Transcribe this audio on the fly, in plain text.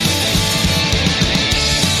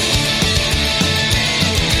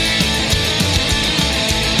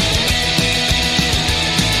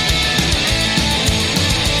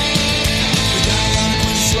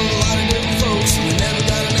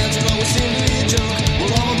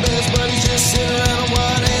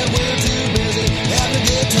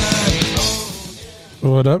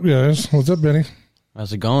What up, guys? What's up, Benny?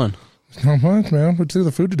 How's it going? Not much, man. What's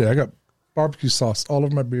the food today? I got barbecue sauce all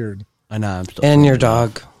over my beard. I know. I'm still And your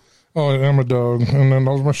dog. Oh, I'm a dog. And then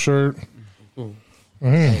that was my shirt.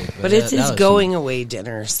 But it is going away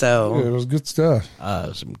dinner, so. Yeah, it was good stuff.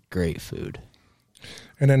 Some great food.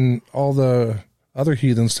 And then all the other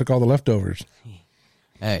heathens took all the leftovers.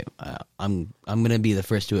 Hey, I'm gonna be the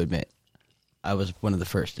first to admit, I was one of the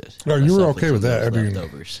first to. Oh, you were okay with that. I mean,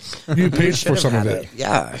 leftovers. you paid should for have some of had it.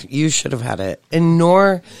 Yeah, you should have had it. And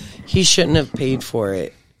nor, he shouldn't have paid for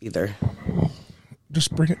it either.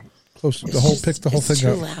 Just bring it close. It's The whole just- pick the whole it's thing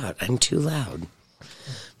too up. loud. I'm too loud.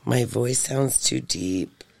 My voice sounds too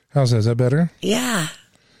deep. How's that? Is that better? Yeah.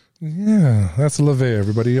 Yeah, that's Lavea.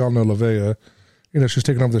 Everybody, y'all know Lavea. You know, she's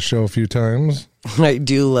taken over the show a few times. I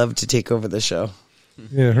do love to take over the show.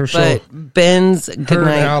 Yeah, her show. But Ben's good Her and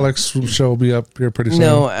night. Alex show will be up here pretty soon.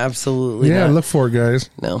 No, absolutely Yeah, not. look for it, guys.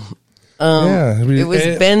 No. Yeah, It was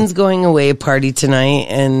Ben's going away party tonight,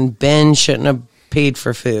 and Ben shouldn't have paid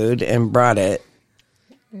for food and brought it.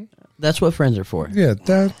 That's what friends are for. Yeah,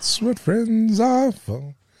 that's what friends are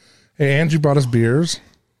for. Hey, Angie brought us beers.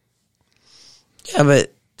 Yeah,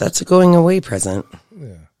 but that's a going away present.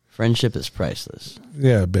 Yeah, Friendship is priceless.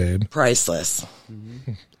 yeah, babe. Priceless.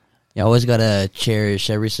 You always gotta cherish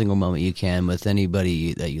every single moment you can with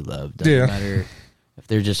anybody that you love. Doesn't Yeah. matter if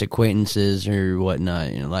they're just acquaintances or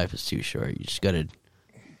whatnot. You know, life is too short. You just gotta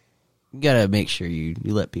make sure you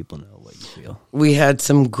let people know what you feel. We had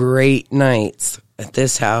some great nights at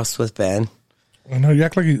this house with Ben. I know you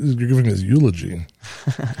act like you're giving his eulogy.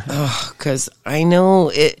 Because I know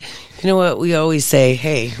it. You know what? We always say,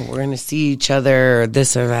 hey, we're going to see each other or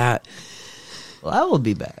this or that. Well, I will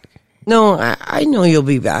be back. No, I know you'll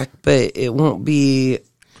be back, but it won't be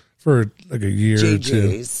For like a year or two.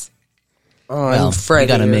 JJ's on Well, you Friday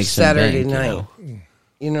gotta or make some Saturday bank, you night. know.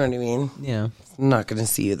 You know what I mean? Yeah. I'm not going to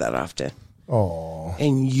see you that often. Oh,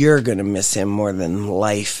 And you're going to miss him more than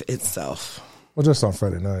life itself. well, just on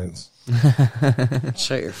Friday nights.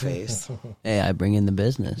 Shut your face. Hey, I bring in the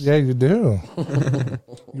business. Yeah, you do.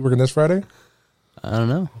 You working this Friday? I don't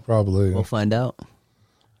know. Probably. We'll find out.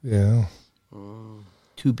 Yeah.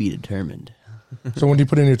 To be determined. So when do you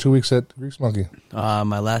put in your 2 weeks at Grease Monkey?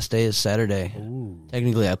 My last day is Saturday.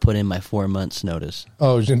 Technically, I put in my 4 months notice.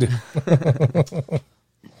 Oh, you did.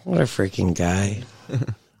 What a freaking guy.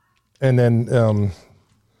 And then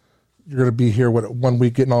you're going to be here, 1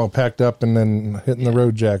 week getting all packed up and then hitting the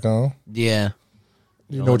road, Jack, huh? Yeah.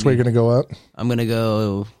 You know which way you're going to go up? I'm going to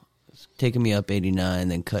go, it's taking me up 89,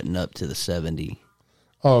 then cutting up to the 70.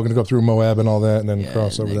 Oh, going to go through Moab and all that and then Yeah,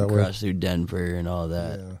 cross and over then that way. cross through Denver and all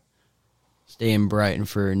that. Yeah. Stay in Brighton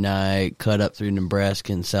for a night, cut up through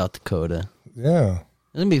Nebraska and South Dakota. Yeah.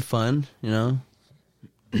 It's going to be fun, you know.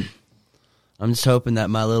 I'm just hoping that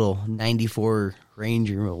my little 94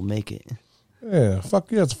 Ranger will make it. Yeah.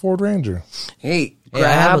 Fuck yeah, it's a Ford Ranger. Hey, Hey, I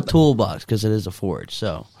have a grab. toolbox because it is a Ford,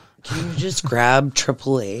 so Can you just grab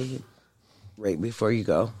AAA right before you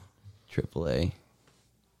go? AAA.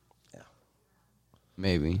 Yeah.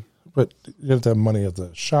 Maybe. But you have to have money at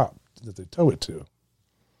the shop that they tow it to.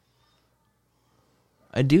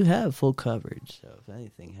 I do have full coverage, so if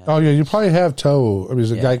anything happens. Oh, yeah, you probably have tow. I mean,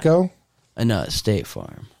 is it Yeah. Geico? I know, it's State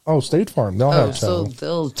Farm. Oh, State Farm. They'll have so tow.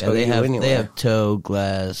 they'll Yeah, tow they you have anywhere. they have tow,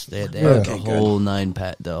 glass, they have Yeah. the Okay, whole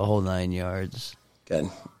the whole 9 yards. Good.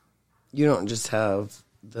 You don't just have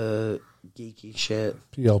the geeky shit.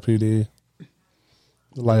 PLPD.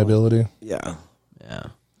 The liability. Yeah. Yeah.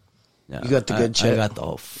 No, You got the good I shit? got the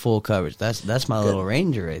whole full coverage. That's my little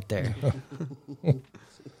Ranger right there.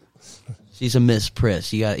 She's a Miss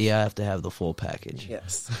Priss. You have to have the full package.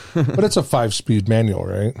 Yes. But it's a 5-speed manual,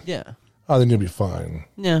 right? Yeah. Oh, then you'll be fine.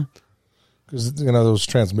 Yeah. Because, you know, those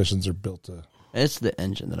transmissions are built to... It's the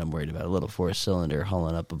engine that I'm worried about. A little 4-cylinder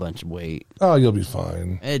hauling up a bunch of weight. Oh, you'll be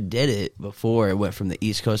fine. It did it before it went from the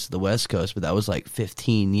East Coast to the West Coast, but that was like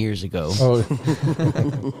 15 years ago. Oh,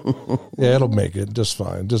 yeah, it'll make it just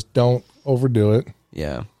fine. Just don't overdo it.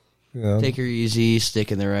 Yeah. You know? Take her easy,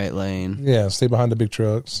 stick in the right lane. Yeah, stay behind the big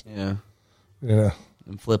trucks. Yeah. Yeah.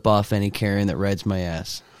 And flip off any Karen that rides my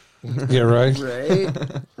ass. Yeah, right? Right?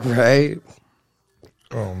 Right?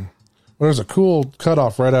 Well, there's a cool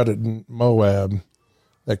cutoff right out at Moab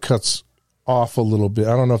that cuts off a little bit.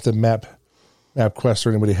 I don't know if the MapQuest or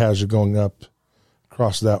anybody has you going up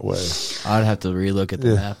across that way. I'd have to relook at the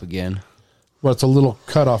Yeah. map again. Well, it's a little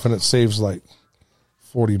cutoff and it saves like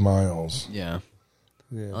 40 miles. Yeah.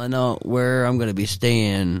 Yeah. I know where I'm going to be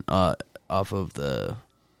staying off of the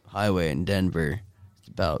highway in Denver. It's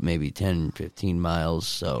about maybe 10, 15 miles.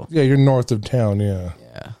 So, Yeah, you're north of town, yeah.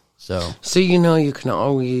 yeah. So, So you know you can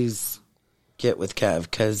always get with Kev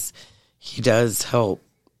because he does help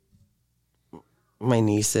my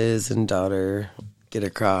nieces and daughter get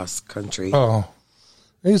across country. Oh,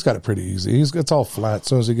 he's got it pretty easy. It's all flat as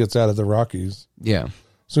soon as he gets out of the Rockies. Yeah. As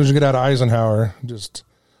soon as you get out of Eisenhower, just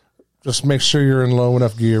make sure you're in low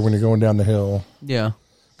enough gear when you're going down the hill. Yeah.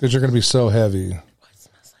 Because you're going to be so heavy. What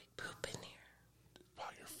smells like poop in here? Oh,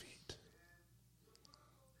 your feet.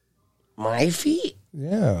 My feet?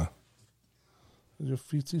 Yeah. Is your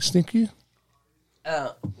feet too stinky?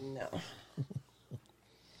 Oh, no.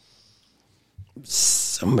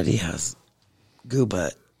 Somebody has goo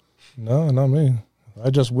butt. No, not me. I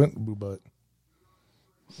just went boo butt.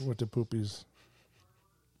 Went to poopies.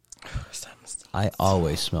 I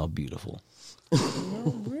always smell beautiful.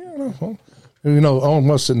 Yeah, no, Owen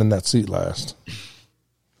was sitting in that seat last.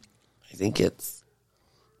 I think it's...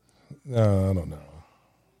 I don't know.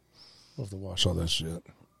 We'll have to wash all that shit.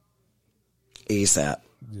 ASAP.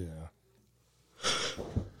 Yeah.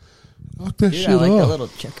 Lock that Dude, shit I like the up. little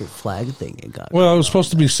checkered flag thing it got. Well, it was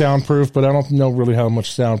supposed to be soundproof, but I don't know really how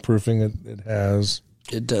much soundproofing it has.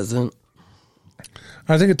 It doesn't.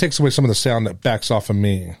 I think it takes away some of the sound that backs off of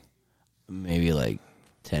me. Maybe like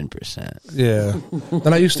 10%. Yeah.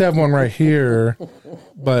 And I used to have one right here,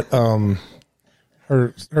 but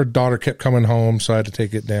her daughter kept coming home, so I had to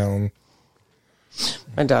take it down.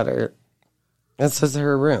 My daughter, this is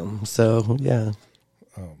her room, so yeah.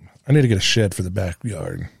 I need to get a shed for the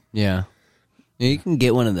backyard. Yeah. You can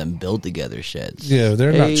get one of them built together sheds. Yeah,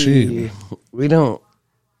 they're not cheap. We don't.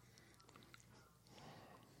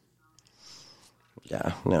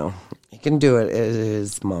 Yeah, no. You can do it at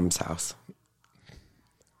his mom's house.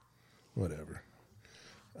 Whatever.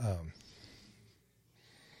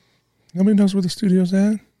 Nobody knows where the studio's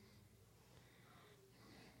at?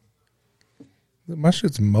 My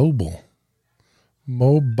shit's mobile.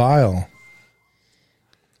 Mobile.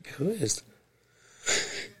 Who is?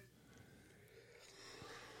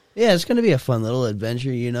 Yeah, it's going to be a fun little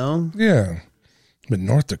adventure, you know? Yeah. But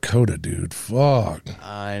North Dakota, dude, fuck.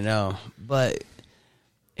 I know. But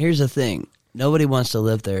here's the thing. Nobody wants to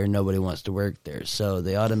live there. Nobody wants to work there. So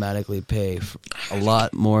they automatically pay a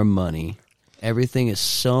lot more money. Everything is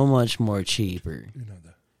so much more cheaper. You know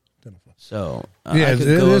that. So Yeah, I it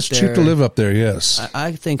could go is up cheap there. to live up there, yes.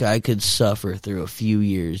 I think I could suffer through a few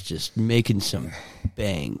years just making some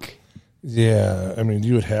bank. Yeah, I mean,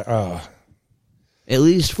 you would have... At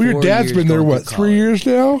least 4 well, your dad's years been there, going what, through 3 college. years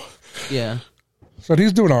now? Yeah. So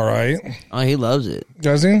he's doing all right. Oh, he loves it.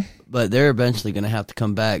 Does he? But they're eventually going to have to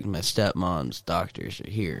come back. My stepmom's doctors are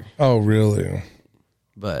here. Oh, really?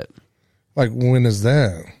 But, Like, when is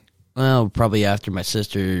that? well, probably after my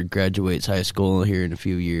sister graduates high school here in a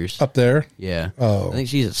few years. Up there? Yeah. Oh. I think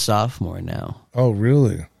she's a sophomore now. Oh,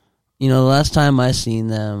 really? You know, the last time I seen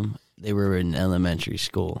them, they were in elementary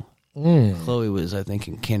school. Chloe was, I think,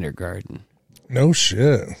 in kindergarten. No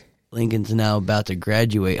shit. Lincoln's now about to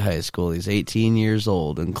graduate high school. He's 18 years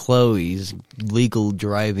old, and Chloe's legal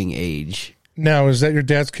driving age. Now, is that your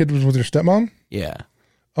dad's kid was with your stepmom? Yeah.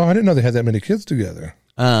 Oh, I didn't know they had that many kids together.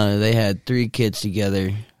 They had 3 kids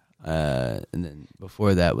together, and then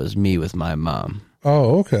before that was me with my mom.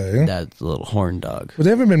 Oh, okay. That's the little horn dog. But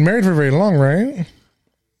they haven't been married for very long, right?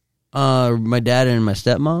 My dad and my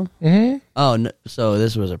stepmom? Mm-hmm. Oh, no, so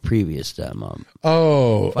this was a previous stepmom.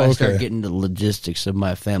 Oh, If I start okay. getting to the logistics of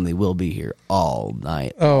my family, we'll be here all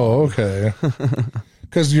night. Oh, okay.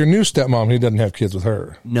 Because your new stepmom, he doesn't have kids with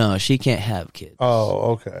her. No, she can't have kids.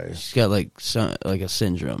 Oh, okay. She's got like a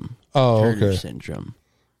syndrome. Oh, Turner okay. syndrome.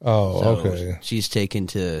 Oh, So okay. she's taken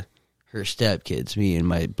to her stepkids, me and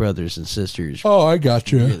my brothers and sisters, Oh, I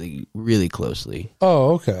got you. really, really closely.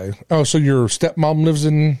 Oh, okay. Oh, so your stepmom lives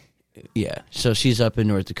in... Yeah. So she's up in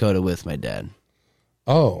North Dakota with my dad.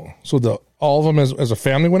 Oh, so all of them as a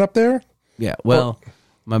family went up there? Yeah. Well,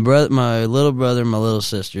 my little brother, and my little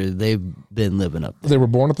sister, they've been living up there. They were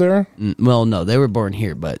born up there? Well, no, they were born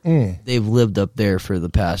here, but they've lived up there for the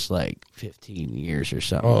past like 15 years or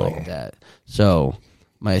something like that. So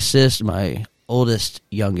my oldest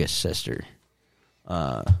younger sister,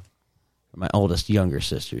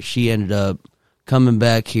 she ended up coming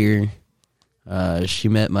back here. She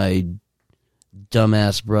met my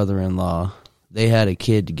dumbass brother-in-law. They had a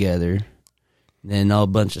kid together. Then a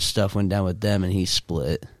bunch of stuff went down with them, and he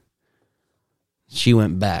split. She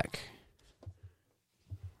went back.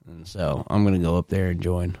 And so I'm going to go up there and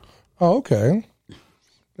join. Oh, okay.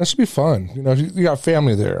 That should be fun. You know, you got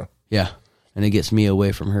family there. Yeah. And it gets me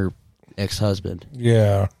away from her ex-husband.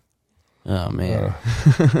 Yeah. Oh, man.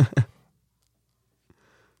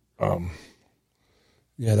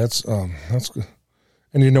 Yeah, that's good.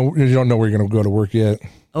 And you don't know where you're going to go to work yet.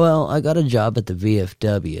 Well, I got a job at the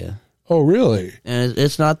VFW. Oh, really? And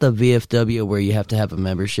it's not the VFW where you have to have a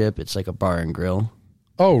membership. It's like a bar and grill.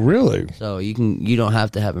 Oh, really? So you don't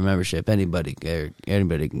have to have a membership. Anybody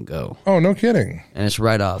can go. Oh, no kidding. And it's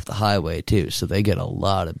right off the highway too, so they get a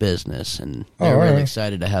lot of business, and they're all really right.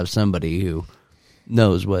 excited to have somebody who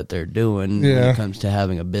knows what they're doing when Yeah. it comes to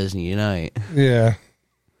having a busy night. Yeah.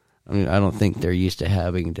 I mean, I don't think they're used to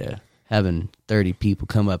having 30 people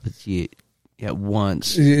come up with you at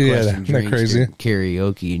once. Yeah, requesting isn't that drinks crazy? or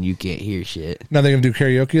karaoke, and you can't hear shit. Now they're going to do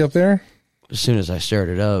karaoke up there? As soon as I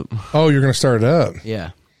started up, Oh, you're going to start it up.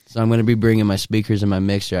 yeah. So I'm going to be bringing my speakers and my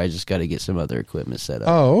mixer. I just got to get some other equipment set up.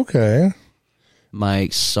 Oh, okay.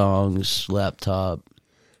 Mics, songs, laptop.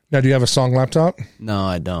 Now, do you have a song laptop? No,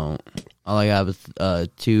 I don't. All I have is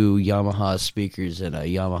 2 Yamaha speakers and a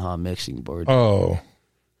Yamaha mixing board. Oh.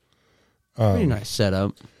 Pretty nice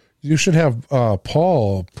setup. You should have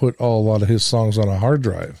Paul put a lot of his songs on a hard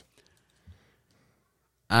drive.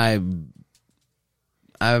 I've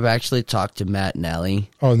actually talked to Matt Nally,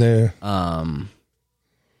 Oh, they.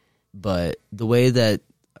 but the way that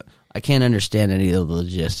I can't understand any of the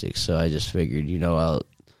logistics, so I just figured,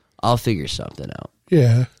 I'll figure something out.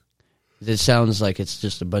 Yeah. It sounds like it's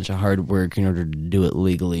just a bunch of hard work in order to do it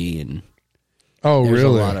legally, and Oh, there's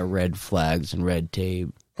really? a lot of red flags and red tape.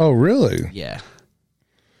 Oh, really? Yeah,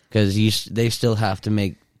 because they still have to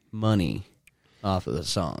make money off of the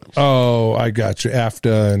songs. Oh, I got you.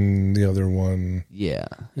 AFTA and the other one. Yeah,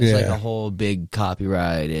 it's like Yeah. a whole big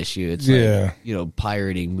copyright issue. It's Yeah. like,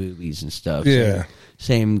 pirating movies and stuff. Yeah.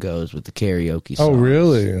 Same goes with the karaoke songs. Oh,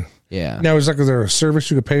 really? Yeah. Now, is there a service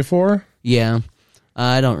you could pay for? Yeah.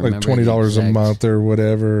 I don't remember. Like $20 a month or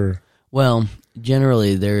whatever? Well,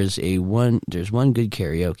 generally there's one good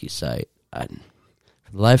karaoke site. For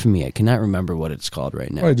the life of me, I cannot remember what it's called right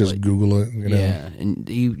now. I just but Google it. You know? yeah, and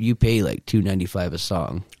you pay like $2.95 a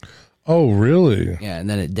song. Oh, really? Yeah, and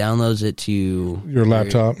then it downloads it to Your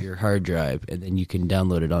laptop? your hard drive, and then you can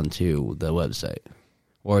download it onto the website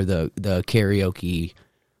or the karaoke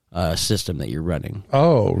system that you're running.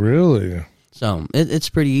 Oh, really? So it's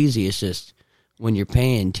pretty easy. It's just when you're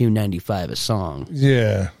paying $2.95 a song,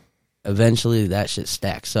 Yeah. eventually that shit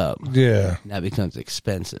stacks up. Yeah. And that becomes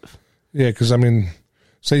expensive. Yeah, because, I mean,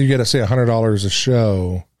 say you get to say $100 a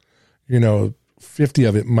show, 50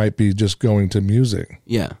 of it might be just going to music.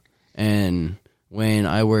 Yeah. And when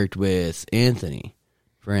I worked with Anthony,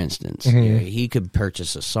 for instance, Mm-hmm. he could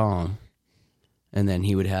purchase a song and then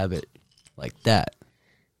he would have it like that.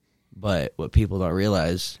 But what people don't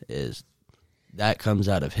realize is that comes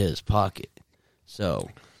out of his pocket. So,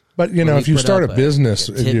 But, when if we you put start up a business,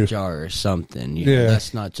 a if tip you, jar or something, Yeah.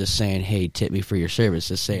 that's not just saying, "Hey, tip me for your service."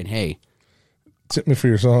 It's saying, "Hey, tip me for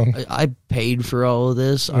your song. I paid for all of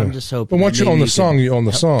this. I'm just hoping." But once that you own maybe the song, could you own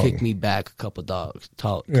the help song. Kick me back a couple dollars.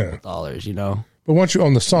 Yeah. But But once you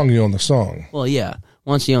own the song, you own the song. well, yeah.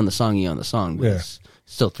 Once you own the song, you own the song. But Yeah. it's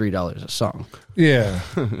still $3 a song. Yeah.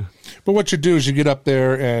 But what you do is you get up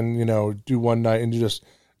there and, do one night and you just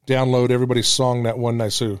download everybody's song that one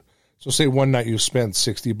night. So say one night you spent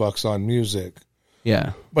 $60 on music.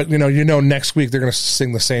 Yeah. But, next week they're going to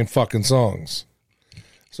sing the same fucking songs.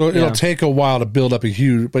 So Yeah. it'll take a while to build up a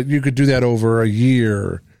huge, but you could do that over a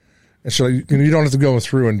year. And so you don't have to go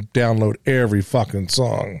through and download every fucking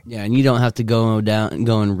song. Yeah, and you don't have to go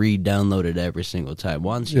and re-download it every single time.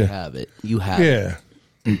 Once you Yeah. have it, you have it.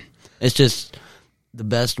 Yeah. It's just the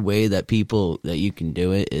best way that you can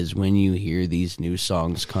do it is when you hear these new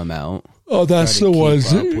songs come out. Oh, that's try the to ones.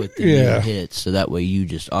 keep up with the new Yeah. hits, so that way you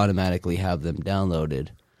just automatically have them downloaded.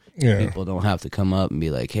 Yeah. People don't have to come up and be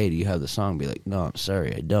like, "Hey, do you have the song?" Be like, "No, I'm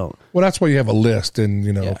sorry, I don't." Well, that's why you have a list and,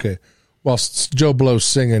 Yeah. okay. While Joe Blow's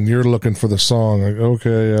singing, you're looking for the song. Like,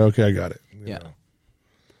 okay, I got it. Yeah,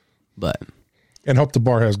 but And hope the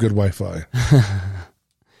bar has good Wi-Fi.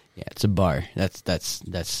 yeah, it's a bar. That's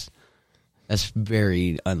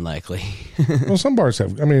very unlikely. Well, some bars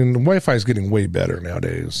have. I mean, Wi-Fi is getting way better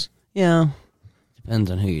nowadays. Yeah,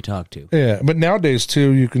 depends on who you talk to. Yeah, but nowadays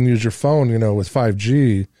too, you can use your phone. With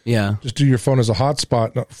 5G, Yeah, just do your phone as a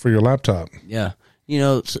hotspot for your laptop. yeah.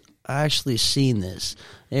 I actually seen this.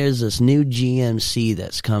 There's this new GMC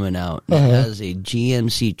that's coming out. It has a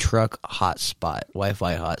GMC truck hotspot,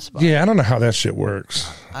 Wi-Fi hotspot. Yeah, I don't know how that shit works.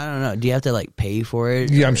 I don't know. Do you have to pay for it?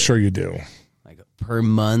 Yeah, I'm sure you do. Per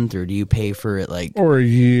month, or do you pay for it Or a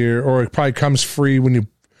year, or it probably comes free when you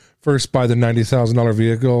first buy the $90,000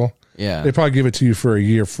 vehicle. Yeah. They probably give it to you for a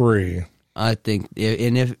year free. I think,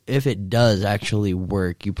 and if it does actually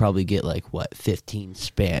work, you probably get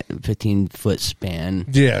 15-foot span.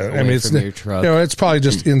 Yeah, I mean, it's from your truck. it's probably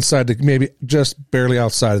just inside maybe just barely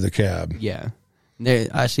outside of the cab. Yeah.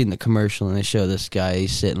 I seen the commercial and they show this guy,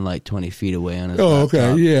 he's sitting 20 feet away on his Oh, laptop.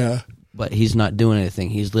 okay, yeah. but he's not doing anything.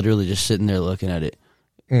 He's literally just sitting there looking at it.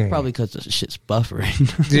 Probably because the shit's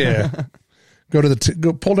buffering. Yeah. Go to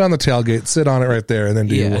go pull down the tailgate, sit on it right there, and then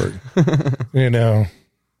do your work. You know.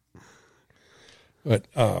 But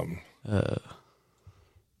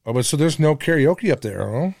but so there's no karaoke up there,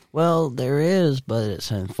 huh? Well, there is, but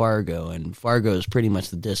it's in Fargo, and Fargo is pretty much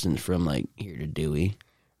the distance from like here to Dewey.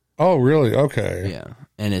 Oh, really? Okay. Yeah,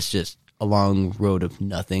 and it's just a long road of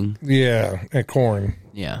nothing. Yeah, and corn.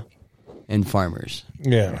 Yeah, and farmers.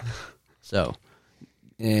 Yeah. So,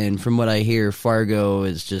 and from what I hear, Fargo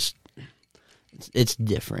is just it's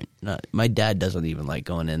different. My dad doesn't even like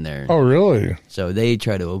going in there. Oh, really? So they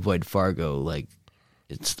try to avoid Fargo like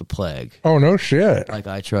it's the plague. Oh, no shit. Like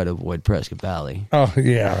I try to avoid Prescott Valley. Oh,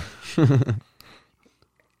 yeah.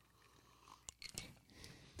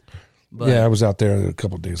 But, yeah, I was out there a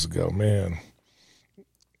couple of days ago, man.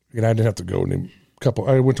 And I didn't have to go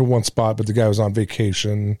I went to one spot, but the guy was on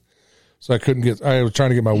vacation, so I was trying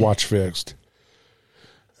to get my watch fixed.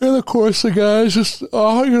 And of course, the guy's just,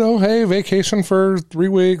 hey, vacation for 3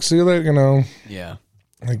 weeks. See you later, Yeah.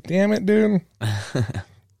 Like, damn it, dude.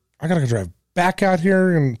 I got to drive back out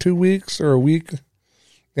here in 2 weeks or a week.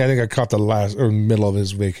 Yeah, I think I caught the last or middle of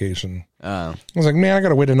his vacation. I was like, man, I got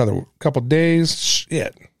to wait another couple days.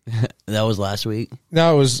 Shit. That was last week?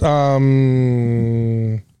 No, it was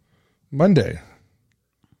Monday.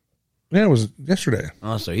 Yeah, it was yesterday.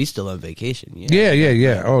 Oh, so he's still on vacation.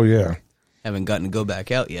 Yeah. Oh, yeah. Haven't gotten to go back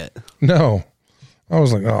out yet. No. I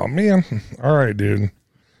was like, oh, man. All right, dude.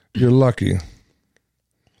 You're lucky.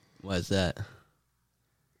 Why is that?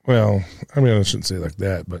 Well, I mean, I shouldn't say it like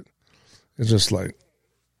that, but it's just like,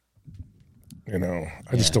 I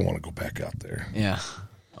just don't want to go back out there. Yeah.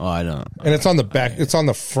 Oh, I don't. And it's on the back. It's on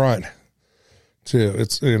the front, too.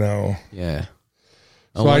 It's, Yeah.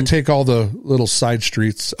 So I take all the little side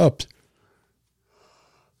streets up.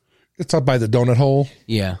 It's up by the donut hole.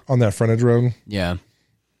 Yeah. On that frontage road. Yeah.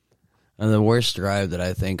 And the worst drive that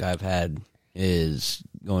I think I've had is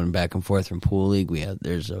going back and forth from Pool League.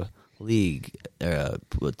 There's a league, a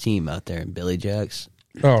team out there in Billy Jack's.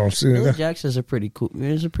 Oh, see, Billy Jack's is a pretty cool.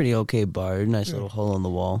 It's a pretty okay bar. Nice little hole in the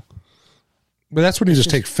wall. But that's when you just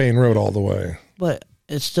take Fane Road all the way. But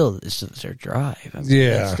it's their drive. I mean,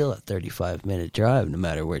 it's still a 35-minute drive, no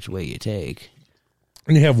matter which way you take.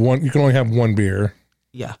 And you can only have one beer.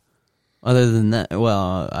 Yeah. Other than that,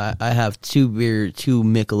 well, I have two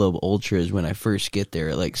Michelob Ultras when I first get there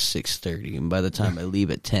at like 6:30, and by the time I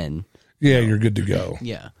leave at 10, you're good to go.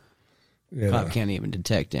 Yeah. Yeah. Cop can't even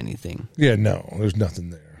detect anything. Yeah, no, there's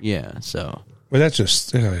nothing there. Yeah, so. But that's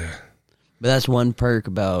just, But that's one perk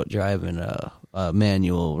about driving a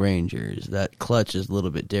manual Ranger is that clutch is a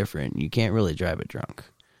little bit different. You can't really drive it drunk.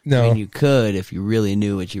 No. I mean, you could if you really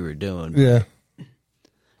knew what you were doing. Yeah.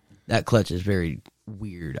 That clutch is very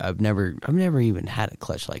weird. I've never even had a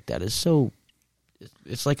clutch like that. It's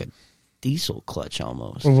like a diesel clutch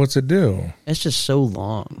almost. Well, what's it do? It's just so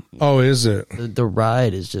long. Oh, is it? The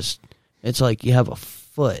ride is just, it's like you have a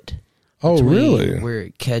foot. Oh, really? Where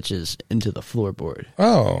it catches into the floorboard.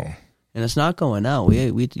 Oh. And it's not going out.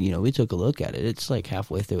 We took a look at it. It's like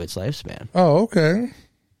halfway through its lifespan. Oh, okay.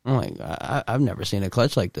 I'm like, I've never seen a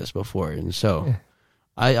clutch like this before, and so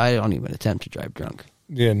I don't even attempt to drive drunk.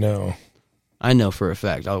 Yeah, no. I know for a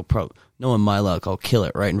fact knowing my luck, I'll kill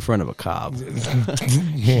it right in front of a cop.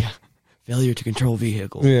 Yeah. Failure to control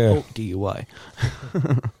vehicle. Yeah. Oh, DUI.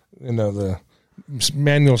 The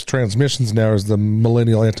manual transmissions now is the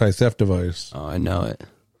millennial anti-theft device. Oh, I know it.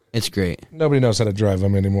 It's great. Nobody knows how to drive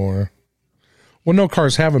them anymore. Well, no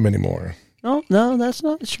cars have them anymore. No, that's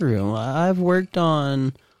not true. I've worked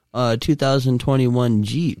on 2021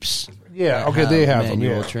 Jeeps. Yeah, okay, they have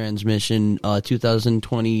manual transmission.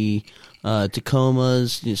 2020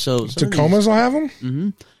 Tacomas. So Tacomas will have them.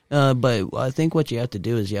 Mm-hmm. But I think what you have to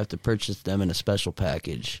do is you have to purchase them in a special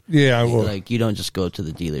package. Yeah, I will. Like you don't just go to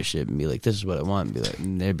the dealership and be like, "This is what I want,"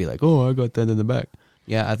 and they'd be like, "Oh, I got that in the back."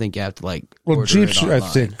 Yeah, I think you have to order Jeeps, it I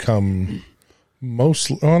think, come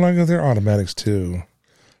mostly. Oh, they're automatics too,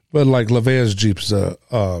 but like Levea's Jeep's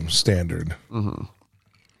standard. Mm-hmm.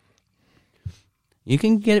 You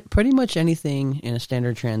can get pretty much anything in a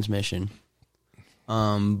standard transmission,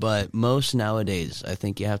 but most nowadays, I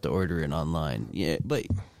think you have to order it online. Yeah, but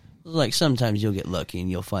like sometimes you'll get lucky and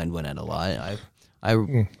you'll find one at a lot. I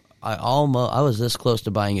was this close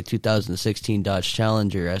to buying a 2016 Dodge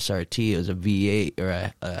Challenger SRT. It was a V8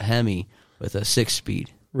 or a Hemi with a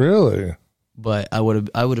 6-speed. Really? But I would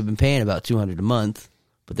have been paying about $200 a month,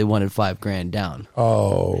 but they wanted $5,000 down.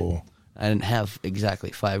 Oh. I didn't have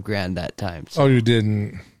exactly $5,000 that time. So oh, you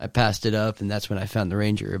didn't? I passed it up, and that's when I found the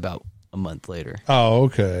Ranger about a month later. Oh,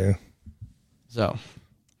 okay. So,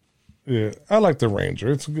 Yeah, I like the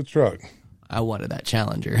Ranger. It's a good truck. I wanted that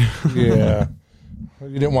Challenger. Yeah. You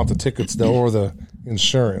didn't want the tickets, though, or the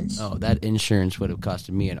insurance. Oh, that insurance would have costed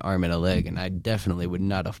me an arm and a leg, and I definitely would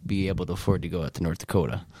not be able to afford to go out to North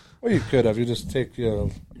Dakota. Well, you could have. You just take,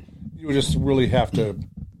 you would just really have to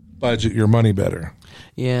budget your money better.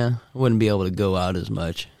 Yeah, I wouldn't be able to go out as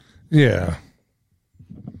much. Yeah.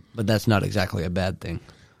 But that's not exactly a bad thing.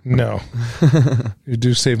 No. You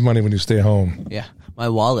do save money when you stay home. Yeah, my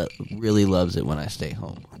wallet really loves it when I stay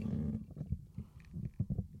home.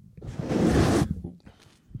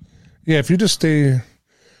 Yeah, if you just stay,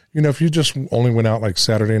 if you just only went out like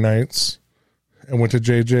Saturday nights and went to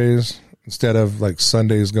JJ's instead of like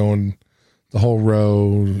Sundays going the whole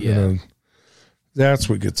road, that's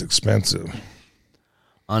what gets expensive.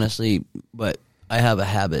 Honestly, but I have a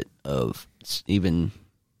habit of even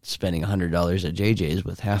spending $100 at JJ's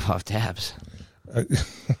with half off tabs.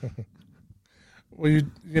 Well,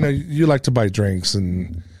 you like to buy drinks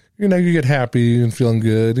and you get happy and feeling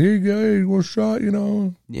good. Here you go, hey, you want a shot?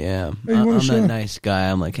 Yeah, Hey, I'm want a that shot? nice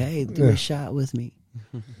guy. I'm like, hey, do a shot with me.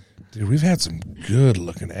 Dude, we've had some good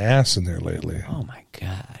looking ass in there lately. Oh my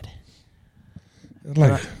god!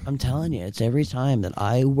 Like, I'm telling you, it's every time that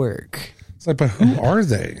I work. it's like, but who are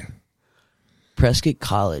they? Prescott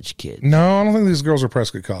College kids No, I don't think these girls are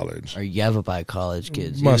Prescott College. or Yavapai College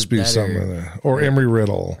kids. Must Either be that something like that. Or Emory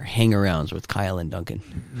Riddle. or hang-arounds with Kyle and Duncan.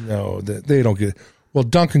 No, they don't get. Well,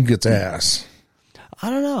 Duncan gets ass. I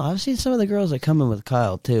don't know. I've seen some of the girls that come in with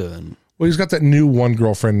Kyle too, and Well, he's got that new one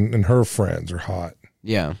girlfriend, and her friends are hot.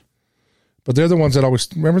 yeah, But they're the ones that always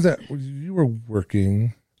remember that you were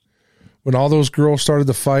working when all those girls started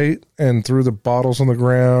to fight and threw the bottles on the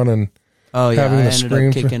ground and oh yeah. having I the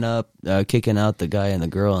ended scream. up kicking out the guy and the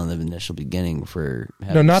girl in the initial beginning for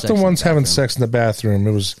having No, not sex the in ones having bathroom. sex in the bathroom.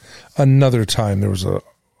 It was another time there was a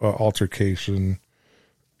altercation,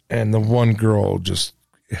 and the one girl just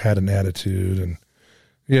had an attitude, and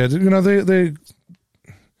yeah, they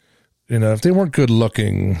if they weren't good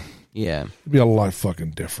looking, Yeah, it'd be a lot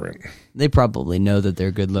fucking different. they probably know that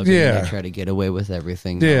they're good looking. Yeah. And they try to get away with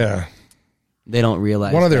everything. Yeah, They don't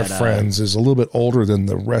realize one of their that, friends is a little bit older than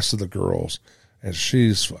the rest of the girls, and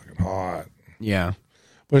she's fucking hot. Yeah,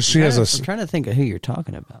 But she has I'm trying to think of who you're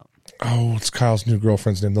talking about. it's Kyle's new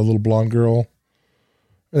girlfriend's name, the little blonde girl.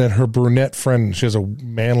 And then her brunette friend, she has a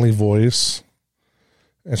manly voice.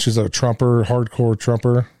 And she's a trumper, hardcore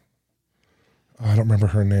trumper. I don't remember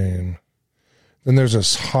her name. Then there's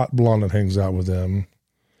this hot blonde that hangs out with them.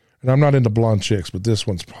 And I'm not into blonde chicks, but this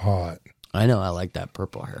one's hot. I know. I like that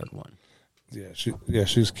purple haired one. Yeah,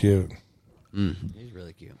 she's cute. He's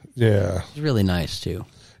really cute. Yeah, He's really nice too.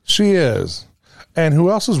 she is. And who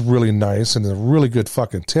else is really nice and a really good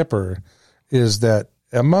fucking tipper is that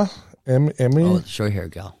Emmy? Oh, the short hair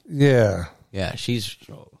gal. Yeah. Yeah, she's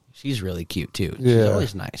really cute too. Yeah. She's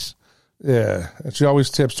always nice. Yeah, and she always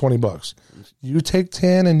tips $20. You take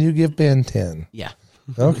 10 and you give Ben 10. Yeah.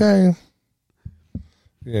 Okay.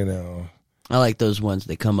 I like those ones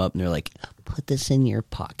that come up and they're like, put this in your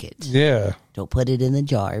pocket. Yeah, Don't put it in the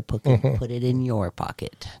jar. Put it in your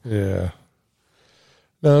pocket. yeah.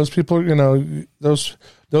 No, those people,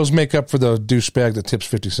 those make up for the douchebag that tips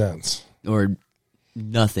 50 cents. Or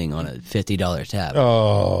nothing on a $50 tab.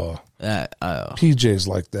 Oh, Oh, PJ's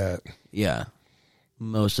like that. yeah.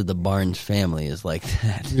 Most of the Barnes family is like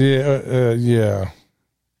that. Yeah,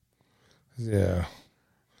 yeah.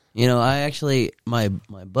 I actually, my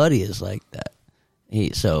buddy is like that.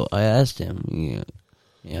 So I asked him,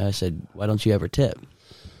 I said, why don't you ever tip?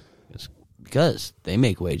 He goes, because they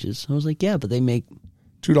make wages. I was like, yeah, but they make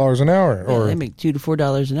 $2 an hour, or they make $2 to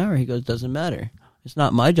 $4 an hour. He goes, doesn't matter. It's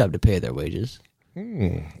not my job to pay their wages.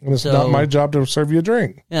 and it's So- not my job to serve you a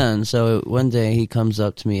drink. Yeah, and so one day he comes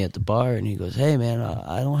up to me at the bar and he goes, hey, man,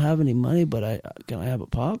 I don't have any money, but can I have a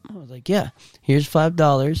pop? I was like, yeah, here's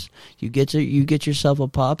 $5. You get yourself a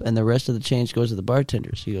pop, and the rest of the change goes to the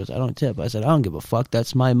bartenders. He goes, I don't tip. I said, I don't give a fuck.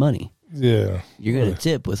 That's my money. Yeah, You're going to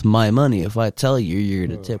tip with my money. If I tell you you're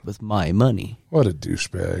going to tip with my money. what a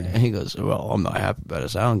douchebag. And he goes, well, I'm not happy about it.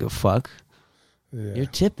 So I don't give a fuck. Yeah. You're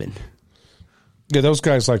tipping. Yeah, those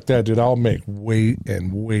guys like that, dude. I'll make wait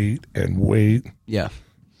and wait and wait, Yeah.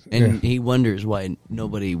 And he wonders why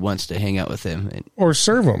nobody wants to hang out with him. And, or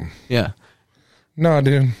serve them. yeah. No,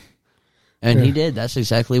 dude. And Yeah. he did. That's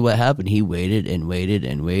exactly what happened. He waited and waited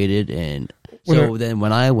and waited, and so then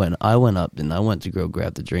when I went up and I went to go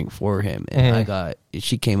grab the drink for him, and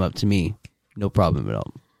she came up to me, no problem at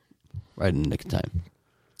all, right in the nick of time.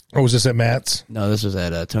 Oh, was this at Matt's? No, this was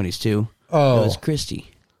at Tony's too. Oh. It was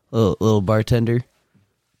Christy, little bartender.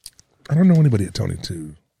 I don't know anybody at Tony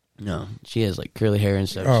too. No, she has like curly hair and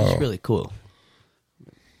stuff. Oh. She's really cool.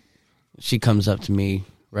 she comes up to me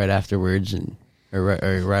right afterwards, or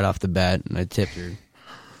right off the bat, and I tipped her.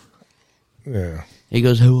 Yeah. He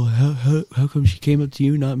goes, how come she came up to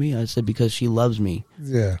you, not me? I said, because she loves me.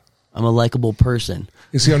 Yeah. I'm a likable person.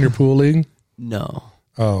 Is he on your pool league? No.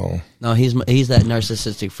 Oh. No, he's that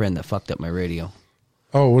narcissistic friend that fucked up my radio.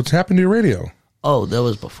 Oh, what's happened to your radio? Oh, that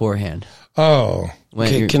was beforehand. Oh.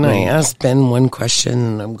 Okay, can I ask Ben one question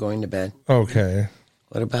and I'm going to bed? Okay.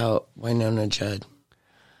 What about Winona Judd?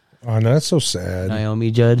 Oh, no, that's so sad. Naomi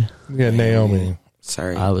Judd? Yeah, Naomi.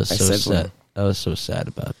 Sorry. I was so said sad. one. I was so sad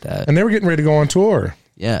about that. And they were getting ready to go on tour.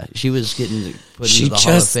 Yeah, she was getting put She into the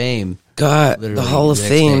Hall of just Fame. Got the Literally Hall of the next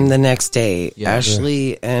Fame day. the next day. Yeah.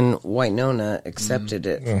 Ashley and Winona accepted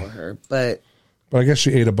it for her. But But I guess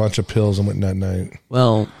she ate a bunch of pills and went that night.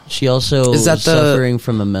 Well, she also Is that was the- suffering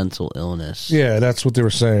from a mental illness. Yeah, that's what they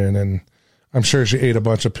were saying. And I'm sure she ate a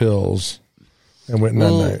bunch of pills and went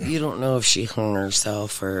that night. you don't know if she hung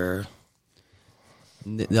herself or...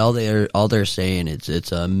 All they're saying is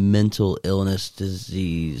it's a mental illness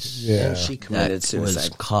disease. Yeah. And she committed that was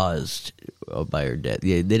suicide. caused by her death.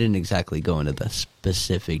 Yeah, they didn't exactly go into the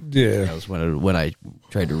specific Yeah. details when I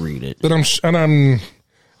tried to read it. But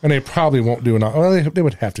and they probably won't do they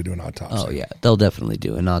would have to do an autopsy. Oh yeah, they'll definitely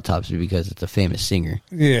do an autopsy because it's a famous singer.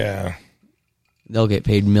 Yeah. They'll get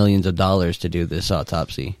paid millions of dollars to do this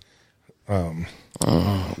autopsy.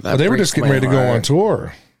 But they were just getting ready to go on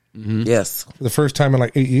tour Yes. for the first time in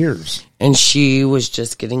like 8 years. And she was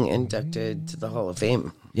just getting inducted to the Hall of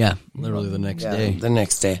Fame. Yeah, literally the next day. The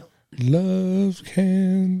next day. Love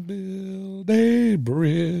can build a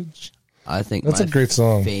bridge. I think That's a great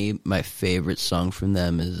song. My favorite song from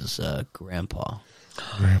them is Grandpa.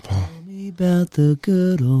 Grandpa. Tell me about the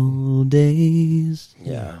good old days.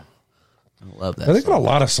 Yeah. I love that. I think song. a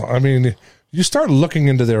lot of songs. I mean, you start looking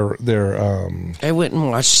into their I went and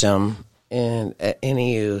watched them at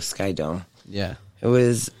NAU Sky Dome. Yeah. It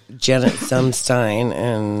was Janet Sumstein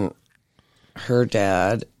and her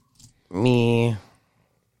dad, me,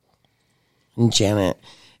 and Janet.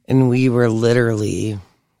 And we were literally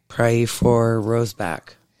Pray for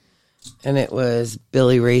Roseback. And it was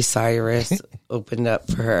Billy Ray Cyrus opened up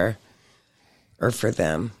for her, or for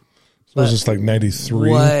them. it was just like 93.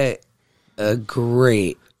 What a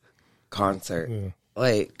great concert.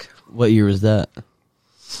 Like, What year was that?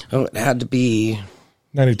 oh, it had to be,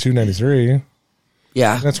 92, 93.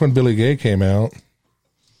 yeah. That's when Billy Gay came out.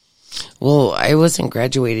 Well, I wasn't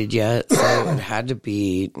graduated yet, so it had to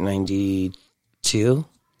be 92.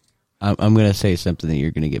 I'm going to say something that you're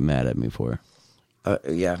going to get mad at me for.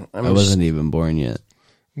 Yeah. I wasn't even born yet.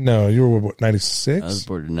 No, you were what, I was 96?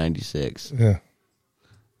 born in 96. Yeah.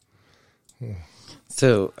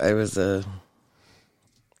 So I was in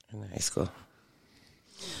high school.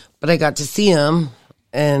 But I got to see him,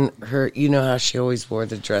 and her, you know how she always wore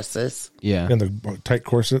the dresses? Yeah. And the tight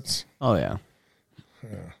corsets. Oh, yeah.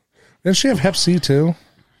 Didn't she have Hep C too?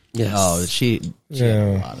 Yes. Oh, she had Yeah.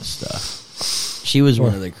 a lot of stuff. She was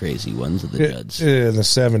one of the crazy ones of the Judds. Yeah, in the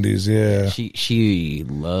 70s, yeah. She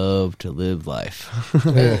loved to live life.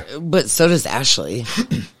 But so does Ashley.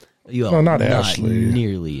 No, not Ashley.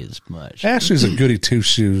 Nearly as much. Ashley's a goody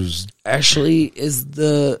two-shoes. Ashley is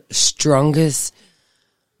the strongest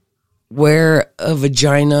wear a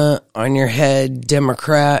vagina on your head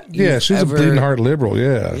Democrat. Yeah, you've she's ever- a bleeding heart liberal,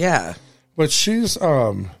 yeah. Yeah. But she's, you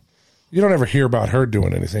don't ever hear about her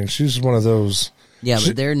doing anything. She's one of those... Yeah,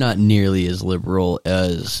 but they're not nearly as liberal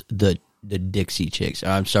as the Dixie Chicks.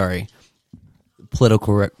 I'm sorry.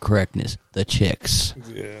 Political correctness. The Chicks.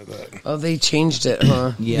 Yeah, that... Oh, they changed it,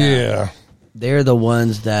 huh? Yeah. They're the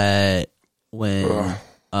ones that when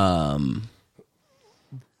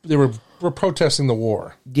They were protesting the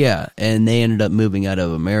war. yeah, and they ended up moving out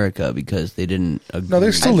of America because they didn't agree. No,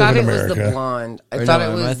 they still I live thought in it was the America. blonde. I Or thought no,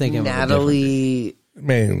 it am I was thinking of a Natalie.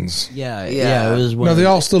 Mains. Yeah, Yeah. it was one No, of they the-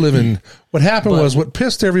 all still live in... What happened was, what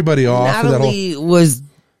pissed everybody off... with that whole-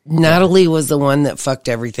 Natalie was the one that fucked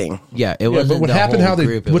everything. Yeah, it Yeah, was. but what happened? How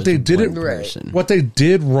they what they did it? Person. What they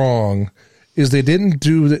did wrong is they didn't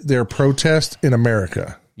do their protest in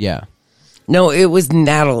America. Yeah, No, it was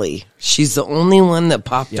Natalie. She's the only one that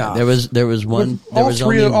popped yeah. off. There was one. There all was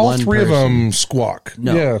three, only all one three of person. them squawk.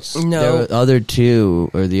 No. Yes, There no. were other two,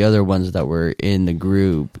 or the other ones that were in the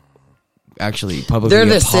group, actually publicly They're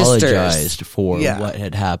the apologized sisters. for Yeah. what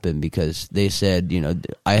had happened because they said,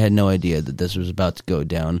 I had no idea that this was about to go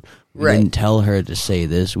down. We Right. didn't tell her to say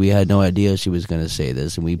this. We had no idea she was going to say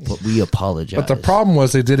this, and we apologized. but the problem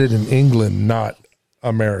was they did it in England, not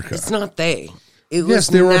America. It's not they. It was Yes,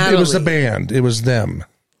 they were. Natalie. It was the band. It was them.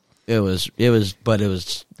 it was, but it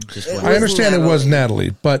was just. It one- I understand it was Natalie.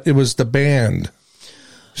 Natalie, but it was the band.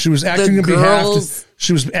 She was acting on behalf.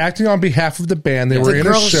 She was acting on behalf of the band. They were in a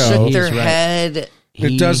girls show. shook their He's right. head.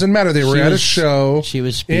 It doesn't matter. They were She at a was- show. She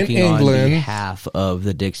was in speaking on England. behalf of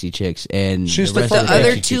the Dixie Chicks, and She's the the rest of The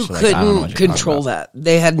other Dixie two Chicks were like, I don't know what couldn't you're talking control about. that.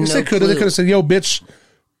 They had Yes, no they could have. They clue. could have said, "Yo, bitch,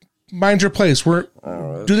 mind your place. We're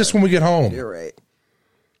do this when we get home." You're right.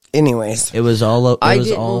 Anyways, It was all. It I was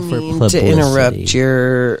didn't all for mean publicity. to interrupt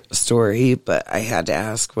your story, but I had to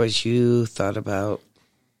ask what you thought about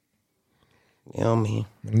me.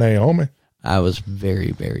 Naomi. I was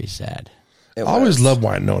very, very sad. It I always was. loved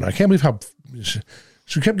Winona. I can't believe how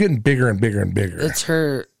she kept getting bigger and bigger and bigger. It's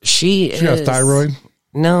her. She She got is thyroid.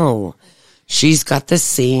 No, she's got the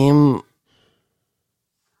same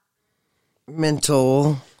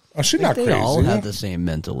mental. Oh, she's not They crazy. all have the same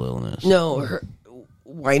mental illness. No, her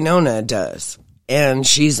Winona does, and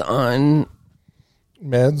she's on.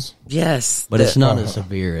 Meds. Yes, But it's not as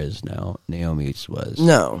severe as Naomi's was.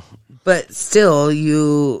 No, but still,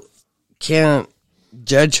 you can't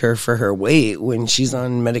judge her for her weight when she's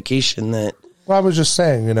on medication that. Well, I was just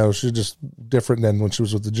saying, she's just different than when she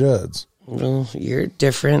was with the Judds. Well, you're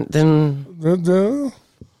different than.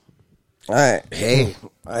 Hey,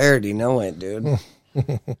 I already know it, dude.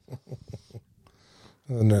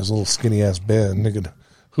 And there's a little skinny ass Ben. They could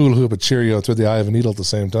hula hoop a Cheerio through the eye of a needle at the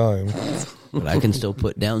same time. But I can still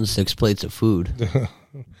put down 6 plates of food.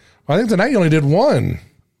 I think tonight you only did one.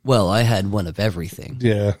 Well, I had one of everything.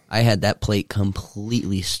 Yeah. I had that plate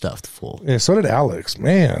completely stuffed full. Yeah, so did Alex.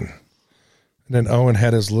 Man. And then Owen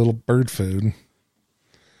had his little bird food.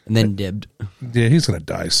 And then dibbed. Yeah, he's gonna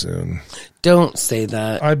die soon. Don't say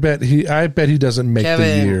that. I bet he doesn't make the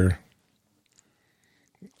Kevin. year.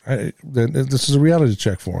 This is a reality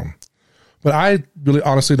check for him. But I really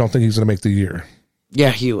honestly don't think he's gonna make the year. Yeah,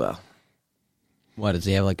 he will. What, does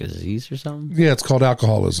he have like a disease or something? Yeah, it's called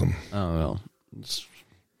alcoholism. Oh,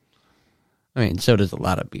 well. So does a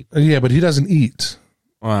lot of people. Yeah, but he doesn't eat.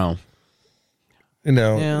 Wow.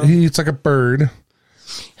 Yeah. He eats like a bird.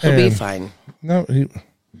 He'll be And- fine. No, if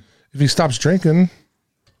he stops drinking,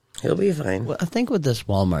 He'll be fine. Well, I think with this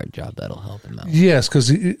Walmart job, that'll help him out. yes,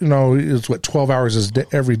 because it's 12 hours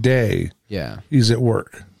every day. Yeah. He's at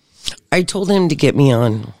work. I told him to get me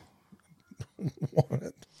on.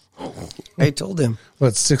 What? I told him.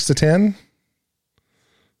 What, 6 to 10?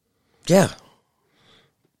 Yeah.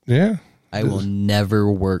 Yeah. I will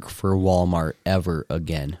never work for Walmart ever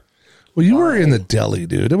again. Well, you were in the deli,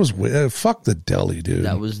 dude. It was fuck the deli, dude.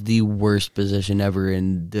 That was the worst position ever,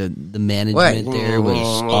 and the management there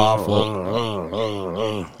was awful.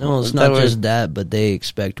 No, it's not just that, but they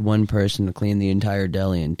expect one person to clean the entire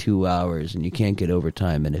deli in 2 hours, and you can't get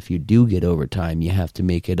overtime. And if you do get overtime, you have to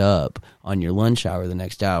make it up on your lunch hour the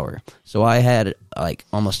next hour. So I had like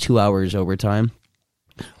almost 2 hours overtime.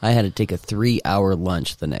 I had to take a 3-hour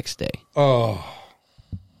lunch the next day. Oh,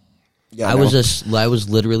 Yeah. I was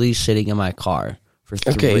literally sitting in my car for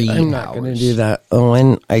 3 hours. I'm not going to do that.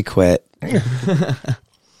 Owen, I quit.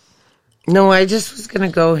 No, I just was going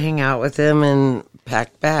to go hang out with him and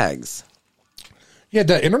pack bags. yeah,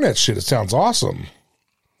 that internet shit. It sounds awesome.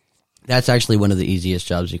 That's actually one of the easiest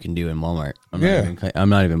jobs you can do in Walmart. Yeah. I'm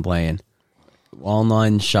not even playing.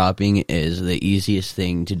 Online shopping is the easiest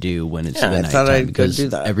thing to do when it's Yeah, the I thought nighttime I'd go because do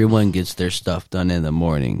that. everyone gets their stuff done in the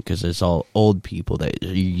morning because it's all old people that are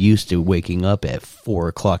used to waking up at 4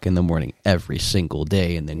 o'clock in the morning every single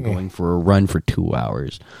day and then going for a run for 2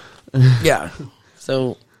 hours. Yeah.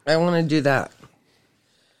 So I want to do that.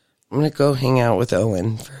 I'm going to go hang out with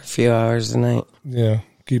Owen for a few hours a night. Yeah,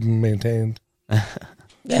 keep him maintained.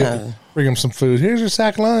 Yeah. Bring him some food. Here's your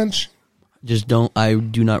sack lunch. I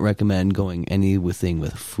do not recommend going anything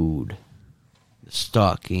with food. The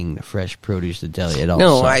stocking, the fresh produce, the deli, it all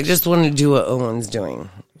No, sucks. I just want to do what Owen's doing.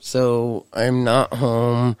 So I'm not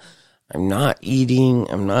home. I'm not eating.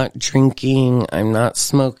 I'm not drinking. I'm not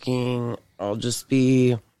smoking. I'll just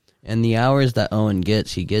be. And the hours that Owen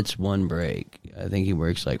gets, he gets one break. I think he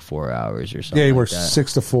works like 4 hours or something. Yeah, he like works that.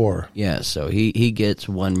 6 to 4. Yeah, so he gets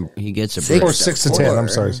a Six break. Or 6 to 10. I'm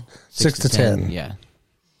sorry. 6 to 10. Yeah.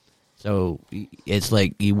 So it's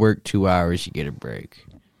like you work 2 hours, you get a break.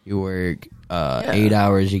 You work 8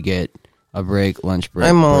 hours, you get a break, lunch break,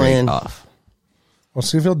 I'm all break, in. off. Well,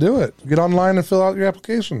 see if he'll do it. Get online and fill out your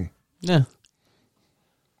application. Yeah.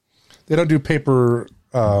 They don't do paper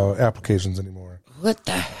applications anymore. What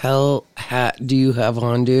the hell hat do you have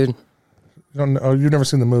on, dude? You don't know, you've never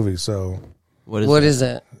seen the movie, so What is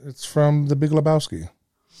it? it's from The Big Lebowski.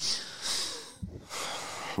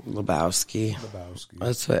 Lebowski. Lebowski.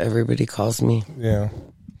 That's what everybody calls me Yeah.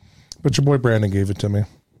 But your boy Brandon gave it to me.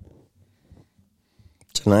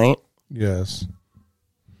 tonight. Yes.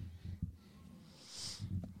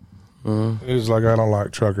 He's like, I don't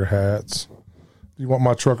like trucker hats. You want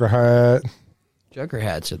my trucker hat? Trucker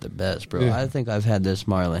hats are the best, bro. Yeah. I think I've had this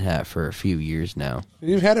Marlin hat for a few years now.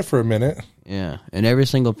 You've had it for a minute. Yeah, and every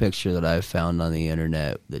single picture that I've found on the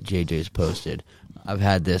internet that JJ's posted, I've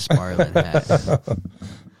had this Marlin hat.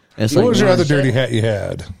 It's What was your other one- dirty hat you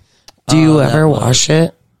had? Do you that ever was- wash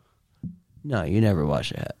it? No, you never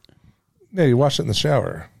wash a hat. Yeah, you wash it in the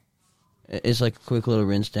shower. It's like a quick little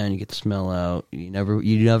rinse down. You get the smell out. You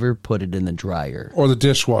never put it in the dryer. Or the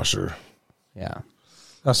dishwasher. Yeah,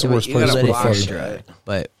 That's the Yeah, but worst you place gotta to put wash food. it.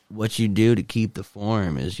 but what you do to keep the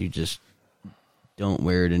form is you just don't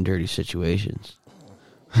wear it in dirty situations.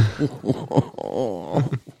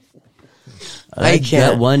 I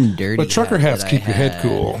can't. got one dirty. But trucker hat hats that keep I your head had.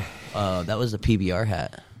 cool. That was the PBR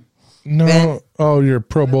hat. No. Oh, your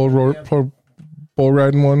pro bull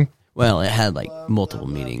riding one? Well, it had like multiple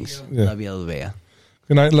meanings. Yeah. Love you, Olivia.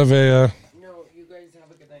 Good night, Lavea. No, you guys have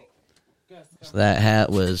a good night. So that hat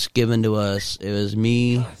was given to us. It was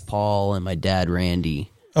me, Paul, and my dad, Randy,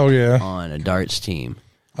 Oh, yeah. on a darts team.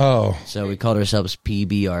 Oh. So we called ourselves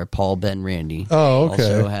PBR, Paul, Ben, Randy. Oh, okay.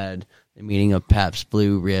 Also had the meaning of Pabst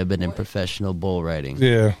Blue Ribbon and professional bull riding.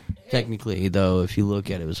 Yeah. Technically, though, if you look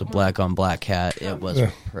at it, it was a black on black hat. It was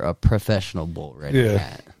a professional bull riding Yeah.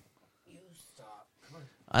 hat.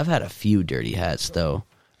 I've had a few dirty hats, though.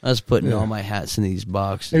 I was putting all my hats in these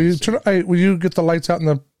boxes. Hey, will you get the lights out in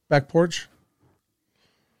the back porch?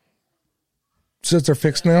 Since they're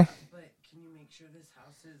fixed now? But can you make sure this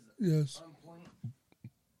house is Yes. on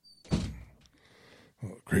point?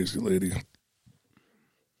 Oh, crazy lady.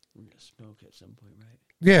 We're gonna smoke at some point, right?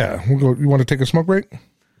 Yeah. We'll go. You want to take a smoke break?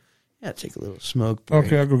 Yeah, take a little smoke break.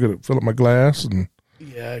 Okay, I'll go get it. Fill up my glass. And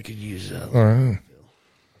Yeah, I could use that. all right.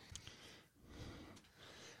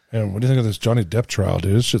 And what do you think of this Johnny Depp trial,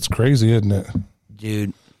 dude? This shit's crazy, isn't it?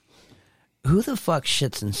 Dude, who the fuck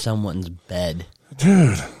shits in someone's bed?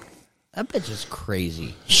 Dude, That bitch is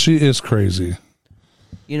crazy. she is crazy.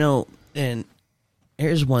 You know, and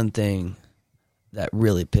here's one thing that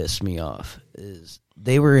really pissed me off is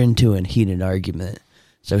they were into a heated argument.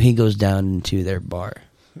 So he goes down into their bar,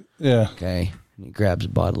 Yeah. okay? And he grabs a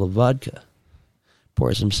bottle of vodka,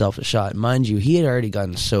 pours himself a shot. Mind you, he had already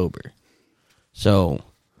gotten sober. So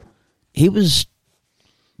he was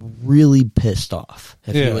really pissed off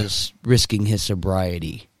if he Yeah. was risking his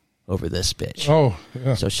sobriety over this bitch. Oh,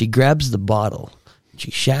 yeah. So she grabs the bottle and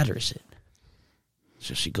she shatters it.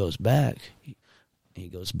 So she goes back. He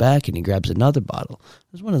goes back and he grabs another bottle.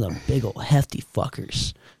 It was one of them big old hefty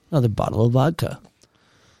fuckers. Another bottle of vodka.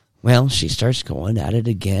 Well, she starts going at it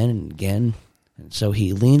again and again. And so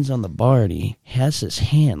he leans on the bar and he has his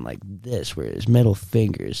hand like this, where his middle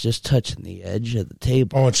finger is just touching the edge of the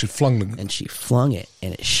table. Oh, and she flung the. And she flung it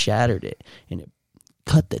and it shattered it and it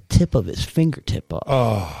cut the tip of his fingertip off.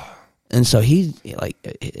 Oh, And so he he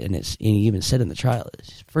even said in the trial,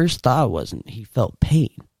 his first thought wasn't he felt pain.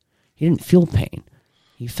 He didn't feel pain.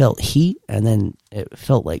 He felt heat, and then it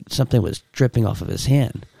felt like something was dripping off of his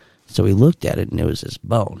hand. So he looked at it, and it was his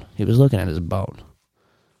bone. He was looking at his bone.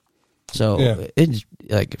 So Yeah. it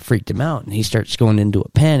like freaked him out, and he starts going into a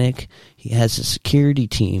panic. He has a security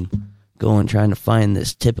team going trying to find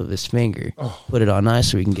this tip of his finger, put it on ice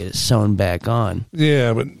so he can get it sewn back on.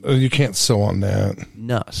 yeah, but you can't sew on that.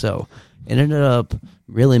 No, so it ended up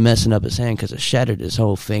really messing up his hand because it shattered his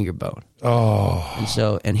whole finger bone.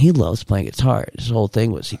 Oh, And he loves playing guitar. His whole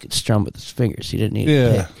thing was he could strum with his fingers. He didn't need a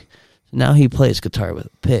Yeah. pick. So now he plays guitar with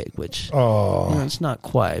a pick, which oh, it's not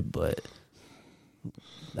quite, but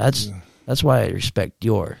that's why I respect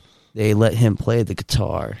Dior. They let him play the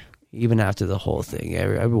guitar even after the whole thing.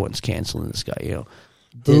 Everyone's canceling this guy. You know,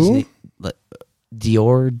 Disney, like,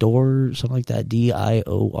 Dior, something like that.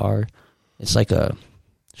 Dior. It's like a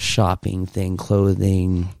shopping thing,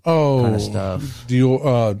 clothing kind of stuff, Do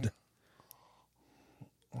you?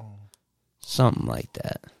 something like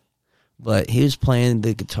that. But he was playing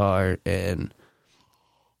the guitar, and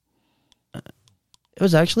it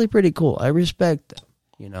was actually pretty cool. I respect them.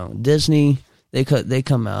 You know, Disney. They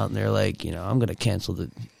come out and they're like, you know, I'm gonna cancel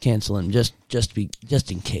him just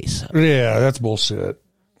in case. Yeah, that's bullshit.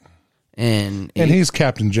 And he's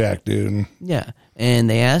Captain Jack, dude. yeah, and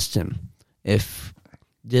they asked him if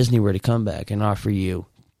Disney were to come back and offer you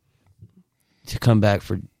to come back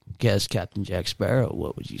for guest Captain Jack Sparrow,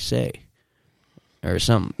 what would you say? Or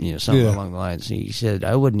something Yeah. along the lines. He said,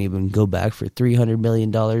 I wouldn't even go back for $300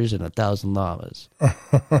 million and 1,000 llamas.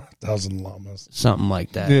 1,000 llamas. Something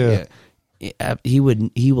like that. Yeah. Yeah. He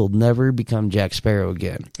will never become Jack Sparrow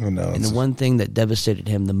again. Oh, no. And the one thing that devastated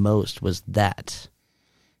him the most was that.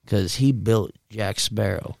 Because he built Jack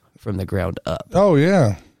Sparrow from the ground up. Oh,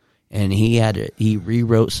 yeah. and he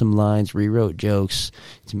rewrote some lines, rewrote jokes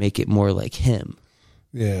to make it more like him.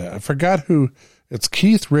 Yeah, I forgot who. It's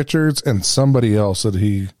Keith Richards and somebody else that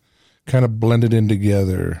he kind of blended in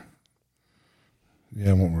together. Yeah,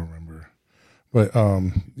 I won't remember. But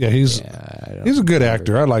yeah, he's a good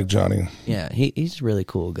actor. I like Johnny. Yeah, he's a really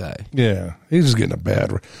cool guy. Yeah, he's just getting a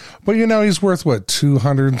bad. But he's worth what,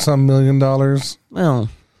 $200-some million? Well,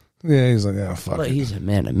 yeah, he's like, yeah, fuck but it. he's a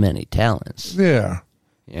man of many talents. Yeah.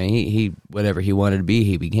 Yeah, he whatever he wanted to be,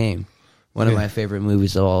 he became. One of my favorite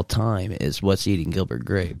movies of all time is What's Eating Gilbert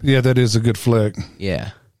Grape. Yeah, that is a good flick.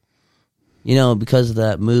 Yeah. Because of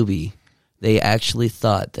that movie, they actually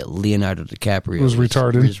thought that Leonardo DiCaprio was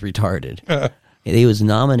retarded. He was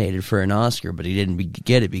nominated for an Oscar, but he didn't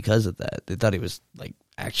get it because of that. They thought he was like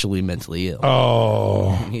actually mentally ill.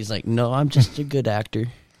 Oh. And he's like, no, I'm just a good actor.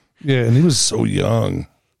 Yeah, and he was so young.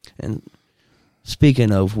 And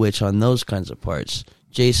speaking of which, on those kinds of parts,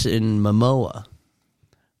 Jason Momoa,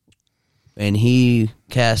 and he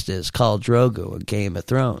cast as Khal Drogo in Game of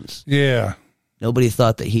Thrones. Yeah. Nobody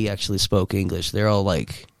thought that he actually spoke English. They're all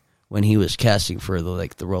like, when he was casting for the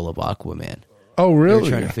role of Aquaman. Oh, They really? were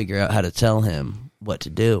trying to figure out how to tell him what to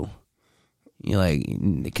do.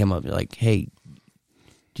 They came up like, hey,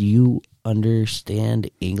 do you understand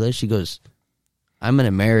English? He goes, I'm an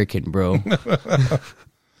American, bro.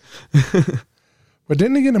 But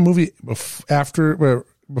didn't he get in a movie before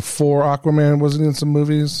Aquaman? Wasn't he in some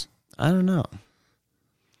movies? I don't know.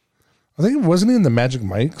 I think wasn't he in the Magic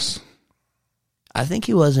Mikes? I think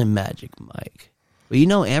he was in Magic Mike. But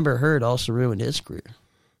Amber Heard also ruined his career.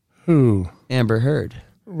 Who? Amber Heard.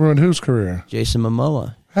 Ruined whose career? Jason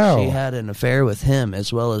Momoa. How? She had an affair with him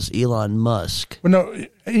as well as Elon Musk. Well, no,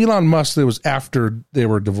 Elon Musk, it was after they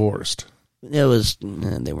were divorced. They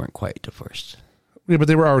weren't quite divorced. Yeah, but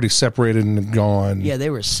they were already separated and gone. Yeah, they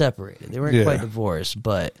were separated. They weren't quite divorced,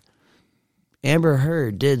 but Amber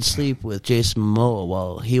Heard did sleep with Jason Momoa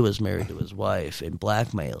while he was married to his wife and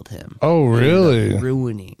blackmailed him. Oh, really?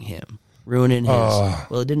 Ruining him. Ruining his...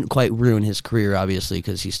 well, it didn't quite ruin his career, obviously,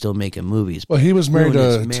 because he's still making movies. Well, he was married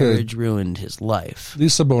his marriage, ruined his life.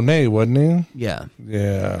 Lisa Bonet, wasn't he? Yeah.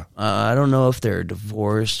 Yeah. I don't know if they're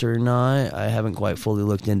divorced or not. I haven't quite fully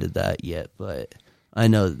looked into that yet, but I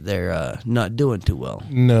know that they're not doing too well.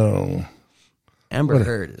 No. Amber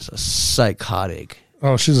Heard is a psychotic...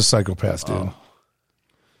 Oh, she's a psychopath, dude. Oh.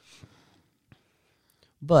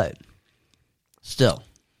 But still,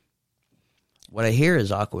 what I hear is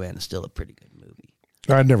Aquaman is still a pretty good movie.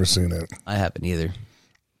 I'd never seen it. I haven't either.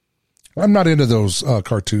 I'm not into those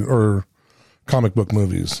cartoon or comic book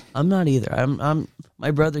movies. I'm not either. I'm. My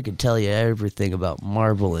brother could tell you everything about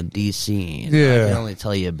Marvel and DC. And yeah, I can only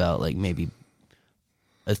tell you about maybe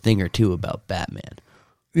a thing or two about Batman.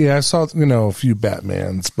 Yeah, I saw a few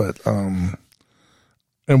Batmans, but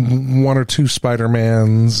and one or two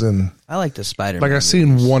Spider-Mans, and I like the Spider-Man. Like, I've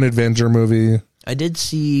seen one Avenger movie. I did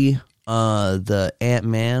see the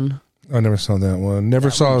Ant-Man. I never saw that one. Never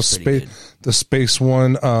saw the space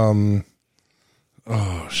one.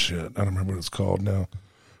 Oh shit, I don't remember what it's called now.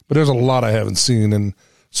 But there's a lot I haven't seen, and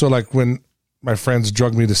so when my friends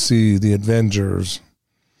drugged me to see the Avengers,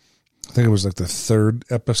 I think it was the third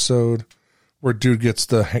episode where dude gets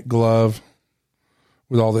the glove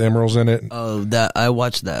with all the emeralds in it. Oh, I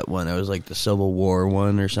watched that one. It was the Civil War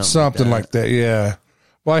one or something. Something like that, yeah.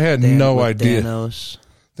 Well, I had no idea.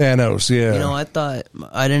 Thanos, yeah. I thought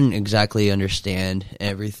I didn't exactly understand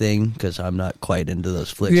everything because I'm not quite into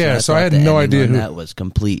those flicks. Yeah, so I had no idea that was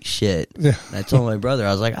complete shit. Yeah. And I told my brother,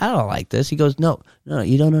 I was like, I don't like this. He goes, No,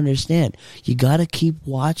 you don't understand. You got to keep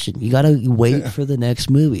watching. You got to wait for the next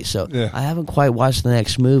movie. So I haven't quite watched the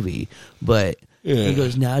next movie, but he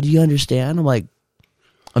goes, now do you understand? I'm like,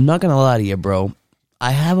 I'm not going to lie to you, bro.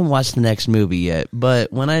 I haven't watched the next movie yet,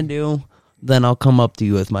 but when I do, then I'll come up to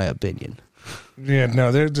you with my opinion. Yeah,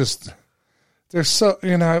 no, they're so,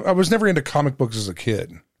 I was never into comic books as a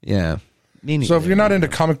kid. Yeah. So if you're not into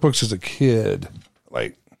comic books as a kid,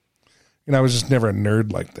 I was just never a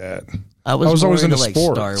nerd like that. I was always into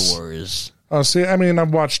sports. Star Wars. Oh, see,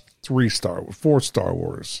 I've watched 4 Star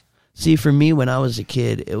Wars. See, for me, when I was a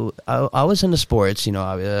kid, I was into sports.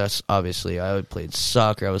 Obviously, I played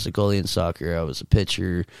soccer. I was a goalie in soccer. I was a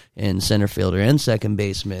pitcher and center fielder and second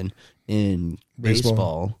baseman in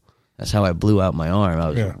baseball. That's how I blew out my arm. I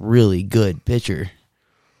was a really good pitcher.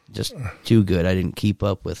 Just too good. I didn't keep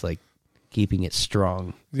up with keeping it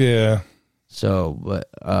strong. Yeah. So, but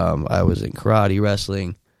I was in karate,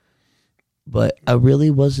 wrestling, but I really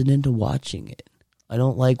wasn't into watching it. I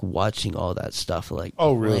don't like watching all that stuff. I like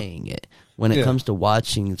playing it. When it comes to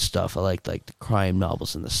watching stuff, I like the crime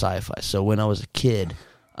novels and the sci-fi. So when I was a kid,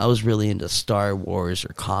 I was really into Star Wars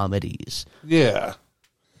or comedies. Yeah.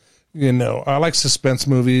 You know, I like suspense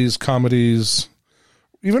movies, comedies,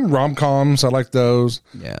 even rom-coms. I like those.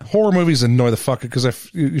 Yeah. Horror movies annoy the fuck because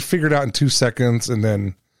you figure it out in 2 seconds and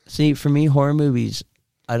then... See, for me, horror movies,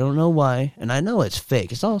 I don't know why, and I know it's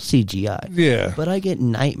fake. It's all CGI. Yeah. But I get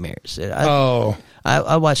nightmares. Oh.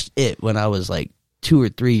 I watched it when I was like 2 or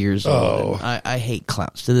 3 years old. Oh. And I hate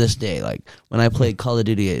clowns to this day. Like when I played Call of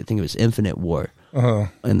Duty, I think it was Infinite War.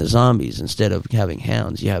 And the zombies, instead of having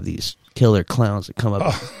hounds, you have these killer clowns that come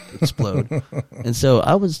up and explode. And so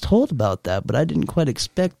I was told about that, but I didn't quite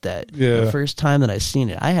expect that. Yeah. The first time that I seen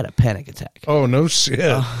it, I had a panic attack. Oh, no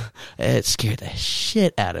shit. It scared the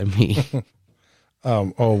shit out of me.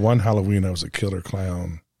 One Halloween I was a killer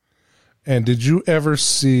clown. And did you ever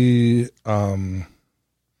see what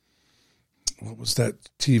was that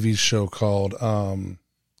TV show called? It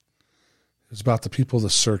was about the people of the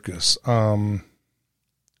circus.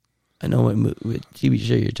 I know what TV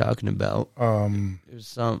show you're talking about. There's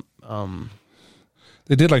some.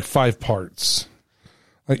 They did like 5 parts.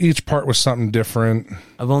 Like each part was something different.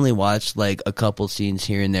 I've only watched like a couple scenes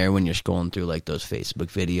here and there when you're scrolling through like those Facebook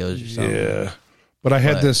videos or something. Yeah. But I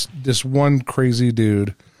had this one crazy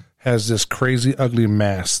dude has this crazy ugly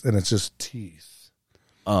mask and it's just teeth.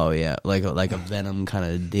 Oh yeah, like a Venom kind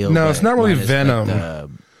of deal. No, it's not really minus, Venom. like,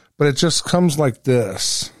 but it just comes like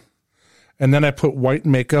this. And then I put white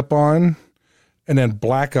makeup on and then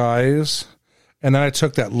black eyes. And then I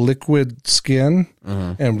took that liquid skin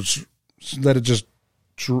and let it just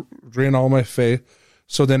drain all my face.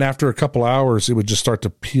 So then after a couple hours, it would just start to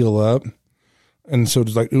peel up. And so it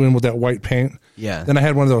was like doing with that white paint. Yeah. Then I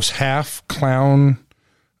had one of those half clown.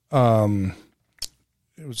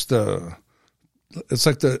 It's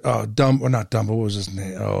like the Dumbo, or not Dumbo. What was his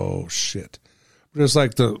name? Oh shit! But it was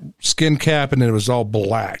like the skin cap, and then it was all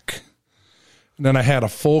black. And then I had a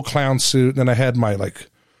full clown suit. And then I had my like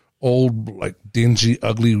old, like dingy,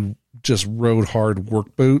 ugly, just road hard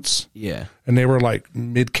work boots. Yeah. And they were like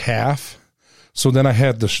mid calf. So then I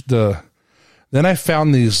had then I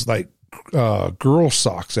found these like girl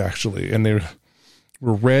socks actually, and they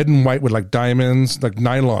were red and white with like diamonds, like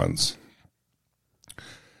nylons.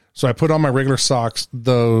 So I put on my regular socks,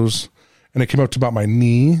 those, and it came up to about my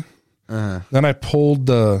knee. Then I pulled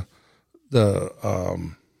the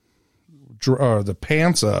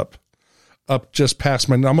pants up just past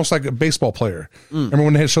my, almost like a baseball player. Remember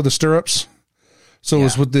when they had showed the stirrups? So it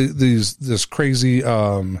was with this crazy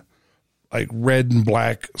like red and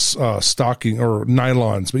black stocking or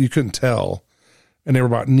nylons, but you couldn't tell, and they were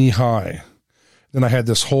about knee high. Then I had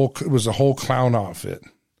it was a whole clown outfit,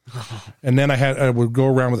 and then I would go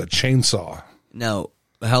around with a chainsaw. Now,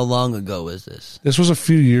 how long ago was this? This was a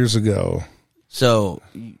few years ago. So,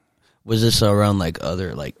 was this around like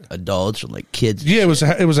other like adults or like kids? Yeah, it was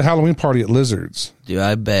a Halloween party at Lizards. Dude,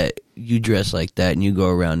 I bet you dress like that and you go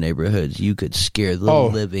around neighborhoods, you could scare the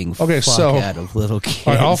living fuck out of little kids.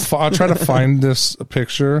 All right, I'll try to find this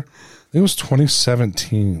picture. I think it was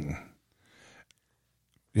 2017.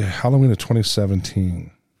 Yeah, Halloween of 2017.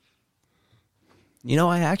 You know,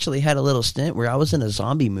 I actually had a little stint where I was in a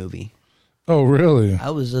zombie movie. Oh, really?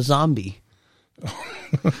 I was a zombie.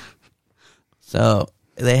 So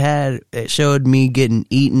it showed me getting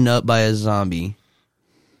eaten up by a zombie.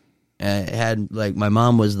 And it had like my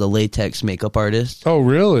mom was the latex makeup artist. Oh,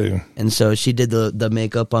 really? And so she did the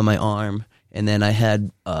makeup on my arm, and then I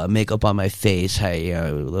had makeup on my face.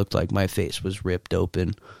 It looked like my face was ripped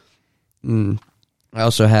open. I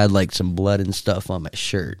also had like some blood and stuff on my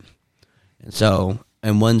shirt. And so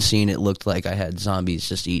in one scene, it looked like I had zombies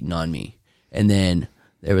just eating on me. And then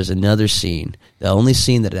there was another scene, the only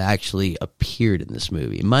scene that actually appeared in this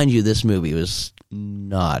movie. Mind you, this movie was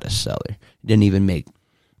not a seller. It didn't even make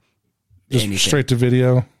just anything. Straight to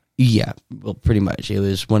video? Yeah, well, pretty much. It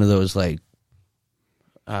was one of those like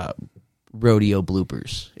rodeo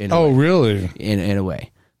bloopers. Really? In a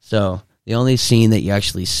way. So the only scene that you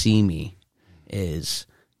actually see me is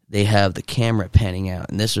they have the camera panning out,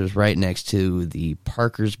 and this was right next to the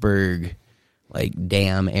Parkersburg like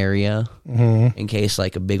dam area in case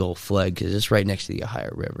like a big old flood, because it's right next to the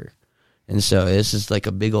Ohio River. And so this is like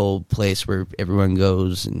a big old place where everyone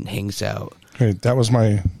goes and hangs out. Okay, that was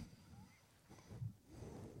my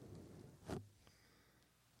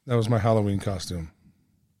Halloween costume.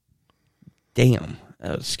 Damn,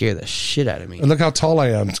 that would scare the shit out of me. And look how tall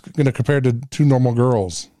I am. It's going to compare to 2 normal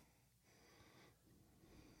girls.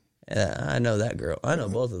 I know that girl. I know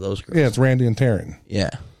both of those girls. Yeah, it's Randy and Taryn. Yeah.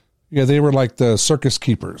 Yeah, they were like the circus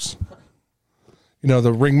keepers. You know,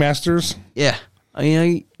 the ringmasters? Yeah. I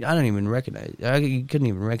mean, I don't even recognize. You couldn't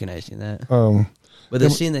even recognize you in that. But the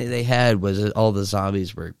scene that they had was that all the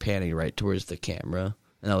zombies were panning right towards the camera,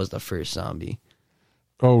 and that was the first zombie.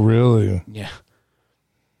 Oh, really? Yeah.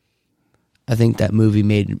 I think that movie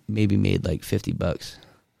maybe made like $50.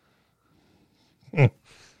 And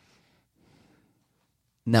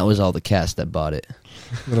that was all the cast that bought it.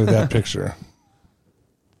 Look at that picture.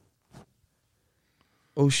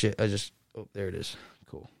 Oh shit! There it is.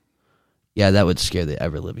 Cool. Yeah, that would scare the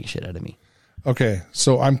ever living shit out of me. Okay,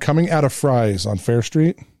 so I'm coming out of Fry's on Fair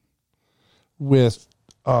Street with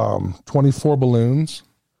 24 balloons,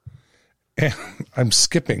 and I'm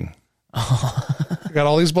skipping. I got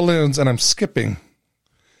all these balloons, and I'm skipping.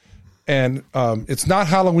 And it's not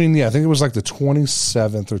Halloween yet. I think it was like the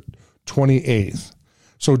 27th or 28th.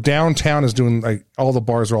 So downtown is doing, like, all the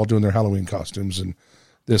bars are all doing their Halloween costumes and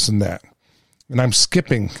this and that. And I'm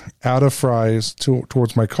skipping out of Fry's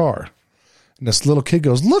towards my car. And this little kid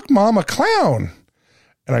goes, "Look, Mom, a clown."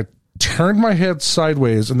 And I turned my head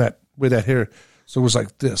sideways and that with that hair. So it was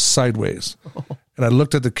like this, sideways. And I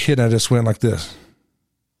looked at the kid and I just went like this.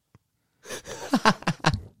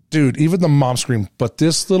 Dude, even the mom screamed. But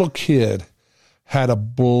this little kid had a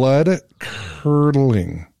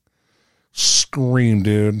blood-curdling scream,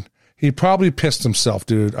 dude. He probably pissed himself,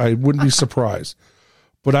 dude. I wouldn't be surprised.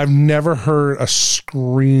 But I've never heard a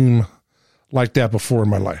scream like that before in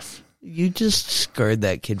my life. You just scarred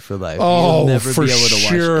that kid for life. Oh, You'll never for be able to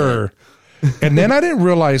sure. watch that. And then I didn't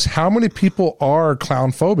realize how many people are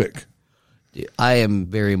clown phobic. I am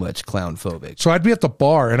very much clown phobic. So I'd be at the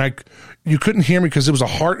bar and you couldn't hear me because it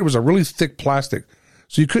was a really thick plastic.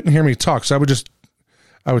 So you couldn't hear me talk. So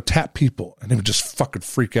I would tap people and they would just fucking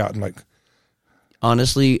freak out and like.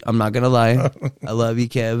 Honestly, I'm not going to lie. I love you,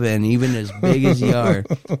 Kev. And even as big as you are,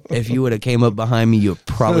 if you would have came up behind me, you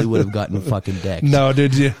probably would have gotten fucking decked. No,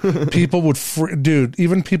 dude. People would, dude,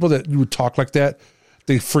 even people that would talk like that,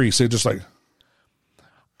 they freeze. They're just like.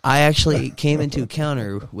 I actually came into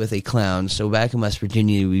encounter with a clown. So back in West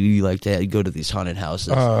Virginia, we like to go to these haunted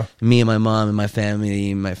houses. Me and my mom and my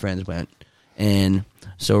family and my friends went. And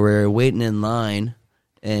so we're waiting in line.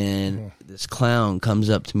 And this clown comes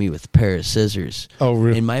up to me with a pair of scissors. Oh,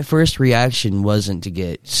 really? And my first reaction wasn't to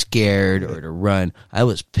get scared or to run. I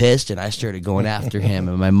was pissed, and I started going after him.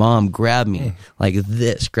 And my mom grabbed me like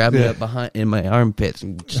this, grabbed me up behind in my armpits,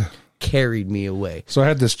 and just carried me away. So I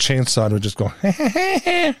had this chainsaw and would just go,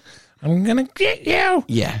 "I'm gonna get you."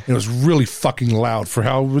 Yeah, it was really fucking loud for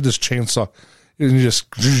how with this chainsaw, and just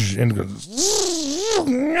and it goes,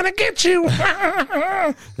 "I'm gonna get you."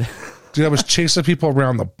 Dude, I was chasing people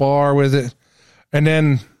around the bar with it. And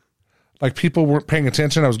then, like, people weren't paying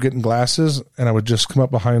attention. I was getting glasses, and I would just come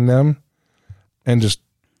up behind them and just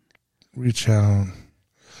reach out.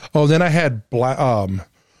 Oh, then I had black,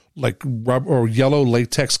 like rubber or yellow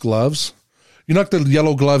latex gloves. You know, like the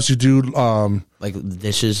yellow gloves you do, like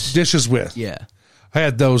dishes with. Yeah, I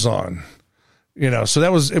had those on. You know, so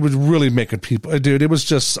it was really making people, dude. It was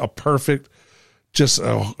just a perfect, just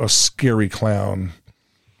a scary clown.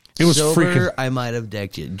 It was sober, freaking. I might have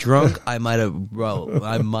decked you. Drunk, I might have. Bro,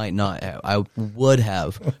 I might not have. I would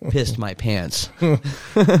have pissed my pants.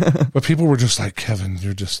 But people were just like, "Kevin,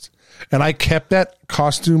 you're just." And I kept that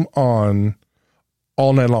costume on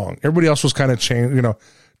all night long. Everybody else was kind of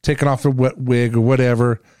taking off the wet wig or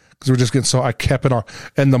whatever because we're just getting so. I kept it on,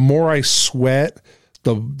 and the more I sweat,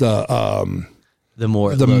 the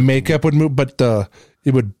more the makeup would move, but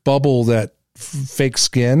it would bubble that fake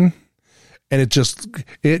skin. And it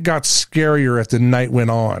got scarier as the night went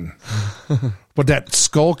on. But that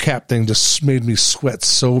skull cap thing just made me sweat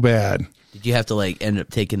so bad. Did you have to like end up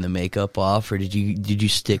taking the makeup off, or did you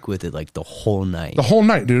stick with it like the whole night? The whole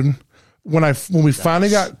night, dude. When we finally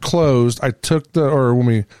got closed, when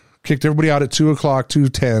we kicked everybody out at 2:00,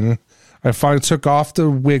 2:10, I finally took off the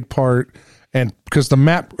wig part, and because the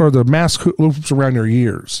mask loops around your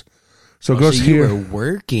ears. So it goes so here. You were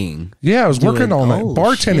working. Yeah, I was working all night,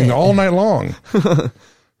 bartending shit. all night long.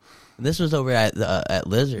 This was over at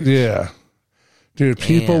Lizard. Yeah, dude,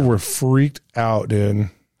 people were freaked out,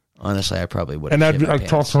 dude. Honestly, I probably would. And I'd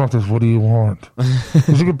talk to them like this. "What do you want?"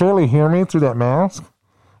 Because you could barely hear me through that mask.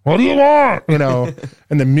 "What do you want?" You know,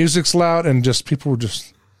 and the music's loud, and just people were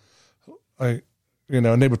just like,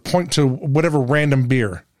 and they would point to whatever random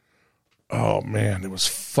beer. Oh man, it was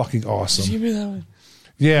fucking awesome. Give me that one.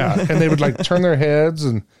 Yeah, and they would like turn their heads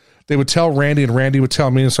and they would tell Randy and Randy would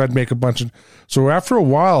tell me, and so I'd make a bunch of. So after a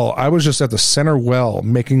while, I was just at the center well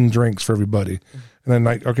making drinks for everybody, and then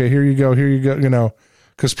like, "Okay, here you go,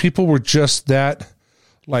 because people were just that,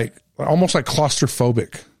 like almost like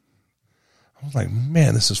claustrophobic. I was like,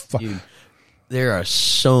 man, this is fucking. There are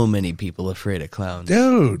so many people afraid of clowns,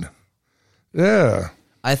 dude. Yeah,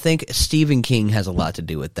 I think Stephen King has a lot to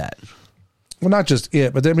do with that. Well, not just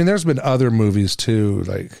it, but I mean, there's been other movies too.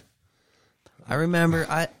 Like, I remember,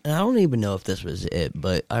 I don't even know if this was it,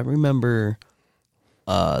 but I remember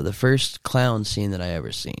the first clown scene that I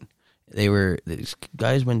ever seen. These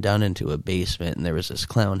guys went down into a basement, and there was this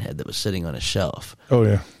clown head that was sitting on a shelf. oh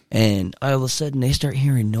yeah, And all of a sudden, they start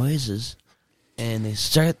hearing noises, and they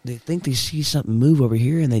think they see something move over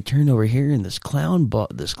here, and they turn over here, and this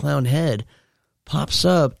clown head pops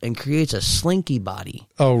up and creates a slinky body.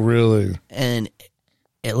 oh really? And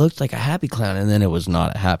it looked like a happy clown, and then it was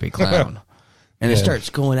not a happy clown. And it Yeah. starts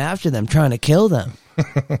going after them, trying to kill them.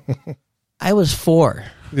 I was 4.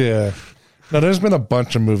 Yeah. Now, there's been a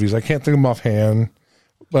bunch of movies. I can't think of them offhand,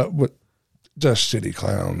 but with just shitty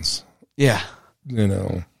clowns. Yeah. You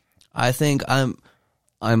know. I think I'm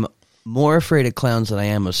more afraid of clowns than I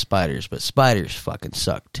am of spiders, but spiders fucking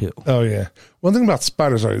suck too. Oh yeah. One thing about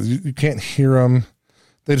spiders are you can't hear them.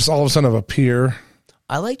 They just all of a sudden appear.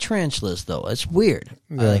 I like tarantulas though. It's weird.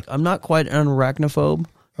 I'm not quite an arachnophobe.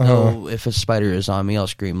 Though if a spider is on me, I'll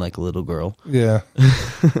scream like a little girl. Yeah.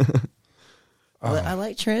 But I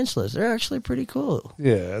like tarantulas. They're actually pretty cool.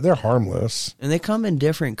 Yeah. They're harmless. And they come in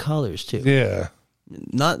different colors too. Yeah.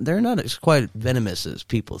 They're not as quite venomous as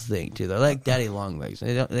people think too. They're like daddy long legs.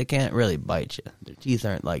 They can't really bite you. Their teeth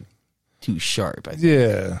aren't like too sharp.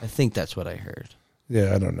 Yeah. I think that's what I heard.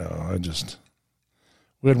 Yeah. I don't know.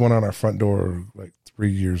 We had one on our front door like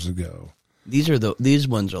 3 years ago. These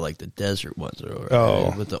ones are like the desert ones,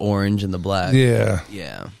 with the orange and the black. Yeah.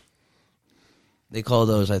 Yeah. They call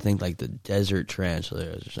those, I think, like the desert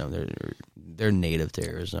tarantulas or something. They're native to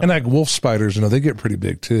Arizona. And like wolf spiders, they get pretty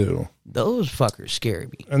big too. Those fuckers scare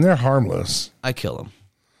me. And they're harmless. I kill them.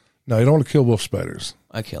 No, you don't want to kill wolf spiders.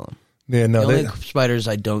 I kill them. Yeah, no. The only spiders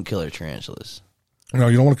I don't kill are tarantulas. No,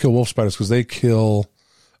 you don't want to kill wolf spiders because they kill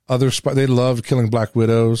other spiders. They love killing black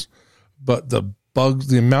widows, but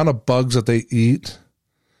the amount of bugs that they eat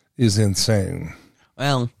is insane.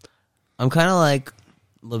 Well, I'm kind of like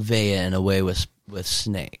Levea in a way with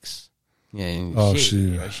snakes. Yeah,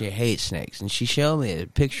 she hates snakes, and she showed me a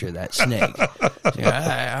picture of that snake.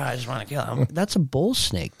 I just want to kill him. That's a bull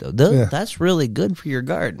snake, though. That's really good for your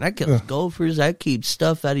garden. That kills gophers. That keeps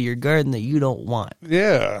stuff out of your garden that you don't want.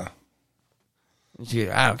 Yeah.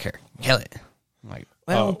 I don't care. Kill it. I'm like,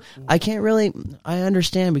 well, I can't really. I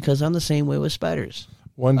understand because I'm the same way with spiders.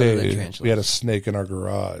 One day we had a snake in our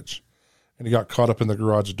garage, and he got caught up in the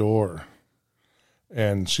garage door,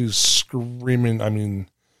 and she's screaming. I mean,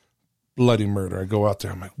 bloody murder. I go out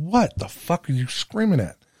there. I'm like, what the fuck are you screaming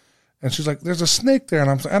at? And she's like, there's a snake there. And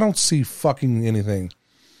I'm like, I don't see fucking anything.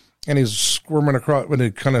 And he's squirming across when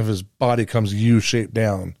it kind of his body comes U-shaped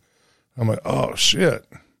down. I'm like, oh shit.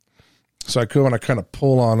 So I go and I kind of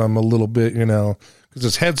pull on him a little bit, because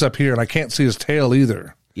his head's up here and I can't see his tail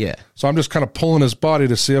either. Yeah. So I'm just kind of pulling his body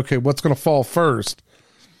to see, okay, what's going to fall first,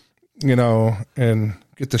 and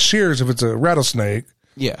get the shears if it's a rattlesnake.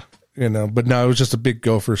 Yeah. But no, it was just a big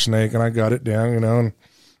gopher snake, and I got it down, and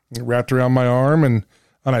it wrapped around my arm, and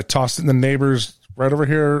I tossed it in the neighbors right over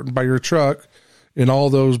here by your truck in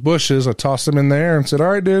all those bushes. I tossed them in there and said,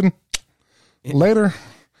 all right, dude, later.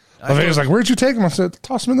 He was like, where'd you take him? I said,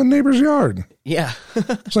 toss him in the neighbor's yard. Yeah.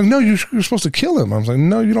 It's like, no, you're supposed to kill him. I was like,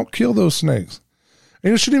 no, you don't kill those snakes.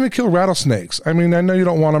 And you shouldn't even kill rattlesnakes. I mean, I know you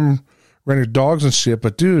don't want them around your dogs and shit,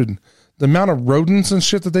 but dude, the amount of rodents and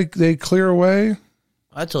shit that they clear away.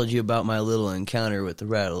 I told you about my little encounter with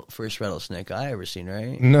the first rattlesnake I ever seen,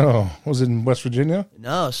 right? No. Was it in West Virginia?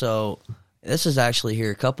 No, so this is actually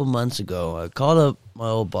here a couple months ago. I called up my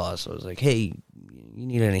old boss. I was like, hey, you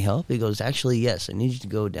need any help? He goes, actually, yes. I need you to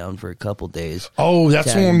go down for a couple days. Oh,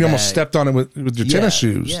 that's the one you almost stepped on it with your tennis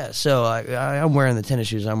shoes. Yeah, so I'm wearing the tennis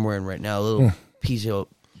shoes I'm wearing right now, a little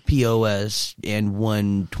POS and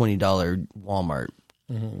one $20 Walmart.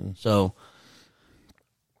 Mm-hmm. So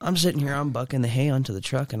I'm sitting here, I'm bucking the hay onto the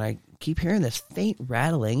truck, and I keep hearing this faint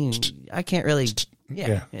rattling, and I can't really, it's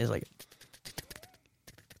like,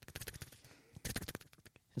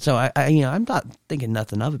 so I'm not thinking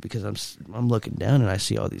nothing of it because I'm looking down and I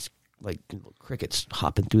see all these like little crickets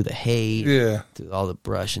hopping through the hay, through all the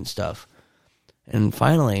brush and stuff, and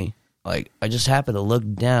finally, like, I just happened to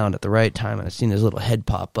look down at the right time, and I seen this little head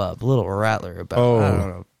pop up, a little rattler about, I don't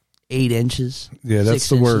know, 8 inches. Yeah, that's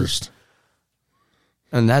the worst.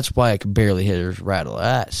 And that's why I could barely hear it rattle.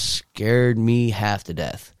 That scared me half to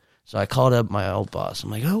death. So I called up my old boss. I'm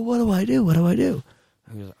like, oh, what do I do? What do I do?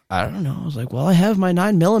 He goes, I don't know. I was like, well, I have my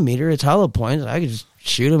 9mm. It's hollow points. I could just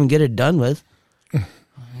shoot him and get it done with.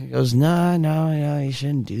 He goes, no, you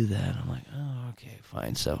shouldn't do that. I'm like, oh, okay,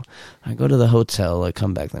 fine. So I go to the hotel. I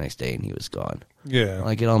come back the next day, and he was gone. Yeah.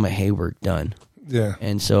 I get all my hay work done. Yeah.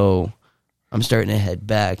 And so I'm starting to head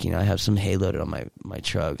back. You know, I have some hay loaded on my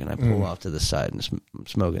truck, and I pull off to the side and I'm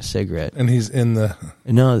smoking a cigarette. And he's in the...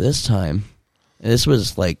 No, this time, this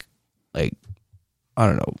was like I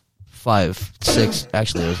don't know, 5, 6,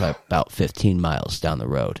 actually it was like about 15 miles down the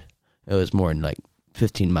road. It was more than like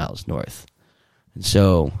 15 miles north. And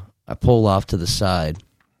so I pull off to the side,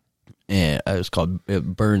 and it was called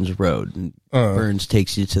Burns Road. And Burns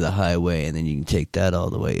takes you to the highway, and then you can take that all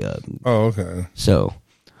the way up. Oh, okay. So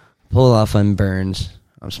pull off on Burns.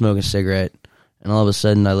 I'm smoking a cigarette, and all of a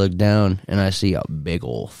sudden I look down, and I see a big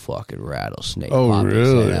old fucking rattlesnake. Oh, pop his head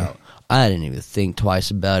really? out. I didn't even think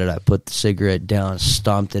twice about it. I put the cigarette down,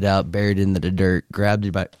 stomped it out, buried it into the dirt, grabbed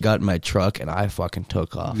it, got in my truck, and I fucking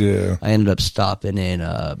took off. Yeah. I ended up stopping in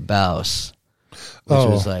Baus, which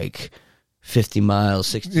was like 50 miles,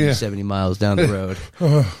 60, 70 miles down the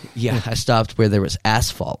road. Yeah, I stopped where there was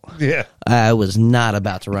asphalt. Yeah. I was not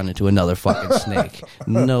about to run into another fucking snake.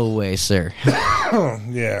 No way, sir.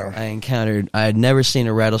 Yeah. I had never seen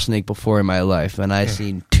a rattlesnake before in my life, and I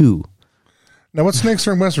seen 2. Now, what snakes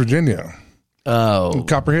are in West Virginia? Oh,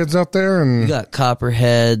 Copperheads out there? And you got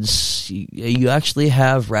copperheads. You actually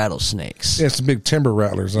have rattlesnakes. yeah, it's the big timber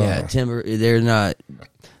rattlers. Yeah, timber.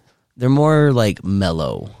 They're more like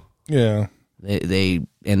mellow. Yeah. They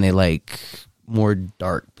like more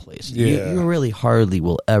dark places. Yeah. You really hardly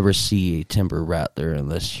will ever see a timber rattler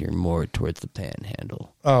unless you're more towards the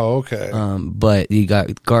panhandle. Oh, okay. But you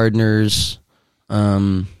got gardeners.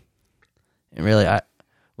 And really,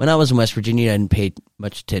 when I was in West Virginia, I didn't pay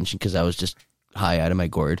much attention because I was just high out of my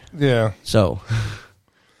gourd. Yeah. So,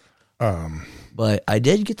 but I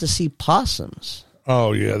did get to see possums.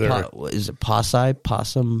 Oh, yeah. They're Is it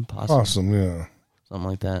possum? awesome. Yeah. Something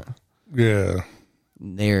like that. Yeah.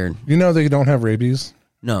 They're You know they don't have rabies?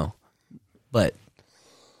 no, but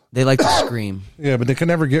they like to scream. Yeah, but they can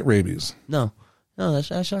never get rabies. No,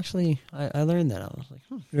 that's actually I learned that. I was like,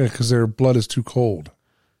 Yeah, because their blood is too cold.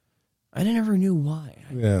 I never knew why.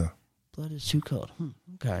 Yeah. Blood is too cold.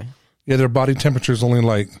 Okay. Yeah, their body temperature is only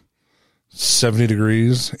like 70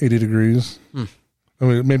 degrees, 80 degrees. I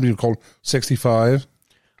mean, maybe cold 65.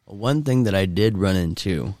 One thing that I did run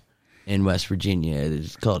into in West Virginia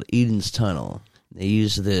is called Eden's Tunnel. They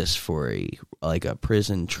use this for a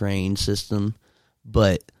prison train system,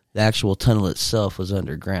 but the actual tunnel itself was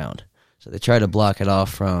underground. So they tried to block it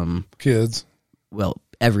off from Kids,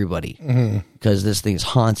 everybody because this thing's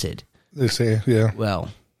haunted. they say, yeah. Well,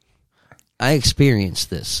 I experienced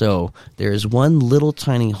this. So there's one little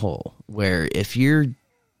tiny hole where if you're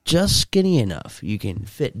just skinny enough, you can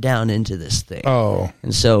fit down into this thing. Oh,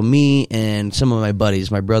 And so me and some of my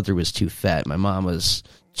buddies, my brother was too fat. My mom was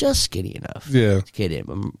just skinny enough yeah. to get in.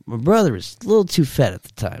 But my brother was a little too fat at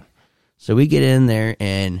the time. So we get in there,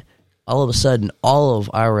 and all of a sudden, all of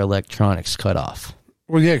our electronics cut off.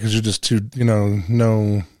 Well, yeah, because you're just too,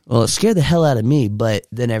 no. Well, it scared the hell out of me, but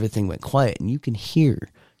then everything went quiet, and you can hear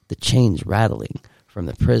the chains rattling from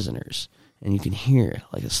the prisoners, and you can hear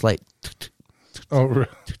like a slight Oh,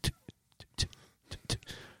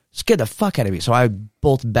 scared the fuck out of me. So I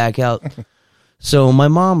bolted back out. So my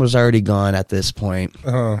mom was already gone at this point.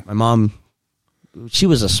 My mom, she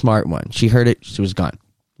was a smart one. She heard it. She was gone.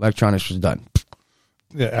 Electronics was done.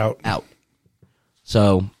 yeah, Out.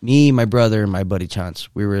 So me, my brother, and my buddy Chance,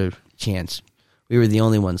 we were the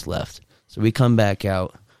only ones left. So we come back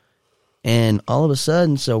out, and all of a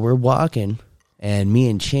sudden, so we're walking, and me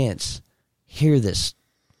and Chance hear this,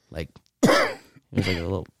 like, it was like a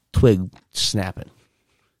little twig snapping.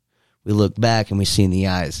 We look back, and we see in the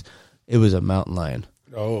eyes, it was a mountain lion.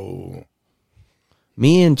 Oh.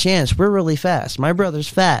 Me and Chance, we're really fast. My brother's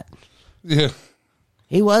fat. Yeah.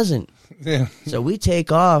 He wasn't. Yeah. So we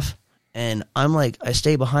take off, and I'm like, I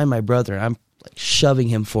stay behind my brother, and I'm like shoving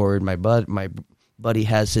him forward. My buddy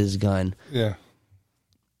has his gun. Yeah.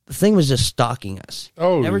 The thing was just stalking us.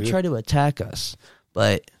 Oh, Never yeah. tried to attack us,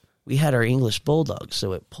 but we had our English bulldog,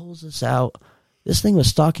 so it pulls us out. This thing was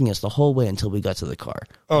stalking us the whole way until we got to the car.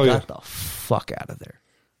 Oh, we yeah. got the fuck out of there.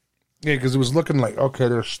 Yeah, because it was looking like, okay,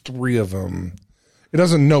 there's 3 of them. It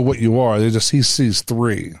doesn't know what you are. He sees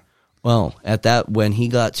 3. Well, when he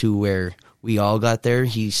got to where we all got there,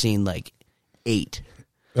 he's seen like 8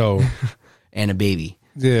 Oh. and a baby.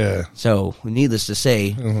 Yeah. So, needless to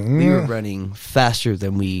say, we were running faster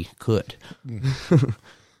than we could.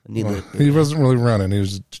 He wasn't really running. He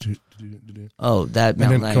was. That then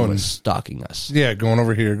mountain lion going- was stalking us. Yeah, going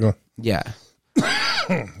over here. Going. Yeah.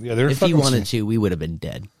 Yeah, they're If he fucking wanted to, we would have been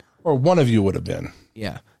dead. or one of you would have been.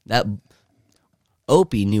 Yeah. That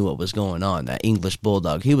Opie knew what was going on, that English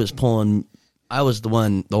bulldog. He was pulling. I was the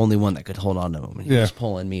only one that could hold on to him. And he Yeah. was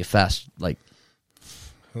pulling me fast, like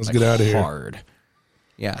Let's get out of here. Hard.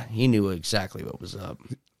 Yeah, he knew exactly what was up.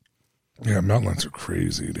 Yeah, mountain lions are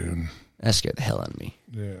crazy, dude. That scared the hell out of me.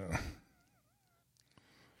 Yeah.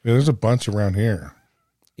 Yeah, there's a bunch around here.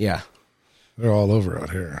 Yeah. They're all over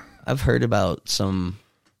out here. I've heard about some,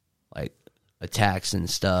 like, attacks and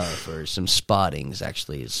stuff, or some spottings,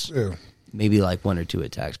 actually. Yeah. Maybe, like, 1 or 2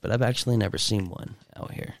 attacks, but I've actually never seen one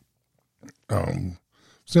out here.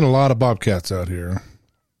 Seen a lot of bobcats out here.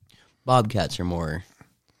 Bobcats are more...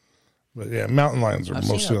 But, yeah, mountain lions are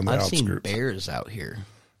mostly on the I've outskirts. seen bears out here.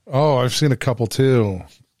 Oh, I've seen a couple, too.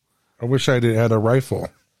 I wish I had a rifle.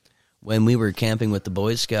 When we were camping with the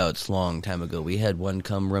Boy Scouts a long time ago, we had one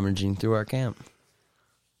come rummaging through our camp.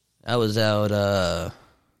 I was out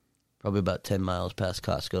probably about 10 miles past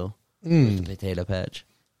Costco. With the potato patch.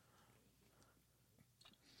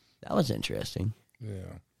 That was interesting.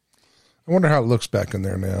 Yeah. I wonder how it looks back in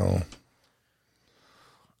there now.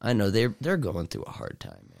 I know they're going through a hard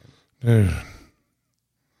time, man. Dude.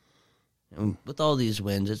 And with all these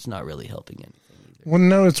winds, it's not really helping anything either. Well,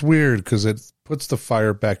 no, it's weird because it puts the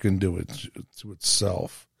fire back into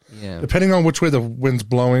itself. Yeah. Depending on which way the wind's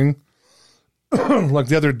blowing. Like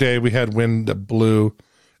the other day, we had wind that blew,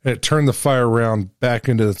 and it turned the fire around back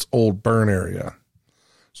into its old burn area.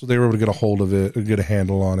 So they were able to get a hold of it, get a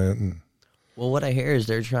handle on it. And Well, what I hear is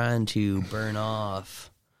they're trying to burn off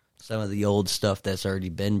some of the old stuff that's already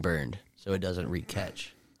been burned so it doesn't recatch.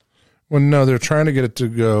 well, no, they're trying to get it to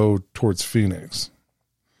go towards Phoenix.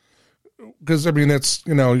 Because, I mean, it's,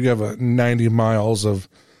 you have a 90 miles of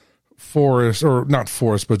forest, or not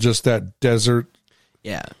forest, but just that desert.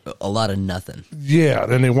 Yeah, a lot of nothing. Yeah,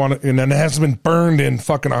 and they want it, and then it hasn't been burned in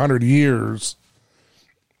fucking 100 years.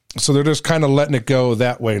 So they're just kind of letting it go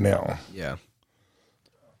that way now. Yeah.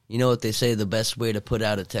 You know what they say, the best way to put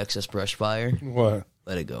out a Texas brush fire? What?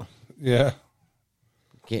 Let it go. Yeah.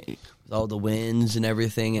 With all the winds and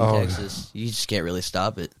everything in Texas, you just can't really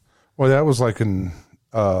stop it. Well, that was like in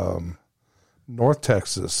North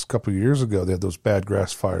Texas a couple of years ago. They had those bad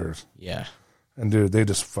grass fires. Yeah. And, dude, they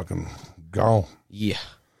just fucking gone. Yeah.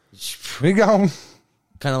 They gone.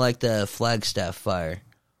 Kind of like the Flagstaff fire.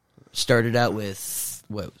 Started out with,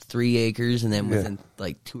 3 acres, and then within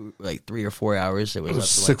like 3 or 4 hours, it was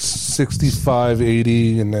up to like 65,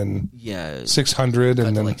 80, and then 600,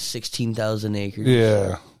 and then like 16,000 acres.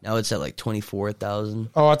 Yeah. Now it's at like 24,000.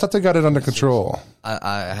 Oh, I thought they got it under control.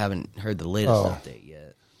 I haven't heard the latest update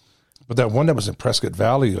yet. But that one that was in Prescott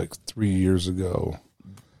Valley like 3 years ago,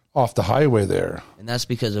 off the highway there. And that's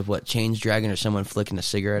because of what, chains dragging or someone flicking a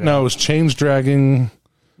cigarette? No, it was chains dragging.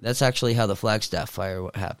 That's actually how the Flagstaff fire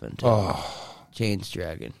happened. Oh, Chains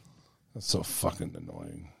dragging. that's so fucking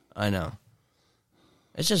annoying. I know.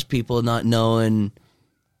 It's just people not knowing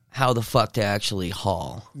how the fuck to actually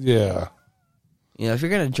haul. Yeah. If you're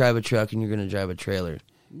going to drive a truck and you're going to drive a trailer,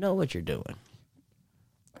 know what you're doing.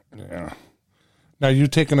 Yeah. Now, you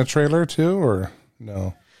taking a trailer too, or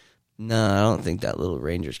no? No, I don't think that little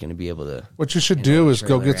Ranger's going to be able to. What you should do is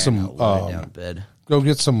go get some down bed. go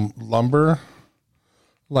get some lumber,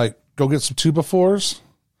 like go get some 2x4s,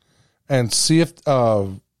 and see if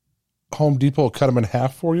Home Depot will cut them in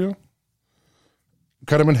half for you.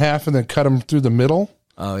 Cut them in half and then cut them through the middle,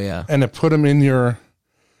 Oh yeah. and then put them in your.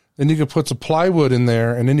 Then you could put some plywood in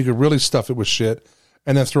there, and then you could really stuff it with shit,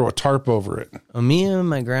 and then throw a tarp over it. Me and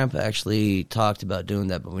my grandpa actually talked about doing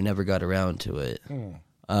that, but we never got around to it.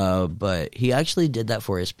 But he actually did that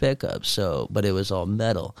for his pickup. But it was all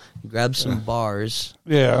metal. He grabbed some bars,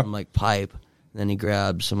 Yeah. some like pipe. Then he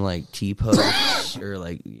grabbed some like T-posts or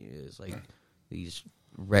like it's like these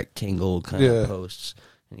rectangle kind of posts,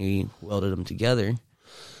 and he welded them together.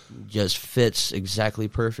 Just fits exactly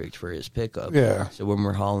perfect for his pickup. Yeah. So when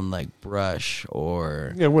we're hauling like brush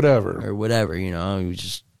or Whatever. we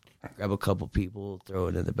just grab a couple people, throw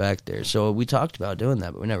it in the back there. So we talked about doing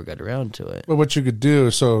that, but we never got around to it. But what you could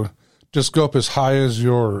do, so just go up as high as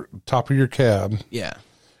your top of your cab, Yeah.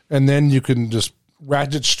 and then you can just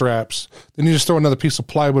ratchet straps. Then you just throw another piece of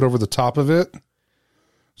plywood over the top of it.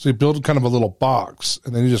 So you build kind of a little box,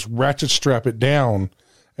 and then you just ratchet strap it down,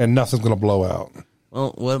 and nothing's going to blow out.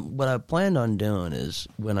 Well, what I planned on doing is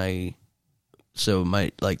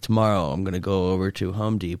tomorrow I'm gonna go over to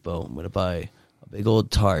Home Depot. I'm gonna buy a big old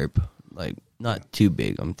tarp, like not too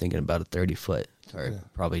big. I'm thinking about a 30-foot tarp.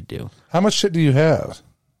 Probably do How much shit do you have?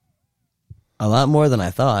 a lot more than I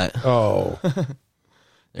thought. Oh,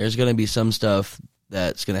 There's gonna be some stuff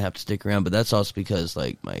that's gonna have to stick around, but that's also because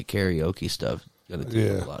like my karaoke stuff is gonna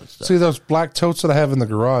take a lot of stuff. See those black totes that I have in the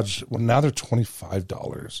garage? Well, now they're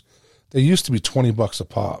 $25. They used to be $20 a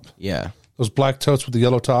pop. Yeah, Those black totes with the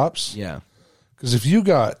yellow tops. yeah. Because you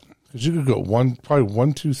could go probably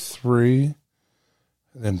 1, 2, 3.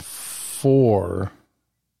 and then 4.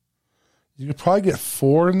 You could probably get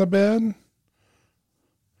 4 in the bed.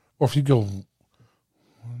 Or if you go 1,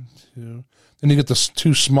 2, then you get the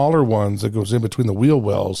 2 smaller ones that goes in between the wheel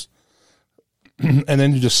wells, and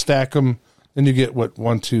then you just stack them. Then you get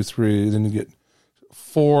 1, 2, 3. Then you get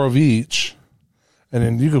 4 of each, and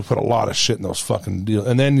then you can put a lot of shit in those fucking deals.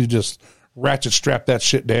 And then you just ratchet strap that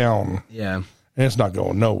shit down, Yeah. and it's not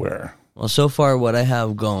going nowhere. Well, so far what I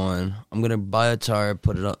have going, I'm gonna buy a tarp,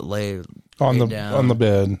 put it up, lay On the down, on the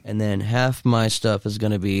bed, and then half my stuff is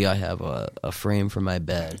gonna be I have a frame for my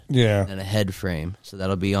bed, yeah, and a head frame, so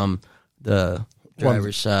that'll be on the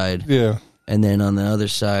driver's side, yeah. and then on the other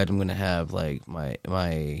side I'm gonna have like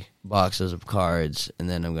my boxes of cards, and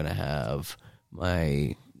then I'm gonna have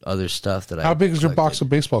my other stuff that I. How big is your box of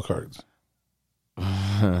baseball cards?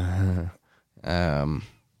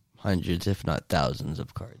 Hundreds, if not thousands,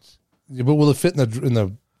 of cards. Yeah, but will it fit in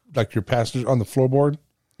the like your passenger on the floorboard?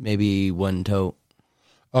 Maybe one tote.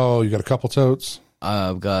 Oh, you got a couple totes.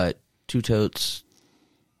 I've got 2 totes,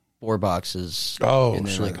 4 boxes. Oh, and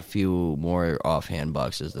then sure. like a few more offhand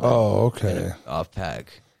boxes. That Oh, okay. Off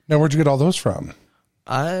pack. Now, where'd you get all those from?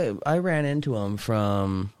 I ran into them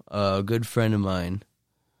from a good friend of mine,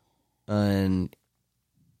 and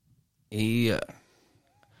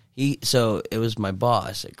so it was my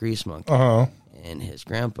boss at Grease Monkey, and his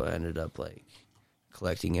grandpa ended up like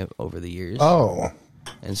collecting it over the years. Oh,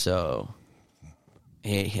 And so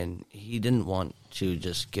he didn't want to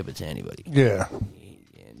just give it to anybody. yeah,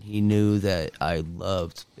 And he knew that I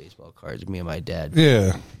loved baseball cards, me and my dad.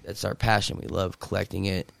 yeah, That's our passion. We love collecting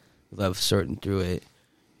it. We love sorting through it,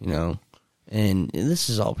 you know. And this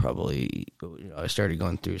is all probably, I started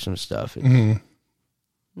going through some stuff. And,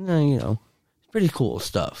 it's pretty cool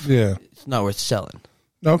stuff. yeah. It's not worth selling.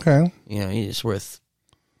 Okay, It's worth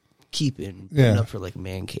keeping, putting Yeah. up for like a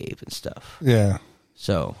man cave and stuff. yeah.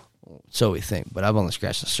 So we think, but I've only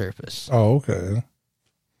scratched the surface. Oh, okay.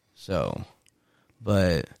 So,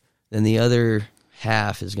 but then the other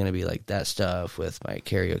half is going to be like that stuff with my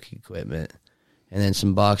karaoke equipment, and then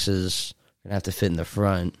some boxes are going to have to fit in the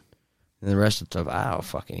front, and the rest of the stuff, I don't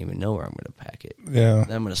fucking even know where I'm going to pack it. Yeah,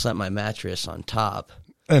 Then I'm going to slap my mattress on top,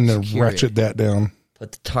 and then secure ratchet it, that down,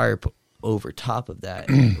 put the tarp over top of that,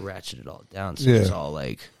 and ratchet it all down, so it's Yeah. all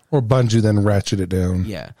like, or bungee, then ratchet it down.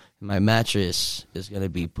 yeah. My mattress is going to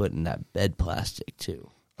be put in that bed plastic too.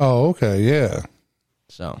 Oh, okay, yeah,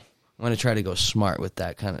 So I'm going to try to go smart with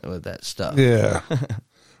that with that stuff. yeah.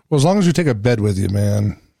 Well, as long as you take a bed with you,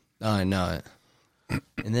 man. I know it.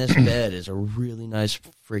 And this bed is a really nice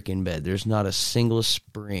freaking bed. There's not a single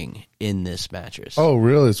spring in this mattress. Oh,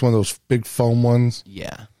 really? It's one of those big foam ones.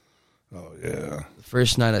 Yeah. Oh, yeah. The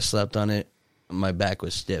first night I slept on it, my back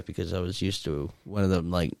was stiff because I was used to one of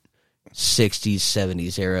them like 60s,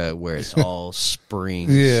 70s era where it's all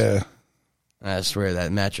springs. Yeah. I swear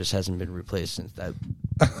that mattress hasn't been replaced since that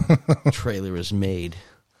trailer was made.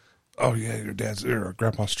 Oh, yeah. Your dad's or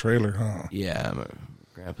grandpa's trailer, huh? Yeah, my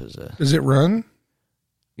grandpa's Does it run?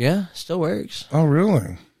 yeah, still works. Oh,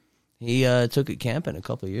 really? He took it camping a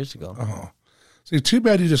couple of years ago. Oh, see, too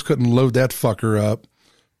bad you just couldn't load that fucker up,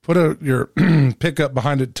 put your pickup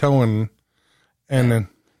behind it towing, and then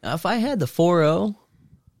Now, if I had the 4.0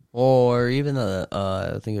 or even the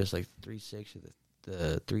I think it was like 3.6 or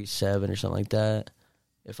the 3.7 or something like that,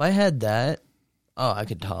 if I had that, I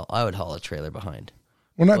would haul a trailer behind.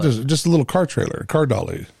 well, not just a little car trailer, car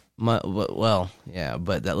dolly. Yeah,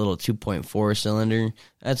 but that little 2.4 cylinder,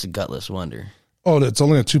 that's a gutless wonder. Oh, it's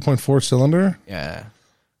only a 2.4 cylinder. Yeah,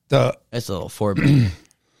 The that's a little 4-bit.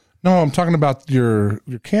 no, I'm talking about your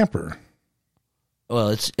camper. Well,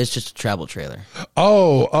 it's just a travel trailer.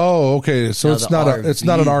 Oh, okay. So Now it's the not RV it's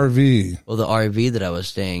not an RV. Well, the RV that I was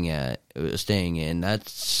staying in,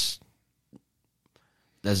 that's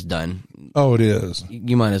done. Oh, it is.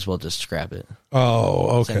 You might as well just scrap it.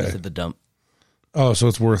 Oh, Send it okay. to the dump. Oh, so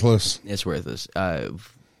it's worthless. It's worthless.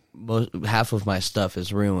 Half of my stuff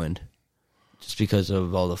is ruined just because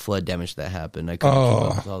of all the flood damage that happened. I couldn't keep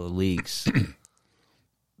up with all the leaks.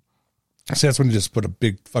 See, that's when you just put a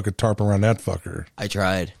big fucking tarp around that fucker. I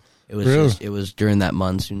tried. It was Really? it was during that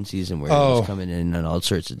monsoon season where it was coming in all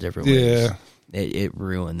sorts of different ways. Yeah. It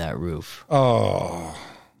ruined that roof. Oh,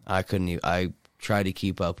 I couldn't even, I tried to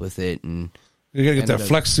keep up with it, and you gotta get that Ended up-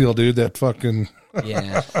 Flex Seal, dude. That fucking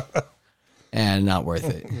yeah, and not worth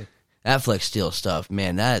it. That Flex Steel stuff,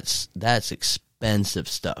 man, that's expensive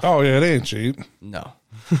stuff. oh yeah, it ain't cheap. No.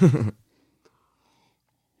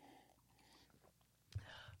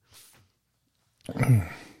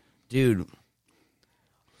 Dude,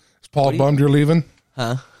 Is Paul bummed you're leaving?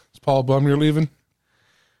 huh? Is Paul bummed you're leaving?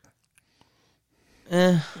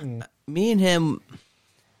 Me and him,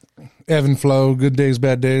 Ebb and flow, good days,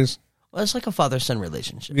 bad days. Well, it's like a father-son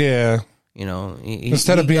relationship. Yeah. You know,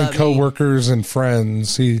 Instead of being coworkers and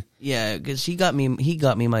friends, because he got me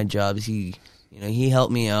my jobs. He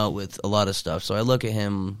helped me out with a lot of stuff. So I look at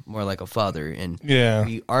him more like a father, and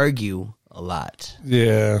we argue a lot.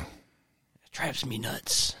 Yeah. It drives me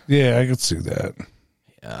nuts. Yeah, I could see that.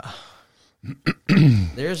 Yeah.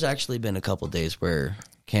 There's actually been a couple days where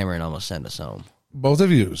Cameron almost sent us home. Both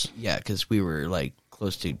of yous? Yeah, because we were like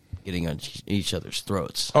close to getting on each other's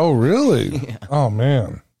throats. Oh, really? Yeah. Oh,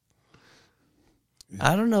 man.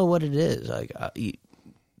 I don't know what it is. Like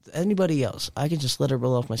anybody else, I can just let it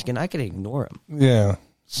roll off my skin. I can ignore him. Yeah.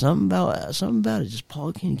 Something about it. Just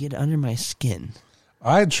Paul can get under my skin.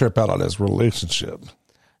 I'd trip out on his relationship.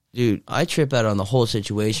 Dude, I trip out on the whole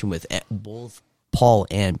situation with both Paul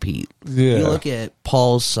and Pete. Yeah. You look at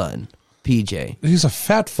Paul's son, PJ. He's a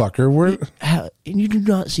fat fucker. And you do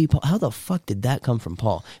not see Paul. How the fuck did that come from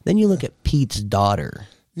Paul? Then you look at Pete's daughter.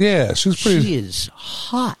 Yeah, she's pretty. She is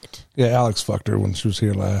hot. Yeah, Alex fucked her when she was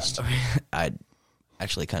here last. I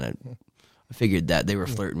actually kind of figured that they were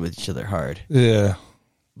flirting with each other hard. Yeah.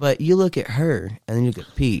 But you look at her, and then you look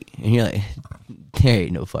at Pete, and you're like, there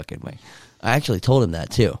ain't no fucking way. I actually told him that,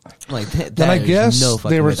 too. I'm like, then I guess no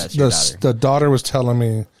fucking way that's your daughter. The daughter was telling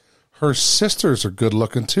me her sisters are good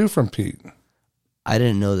looking, too, from Pete. I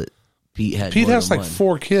didn't know that Pete had Pete more has than like one.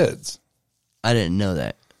 4 kids. I didn't know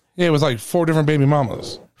that. Yeah, it was like 4 different baby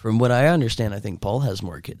mamas. From what I understand, I think Paul has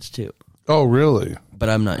more kids, too. Oh, really? But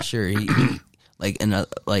I'm not sure. He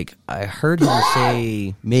I heard him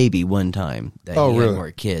say maybe one time that he really? had more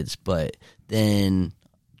kids, but then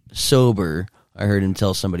sober, I heard him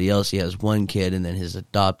tell somebody else he has 1 kid, and then his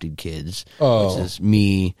adopted kids, which is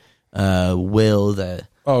me, Will, that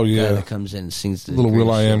guy that comes in and sings the little Will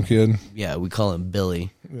I Am kid. Yeah, we call him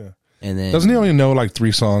Billy. Yeah, and then doesn't he only know like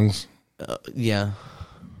 3 songs? Yeah,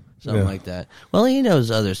 something like that. Well, he knows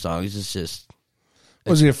other songs. It's just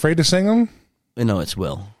was he afraid to sing them? No, it's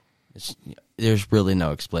Will. There's really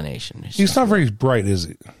no explanation. He's not very bright, is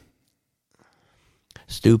he?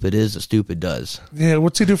 Stupid is a stupid does. Yeah,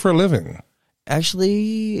 what's he do for a living?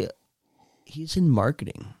 Actually, he's in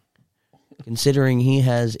marketing. Considering he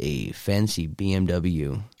has a fancy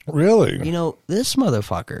BMW. Really? You know, this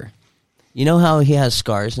motherfucker, you know how he has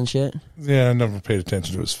scars and shit? Yeah, I never paid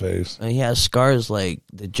attention to his face. He has scars like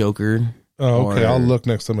the Joker. Oh, okay. I'll look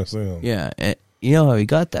next time I see him. Yeah. And you know how he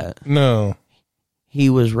got that? No. He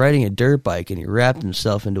was riding a dirt bike and he wrapped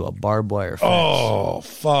himself into a barbed wire fence. Oh,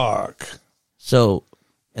 fuck. So,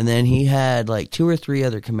 and then he had like 2 or 3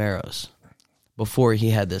 other Camaros before he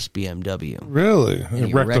had this BMW. Really? And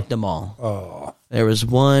he wrecked them all. Oh. There was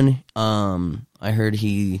one, I heard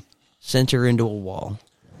he sent her into a wall.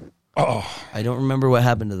 Oh. I don't remember what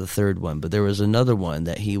happened to the third one, but there was another one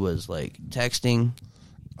that he was like texting,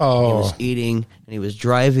 he was eating, and he was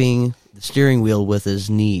driving the steering wheel with his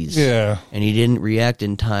knees. Yeah. And he didn't react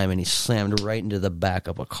in time, and he slammed right into the back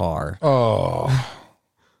of a car. Oh.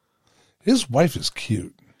 His wife is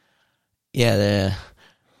cute. Yeah,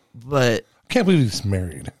 but I can't believe he's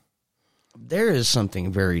married. there is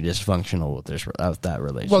something very dysfunctional with that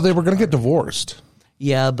relationship. Well, they were going to get divorced.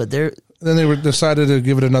 Yeah, but Then they decided to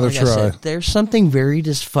give it another like I try. said, there's something very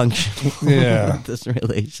dysfunctional Yeah. with this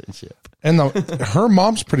relationship. And her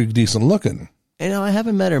mom's pretty decent looking. You know, I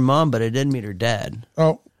haven't met her mom, but I did meet her dad.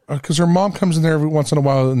 Oh, because her mom comes in there every once in a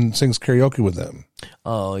while and sings karaoke with them.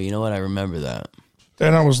 Oh, you know what? I remember that.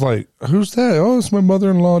 And I was like, who's that? Oh, it's my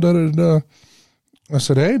mother-in-law. Da, da, da. I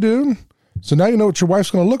said, hey, dude. So now you know what your wife's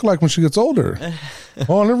going to look like when she gets older.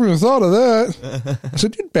 Oh, I never even thought of that. I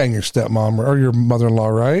said, you'd bang your stepmom or your mother-in-law,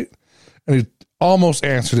 right? And he almost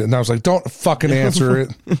answered it. And I was like, don't fucking answer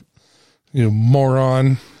it. You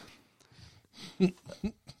moron.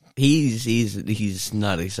 He's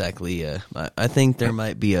not exactly. I think there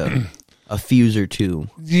might be a fuse or two.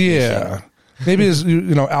 Yeah. Maybe it's,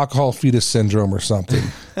 alcohol fetus syndrome or something.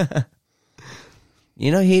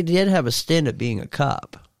 You know, he did have a stint at being a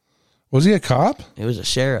cop. Was he a cop? He was a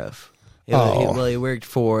sheriff. He worked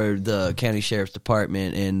for the county sheriff's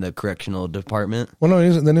department and the correctional department. Well,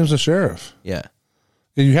 no, then he was a sheriff. Yeah.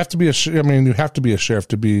 You have to be you have to be a sheriff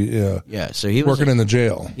to be So he was working in the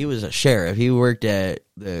jail. He was a sheriff. He worked at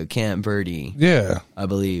the Camp Verde. Yeah. I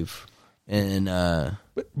believe. And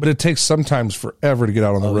but it takes sometimes forever to get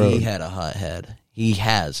out on the road. He had a hot head. He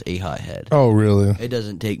has a hot head. Oh, really? It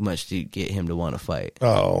doesn't take much to get him to want to fight.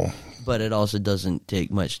 Oh. But it also doesn't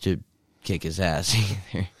take much to kick his ass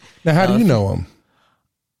either. Now, how do you know him?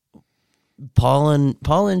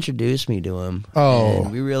 Paul introduced me to him. Oh.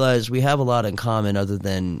 And we realized we have a lot in common other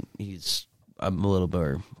than I'm a little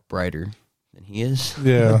bit brighter than he is.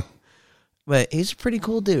 Yeah. But he's a pretty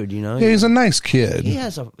cool dude, you know. Yeah, he's a nice kid.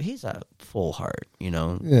 He's a full heart, you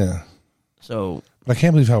know. Yeah. So But I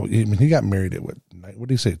can't believe how he got married at what did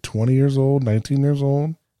he say? 20 years old, 19 years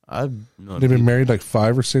old. I've known They've been married like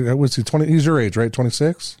 5 or 6. Was he 20? He's your age, right?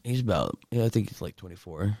 26. He's about I think he's like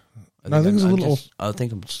 24. No, I think he's a little. I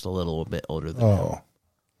think I'm just a little bit older than him. Oh.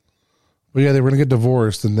 But yeah, they were going to get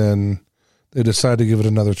divorced, and then they decided to give it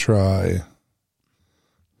another try.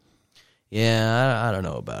 Yeah, I don't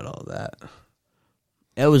know about all that.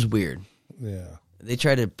 It was weird. Yeah. They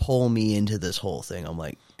tried to pull me into this whole thing. I'm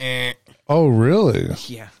like, Oh, really?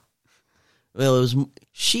 yeah. Well, it was.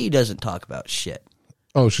 She doesn't talk about shit.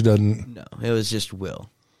 Oh, she doesn't. No, it was just Will.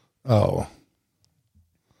 Oh.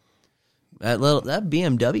 That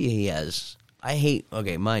BMW he has. I hate.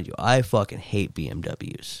 Okay, mind you, I fucking hate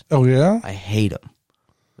BMWs. Oh, yeah? I hate them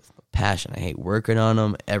with passion. I hate working on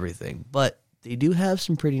them, everything. But they do have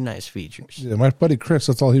some pretty nice features. Yeah, my buddy Chris,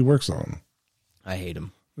 that's all he works on. I hate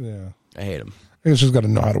them. Yeah. I hate them. I think she's got to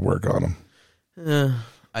know how to work on them.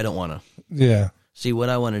 I don't want to. Yeah. See, what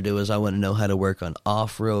I want to do is I want to know how to work on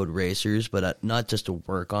off-road racers, but not just to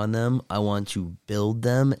work on them. I want to build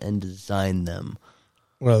them and design them.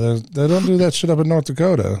 Well, they don't do that shit up in North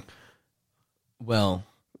Dakota. Well,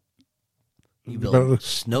 you build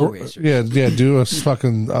snow racers. Yeah, do a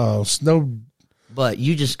fucking snow. But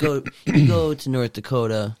you just go to North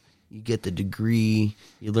Dakota, you get the degree,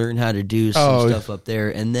 you learn how to do some stuff up there,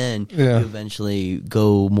 and then you eventually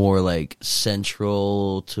go more like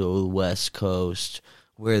central to West Coast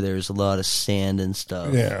where there's a lot of sand and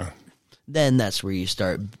stuff. Yeah. Then that's where you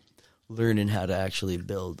start learning how to actually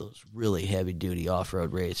build those really heavy-duty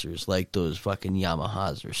off-road racers like those fucking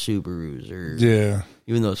Yamahas or Subarus or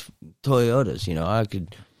even those Toyotas. You know, I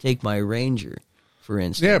could take my Ranger, for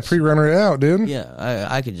instance. Yeah, pre-runner it out, dude. Yeah,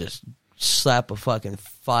 I could just slap a fucking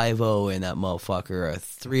 5.0 in that motherfucker, or a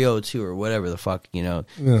 302 or whatever the fuck, you know,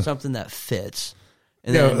 something that fits.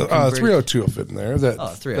 And yeah, then 302 will fit in there.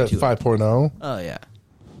 That 302. That 5.0. Oh, yeah.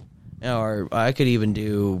 Or I could even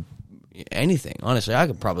do anything. Honestly, I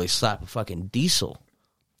could probably slap a fucking diesel.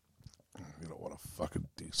 You don't want a fucking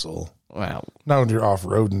diesel. Wow. Not when you're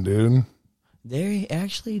off-roading, dude. They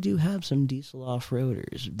actually do have some diesel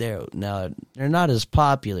off-roaders. They're not as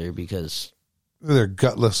popular because... They're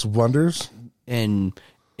gutless wonders. And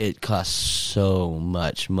it costs so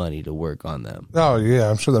much money to work on them. Oh, yeah.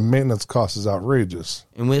 I'm sure the maintenance cost is outrageous.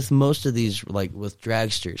 And with most of these, like with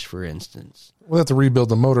dragsters, for instance... We'll have to rebuild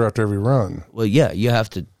the motor after every run. Well, yeah, you have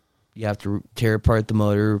to tear apart the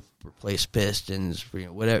motor, replace pistons,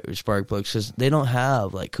 whatever, spark plugs, because they don't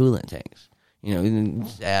have like coolant tanks. You know, you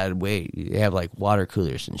just add weight. They have like water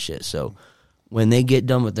coolers and shit. So when they get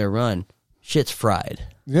done with their run, shit's fried.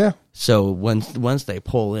 Yeah. So once they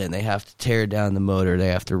pull in, they have to tear down the motor. They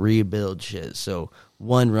have to rebuild shit. So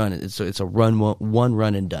one run, it's a one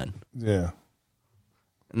run and done. Yeah.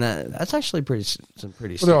 And that's actually some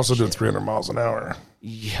pretty. But they also do 300 miles an hour.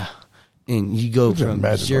 Yeah. And you go from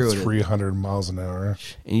 0 to 300 miles an hour.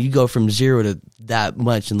 And you go from 0 to that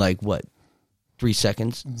much in like what, 3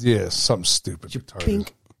 seconds? Yeah, something stupid.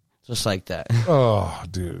 Pink, just like that. Oh,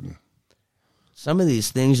 dude. Some of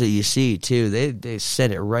these things that you see too, they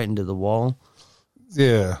set it right into the wall.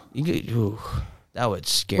 Yeah. That would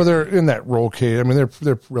scare. Well, they're in that roll cage. I mean,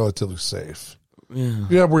 they're relatively safe. Yeah. You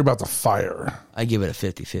don't have to worry about the fire. I give it a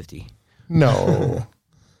 50-50. No.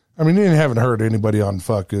 I mean, you haven't heard anybody on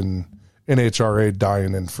fucking NHRA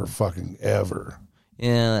dying in for fucking ever.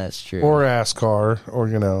 Yeah, that's true. Or ASCAR, or,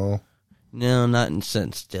 you know. No, not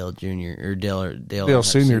since Dale Jr. or Dale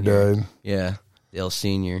Sr. died. Yeah, Dale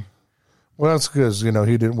Sr. Well, that's because, you know,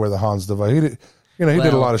 he didn't wear the Hans device. He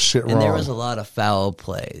did a lot of shit wrong. And there was a lot of foul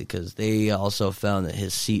play because they also found that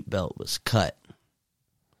his seatbelt was cut.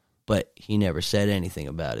 But he never said anything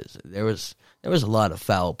about it. There was a lot of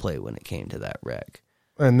foul play when it came to that wreck.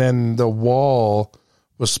 And then the wall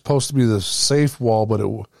was supposed to be the safe wall, but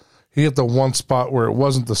he hit the one spot where it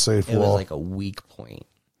wasn't the safe wall. It was like a weak point.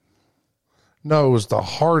 No, it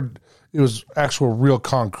was actual real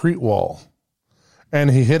concrete wall. And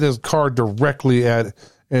he hit his car directly at it,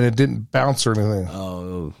 and it didn't bounce or anything.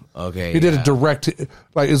 Oh, okay. He did a direct,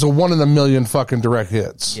 like it's a 1 in a million fucking direct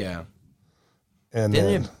hits. Yeah. And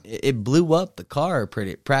then it blew up the car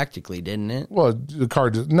practically, didn't it? Well, the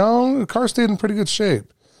car stayed in pretty good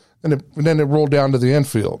shape. And then it rolled down to the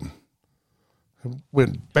infield. It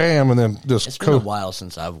went bam, and then just... It's been a while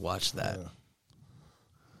since I've watched that.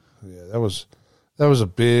 Yeah, that was a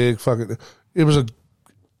big fucking...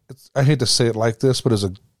 I hate to say it like this, but it's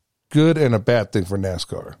a good and a bad thing for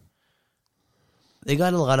NASCAR. They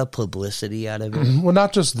got a lot of publicity out of it. Well,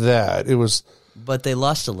 not just that. It was... But they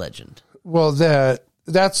lost a legend. Well, that...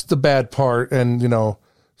 that's the bad part. And,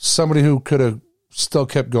 somebody who could have still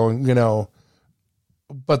kept going,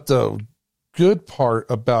 but the good part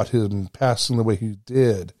about him passing the way he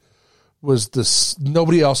did was this: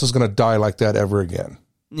 nobody else is going to die like that ever again.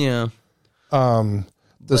 Yeah.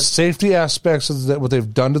 The safety aspects of that, what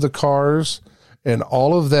they've done to the cars and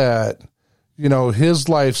all of that, his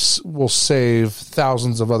life will save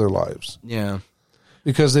thousands of other lives. Yeah.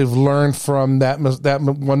 Because they've learned from that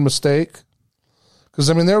one mistake. Because,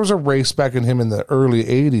 there was a race back in the early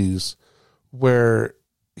 80s where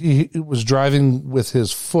he was driving with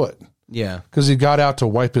his foot. Yeah. Because he got out to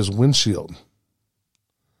wipe his windshield.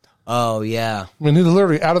 Oh, yeah. He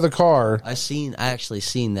literally out of the car. I actually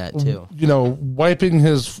seen that too. Wiping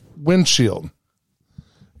his windshield.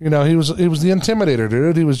 He was the intimidator,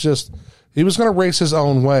 dude. He was going to race his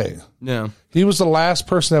own way. Yeah. He was the last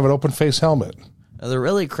person to have an open face helmet. Now, the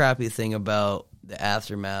really crappy thing about the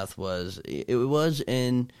aftermath was it was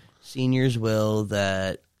in Senior's will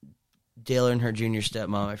that Dale Earnhardt Jr.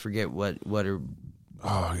 stepmom, I forget what her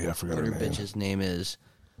I forgot her name. bitch's name is.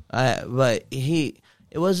 But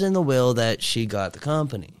it was in the will that she got the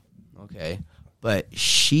company. Okay. But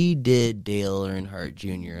she did Dale Earnhardt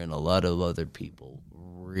Jr. and a lot of other people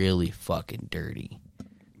really fucking dirty.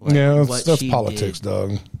 That's politics,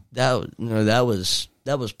 dog. That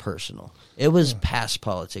was personal. It was past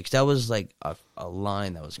politics. That was like a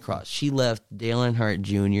line that was crossed. She left Dale Earnhardt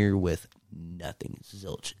Jr. with nothing.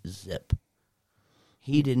 Zilch. Zip.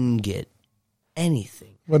 He didn't get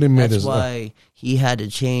anything. What he made That's why he had to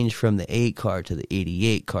change from the 8 car to the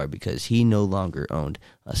 88 car, because he no longer owned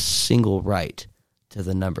a single right to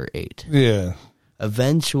the number 8. Yeah.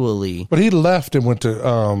 Eventually, but he left and went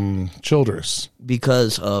to Childress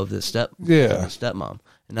because of the stepmom.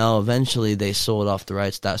 And now eventually they sold off the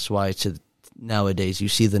rights. That's why nowadays you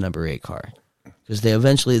see the number 8 car, because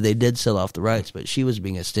they did sell off the rights, but she was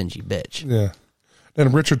being a stingy bitch. Yeah.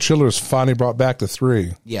 Then Richard Childress finally brought back the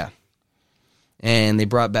 3. Yeah. And they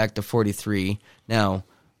brought back the 43. Now,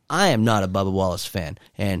 I am not a Bubba Wallace fan,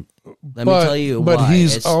 and let me tell you why. But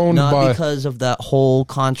he's it's owned not because of that whole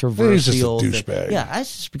controversial. He's just a douchebag. Yeah,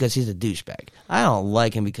 that's just because he's a douchebag. I don't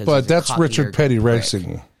like him because. But that's Richard Petty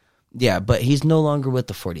Racing. Yeah, but he's no longer with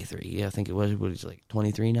the 43. Yeah, I think it was. What is like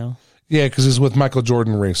 23 now? Yeah, because he's with Michael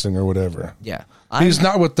Jordan Racing or whatever. Yeah, he's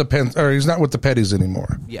not with the Petties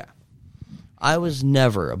anymore. Yeah. I was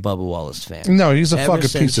never a Bubba Wallace fan. No, he's a fucking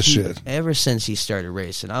piece of shit. Ever since he started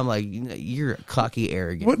racing, I'm like, you're a cocky,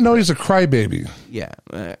 arrogant. What? No, he's a crybaby. Yeah.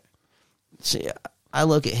 See, I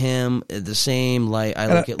look at him the same light I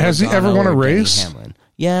look at. Has he ever won a race? Hamlin.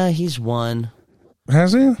 Yeah, he's won.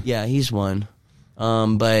 Has he? Yeah, he's won.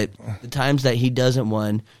 But the times that he doesn't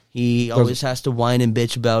win, he always has to whine and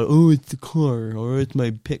bitch about, it's the car, or it's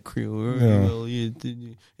my pit crew, or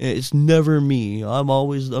it's never me. I'm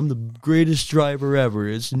the greatest driver ever.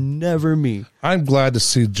 It's never me. I'm glad to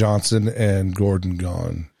see Johnson and Gordon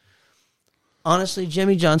gone. Honestly,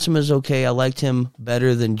 Jimmy Johnson was okay. I liked him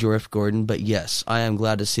better than Jeff Gordon, but yes, I am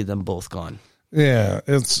glad to see them both gone. Yeah,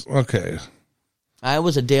 it's okay. I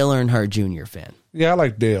was a Dale Earnhardt Jr. fan. Yeah, I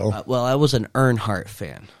like Dale. I was an Earnhardt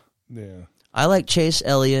fan. Yeah. I like Chase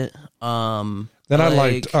Elliott. Then I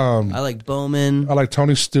liked Bowman. I like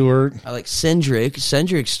Tony Stewart. I like Cindric.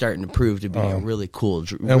 Cindric's starting to prove to be a really cool.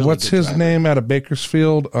 And what's his name out of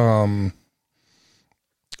Bakersfield? He's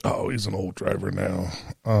an old driver now.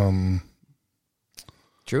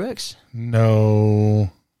 Truex?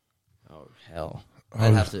 No. Oh hell!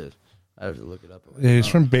 I'd have to look it up. Yeah, he's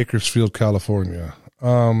from Bakersfield, California.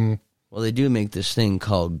 Well, they do make this thing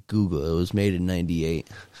called Google. It was made in '98.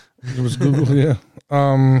 It was Google, yeah.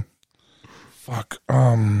 Fuck.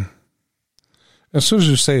 As soon as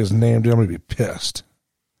you say his name, dude, I'm gonna be pissed.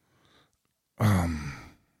 I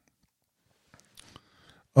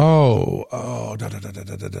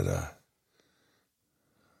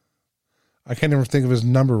can't even think of his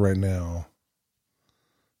number right now.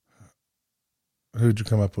 Who'd you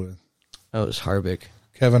come up with? Oh, it was Harvick.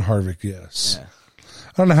 Kevin Harvick, yes. Yeah.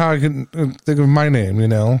 I don't know how I can think of my name,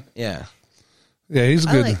 Yeah. Yeah, he's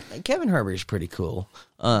good. Kevin Harvick's pretty cool.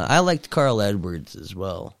 I liked Carl Edwards as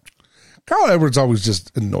well. Carl Edwards always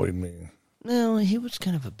just annoyed me. No, he was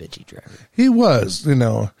kind of a bitchy driver. He was, and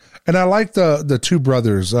I like the two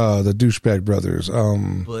brothers, the douchebag brothers,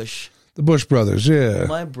 Bush. The Bush brothers, yeah.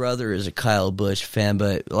 My brother is a Kyle Busch fan,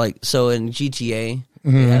 but so in GTA,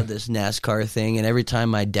 they have this NASCAR thing, and every time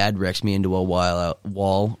my dad wrecks me into a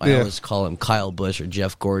wall, I always call him Kyle Busch or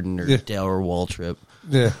Jeff Gordon or Dale or Waltrip.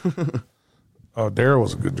 Yeah. Oh, Darryl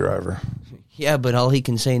was a good driver. Yeah, but all he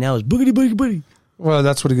can say now is boogity boogity boogity. Well,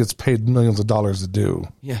 that's what he gets paid millions of dollars to do.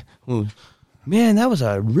 Yeah. Well, Man, that was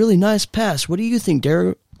a really nice pass. What do you think,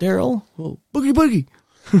 Daryl? Oh, boogie boogie.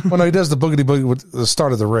 Well, no, he does the boogity boogie with the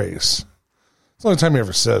start of the race. It's the only time he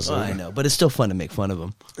ever says it. I know, but it's still fun to make fun of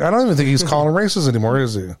him. I don't even think he's calling races anymore,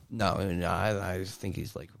 is he? No, I think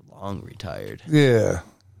he's like long retired. Yeah.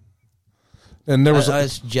 And there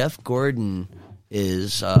was Jeff Gordon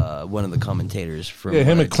is one of the commentators from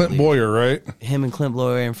him and Clint Boyer, right? Him and Clint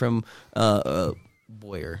Boyer, and from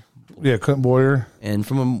Boyer. Yeah, Clint Boyer. And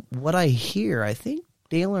from what I hear, I think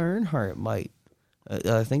Dale Earnhardt might.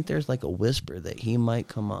 I think there's like a whisper that he might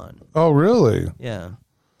come on. Oh, really? Yeah,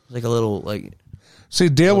 like a little like. See,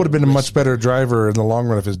 Dale would have been a much better driver in the long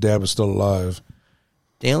run if his dad was still alive.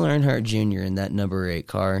 Dale Earnhardt Jr. in that number 8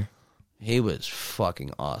 car, he was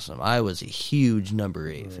fucking awesome. I was a huge number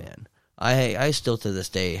 8 fan. I still to this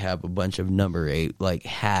day have a bunch of number 8 like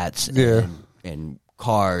hats and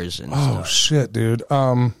cars and stuff. Oh shit, dude.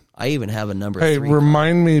 I even have a number 3. Hey,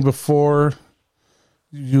 remind me before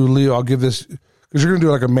you leave. I'll give this because you're gonna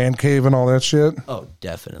do like a man cave and all that shit. Oh,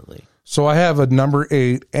 definitely. So I have a number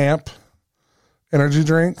 8 amp energy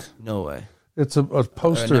drink. No way. It's a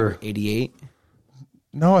poster. Number 88.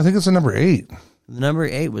 No, I think it's a number 8. The number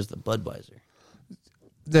 8 was the Budweiser.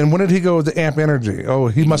 Then when did he go with the amp energy? Oh,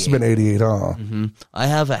 he must have been 88, huh? Mm-hmm. I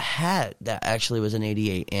have a hat that actually was an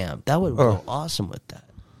 88 amp. That would go awesome with that.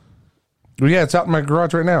 Well, yeah, it's out in my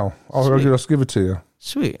garage right now. I'll just give it to you.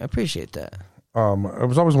 Sweet. I appreciate that. I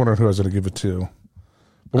was always wondering who I was going to give it to.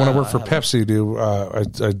 But when I worked for Pepsi, dude,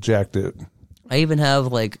 I jacked it. I even have,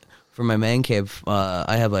 like, for my man cave,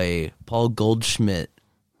 I have a Paul Goldschmidt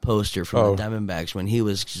poster from the Diamondbacks when he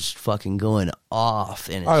was just fucking going off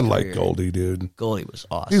in his career. Like Goldie, dude. Goldie was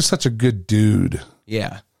awesome. He's such a good dude.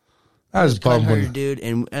 Yeah. I was bummed when... dude,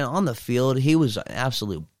 and on the field, he was an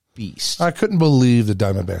absolute beast. I couldn't believe the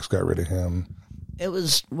Diamondbacks got rid of him. It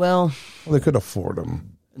was, well, they could afford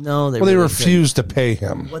him. No, they really refused to pay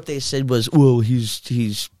him. What they said was, well,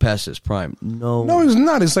 he's past his prime. No, he's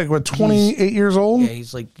not. He's like, what, 28 years old? Yeah,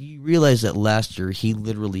 he's like, you realize that last year he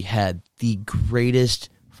literally had the greatest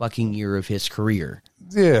fucking year of his career.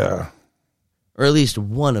 Yeah. Or at least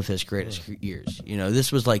one of his greatest years. You know,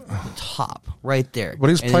 this was like the top right there. But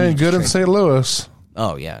he's playing good in St. Louis.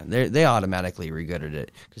 Oh, yeah. They automatically regretted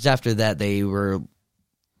it. Because after that, they were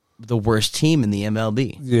the worst team in the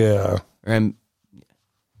MLB. Yeah.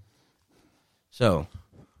 So.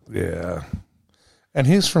 Yeah. And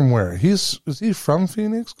he's from where? Is he from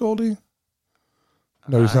Phoenix, Goldie?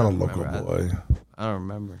 No, he's not a local boy. I don't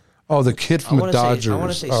remember. Oh, the kid from the Dodgers. I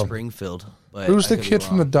want to say Springfield. But who's the kid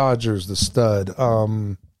from the Dodgers, the stud?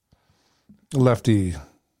 Lefty.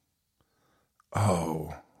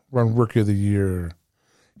 Oh, run Rookie of the Year.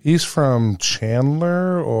 He's from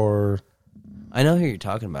Chandler, or... I know who you're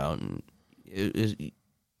talking about, and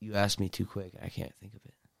you asked me too quick. I can't think of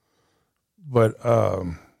it. But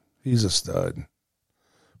he's a stud.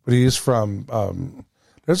 But he's from...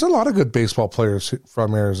 there's a lot of good baseball players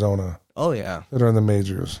from Arizona. Oh, yeah. That are in the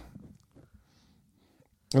majors.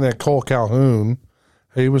 And then Cole Calhoun,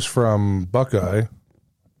 he was from Buckeye.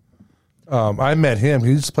 I met him.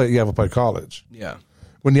 He used to play at Yavapai College. Yeah.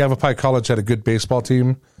 When Yavapai College had a good baseball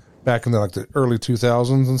team back in the early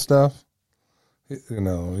 2000s and stuff,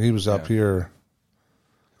 he was up here.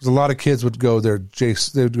 Because a lot of kids would go there. They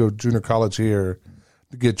would go junior college here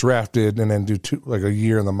to get drafted and then do a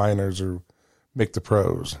year in the minors or make the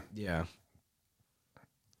pros. Yeah.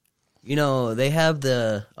 You know, they have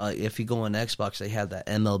the, if you go on Xbox, they have that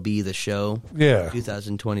MLB The Show. Yeah.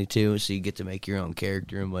 2022, so you get to make your own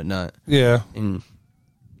character and whatnot. Yeah. And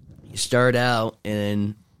you start out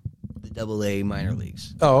in the AA minor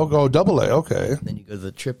leagues. Oh, double A, okay. Then you go to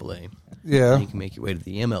the AAA. Yeah. And you can make your way to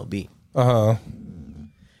the MLB. Uh-huh.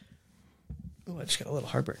 Oh, I just got a little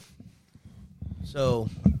heartburn. So,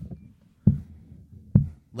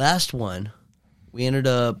 last one,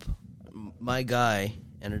 my guy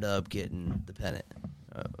ended up getting the pennant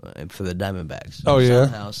for the Diamondbacks. Oh, yeah?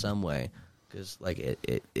 Somehow, some way. Because,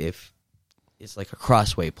 if it's like a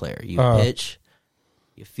crossway player. You pitch,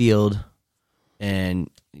 you field, and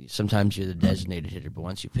sometimes you're the designated hitter. But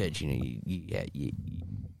once you pitch, you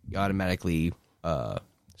automatically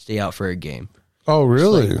stay out for a game. Oh,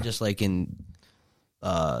 really? Just like in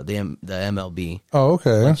the MLB. Oh,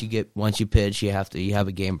 okay. Once you pitch, you have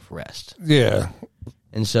a game of rest. Yeah.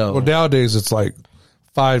 And so, well, nowadays it's like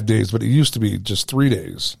 5 days, but it used to be just 3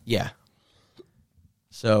 days. Yeah.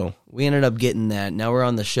 So we ended up getting that. Now we're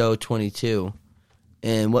on the show 22.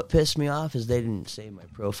 And what pissed me off is they didn't save my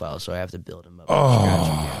profile, so I have to build them up.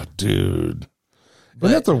 Oh, dude.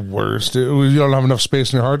 Isn't that the worst? You don't have enough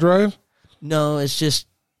space in your hard drive? No, it's just,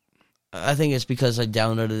 I think it's because I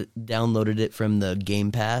downloaded it from the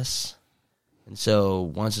Game Pass. And so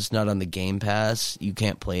once it's not on the Game Pass, you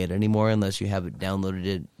can't play it anymore unless you have it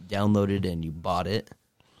downloaded and you bought it.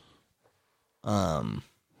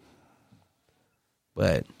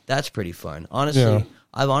 But that's pretty fun. Honestly, Yeah.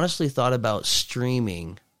 I've honestly thought about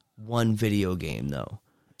streaming one video game though.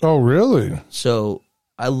 Oh, really? So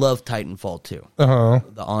I love Titanfall 2. Uh-huh.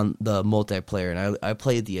 The multiplayer, and I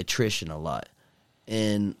played the attrition a lot.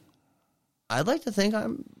 And I'd like to think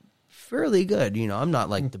I'm fairly good. You know, I'm not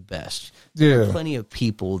like the best. There are Yeah. plenty of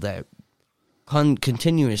people that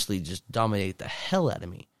continuously just dominate the hell out of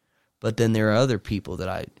me. But then there are other people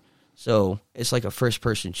that so it's like a first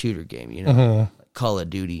person shooter game, you know, like Call of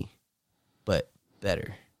Duty, but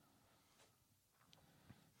better.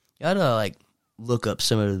 You gotta like look up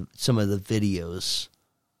some of the videos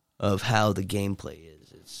of how the gameplay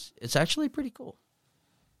is. It's actually pretty cool.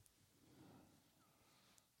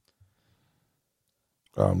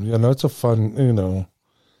 Yeah, no, it's a fun, you know,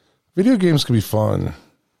 video games can be fun.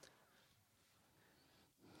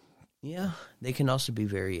 Yeah, they can also be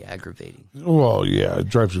very aggravating. Well, yeah, it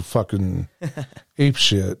drives you fucking ape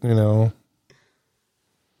shit, you know.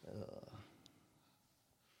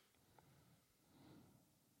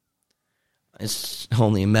 It's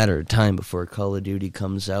only a matter of time before Call of Duty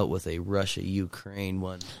comes out with a Russia-Ukraine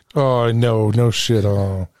one. Oh, I know, no shit.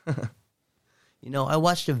 You know, I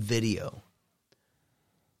watched a video,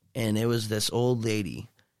 and it was this old lady,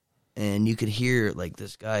 and you could hear, like,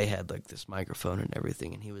 this guy had, like, this microphone and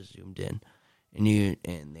everything, and he was zoomed in,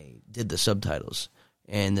 and they did the subtitles,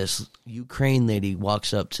 and this Ukraine lady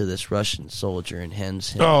walks up to this Russian soldier and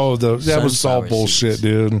hands him that was all sunflower bullshit, seeds.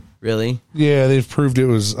 dude. Really? Yeah, they've proved it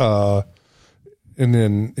was, and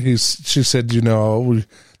then she said, you know,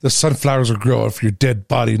 the sunflowers will grow up for your dead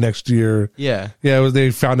body next year. Yeah. Yeah,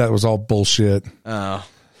 they found out it was all bullshit. Oh.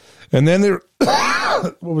 And then there,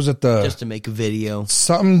 what was it? Just to make a video.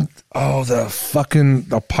 The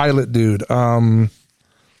pilot dude.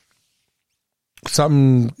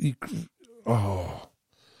 Some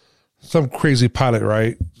crazy pilot,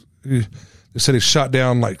 right? They said he shot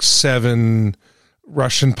down like 7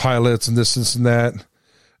 Russian pilots and this and that.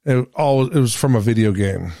 It was from a video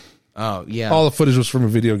game. Oh, yeah. All the footage was from a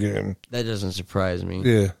video game. That doesn't surprise me.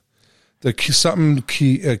 Yeah.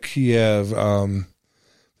 Kiev,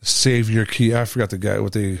 Savior Key. I forgot the guy,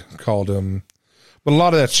 what they called him. But a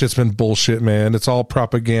lot of that shit's been bullshit, man. It's all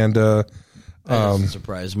propaganda. That doesn't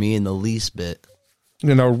surprise me in the least bit.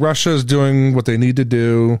 You know, Russia's doing what they need to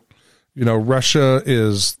do. You know, Russia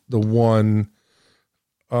is the one,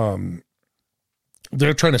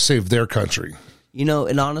 they're trying to save their country. You know,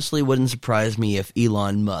 it honestly wouldn't surprise me if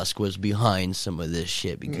Elon Musk was behind some of this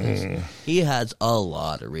shit because he has a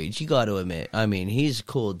lot of reach. You got to admit. I mean, he's a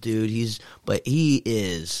cool dude. But he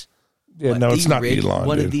is. Yeah, no, it's not Elon.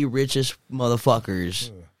 One dude. of the richest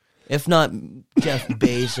motherfuckers. If not Jeff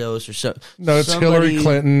Bezos or so. No, it's Hillary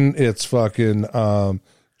Clinton. It's fucking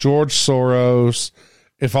George Soros.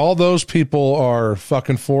 If all those people are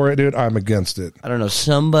fucking for it, dude, I'm against it. I don't know.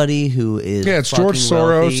 Somebody who is. Yeah, it's George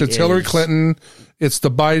Soros. It's Hillary Clinton. It's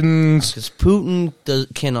the Bidens. Because Putin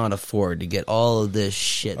cannot afford to get all of this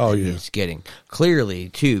shit that he's getting. Clearly,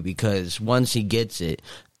 too, because once he gets it,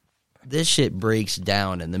 this shit breaks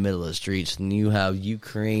down in the middle of the streets, and you have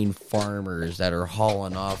Ukraine farmers that are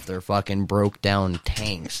hauling off their fucking broke down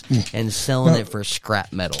tanks and selling it for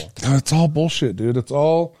scrap metal. It's all bullshit, dude. It's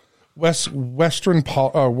all Western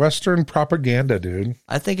propaganda, dude.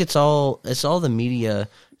 I think it's all the media.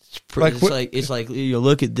 It's like you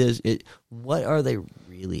look at this. What are they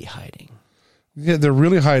really hiding? Yeah, they're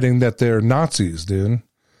really hiding that they're Nazis, dude.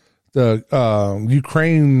 The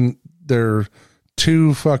Ukraine, they're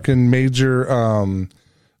 2 fucking major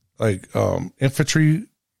infantry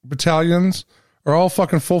battalions are all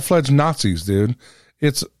fucking full-fledged Nazis, dude.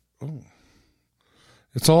 It's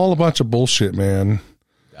all a bunch of bullshit, man.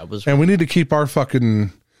 And we need to keep our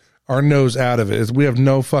nose out of it. We have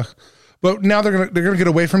no fuck. But now they're gonna get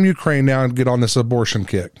away from Ukraine now and get on this abortion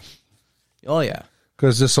kick. Oh yeah,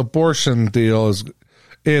 because this abortion deal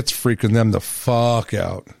it's freaking them the fuck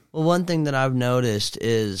out. Well, one thing that I've noticed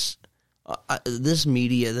is this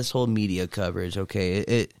whole media coverage.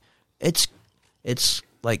 Okay, it's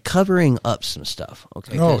like covering up some stuff.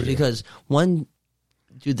 Okay, because one.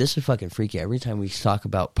 Dude, this is fucking freaky. Every time we talk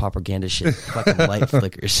about propaganda shit, fucking light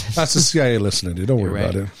flickers. That's the CIA listening, dude. Don't worry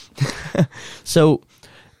about it. So,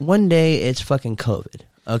 one day it's fucking COVID,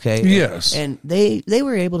 okay? Yes. And they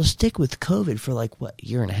were able to stick with COVID for like, what, a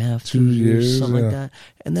year and a half, 2 years, something like that.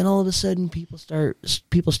 And then all of a sudden people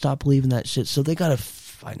stop believing that shit, so they got to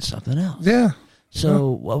find something else. Yeah.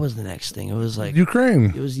 So what was the next thing? It was like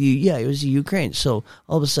Ukraine. It was Ukraine. So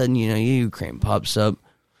all of a sudden, Ukraine pops up.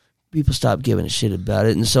 people stopped giving a shit about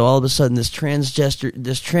it, and so all of a sudden this trans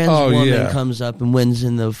woman comes up and wins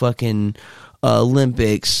in the fucking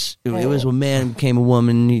Olympics. It was a man became a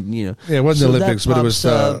woman, you know. Yeah, it wasn't the Olympics, but it was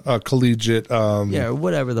a collegiate.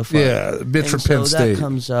 Whatever the fuck. Yeah, bitch from Penn State. That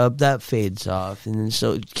comes up, that fades off, and then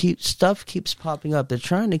so stuff keeps popping up. They're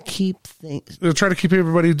trying to keep things. They're trying to keep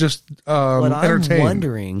everybody just what entertained. I'm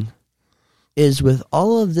wondering is with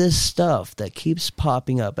all of this stuff that keeps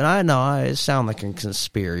popping up, and I know I sound like a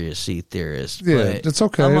conspiracy theorist. Yeah, but it's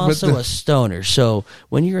okay. I'm also a stoner, so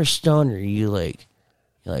when you're a stoner, you're like,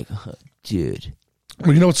 dude.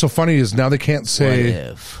 Well, you know what's so funny is now they can't say, what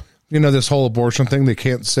if? You know, this whole abortion thing, they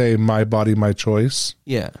can't say my body, my choice.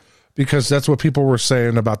 Yeah. Because that's what people were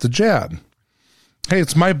saying about the jab. Hey,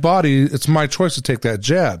 it's my body, it's my choice to take that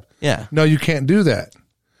jab. Yeah. No, you can't do that.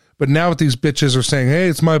 But now what these bitches are saying, hey,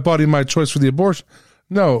 it's my body, my choice for the abortion.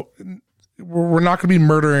 No, we're not going to be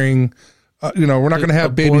murdering, we're not going to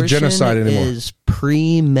have baby genocide anymore. It is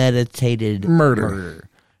premeditated murder.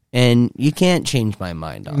 And you can't change my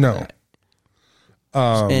mind on that.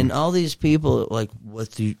 And all these people, like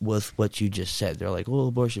with what you just said, they're like, "Well,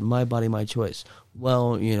 abortion, my body, my choice."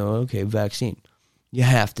 Well, okay, vaccine, you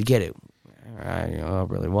have to get it. I don't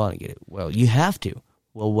really want to get it. Well, you have to.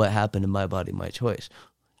 Well, what happened to my body, my choice?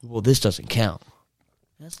 Well, this doesn't count.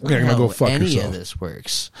 That's not how go fuck any yourself. of this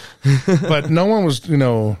works. But no one was, you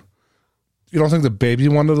don't think the baby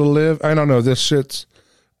wanted to live? I don't know.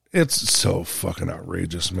 It's so fucking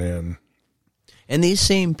outrageous, man. And these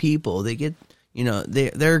same people, they get.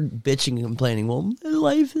 They're bitching and complaining. Well,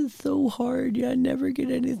 life is so hard. I never get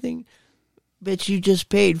anything. Bitch, you just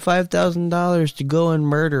paid $5,000 to go and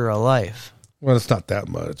murder a life. Well, it's not that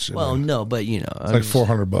much. No, but it's like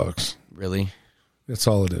 $400. Really? That's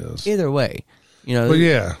all it is. Either way, But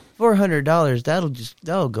yeah, $400.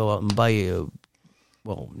 That'll go out and buy you.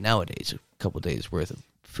 Nowadays, a couple days worth of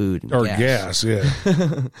food and gas. Yeah.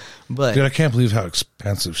 But dude, I can't believe how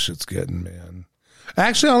expensive shit's getting, man.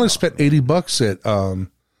 Actually, I only spent $80 at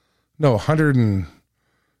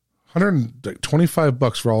 125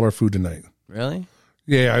 bucks for all our food tonight. Really?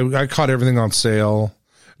 Yeah, I caught everything on sale.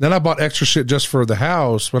 Then I bought extra shit just for the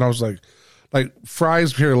house when I was like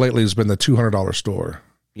Fry's here lately has been the $200 store.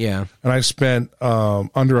 Yeah. And I spent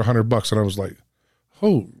under $100 and I was like,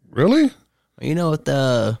 oh, really? With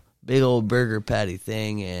the big old burger patty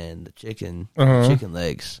thing and the chicken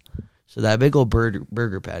legs. So that big old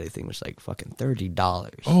burger patty thing was like fucking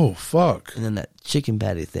 $30. Oh fuck! And then that chicken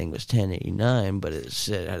patty thing was $10.89, but it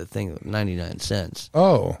had a thing of 99 cents.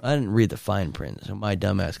 Oh, I didn't read the fine print, so my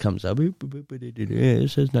dumbass comes up.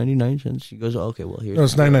 It says 99 cents. She goes, okay, well here's. No,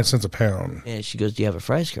 it's 99 cents a pound. And she goes, do you have a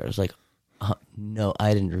Fry's card? I was like, no,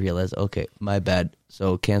 I didn't realize. Okay, my bad.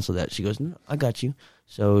 So cancel that. She goes, no, I got you.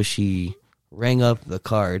 So she rang up the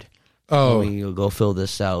card. Oh, we'll go fill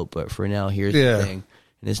this out. But for now, here's the thing.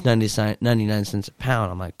 And it's 99 cents a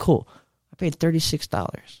pound. I'm like, cool. I paid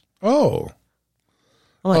 $36. Oh.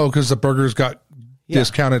 Like, because the burgers got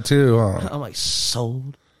discounted too. Huh? I'm like,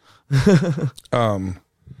 sold. I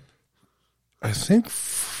think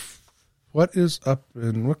what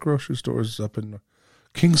grocery store is up in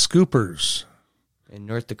King Scoopers in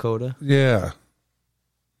North Dakota? Yeah.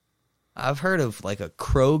 I've heard of like a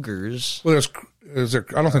Kroger's. Well, I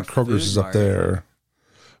don't think Kroger's is up there.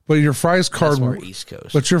 But your Fry's card, that's more East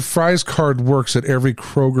Coast. But your Fry's card works at every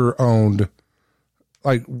Kroger owned,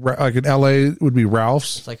 like in LA it would be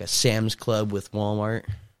Ralph's. It's like a Sam's Club with Walmart.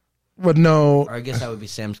 But no, or I guess that would be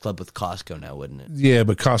Sam's Club with Costco now, wouldn't it? Yeah,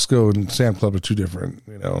 but Costco and Sam's Club are two different.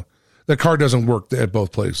 The card doesn't work at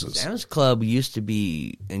both places. Sam's Club used to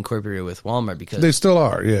be incorporated with Walmart because they still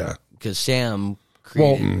are. Yeah, because Sam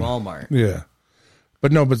created Walmart. Yeah,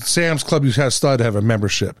 but Sam's Club you still had to have a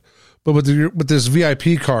membership. But with this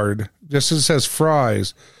VIP card, just as it says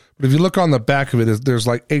Fry's, but if you look on the back of it, there's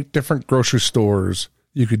like 8 different grocery stores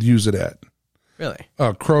you could use it at. Really?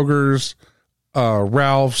 Kroger's,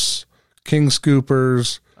 Ralph's, King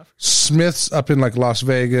Scoopers, Smith's up in like Las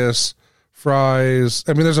Vegas, Fry's.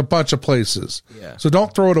 I mean, there's a bunch of places. Yeah. So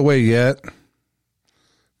don't throw it away yet.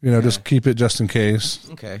 Just keep it just in case.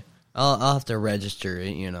 Okay. I'll have to register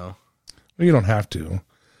it, Well, you don't have to.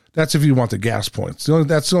 That's if you want the gas points.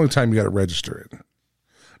 That's the only time you got to register it. And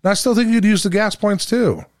I still think you'd use the gas points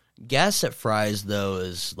too. Gas at Fry's though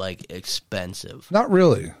is like expensive. Not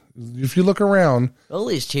really. If you look around, at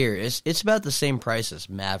least here, it's about the same price as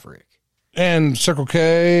Maverick and Circle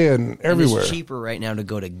K and everywhere. It's cheaper right now to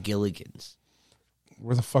go to Gilligan's.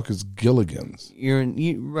 Where the fuck is Gilligan's? You're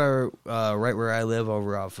right where I live,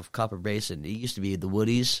 over off of Copper Basin. It used to be the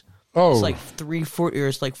Woodies. Oh, It's like 340 or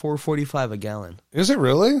it's like 4.45 a gallon. is it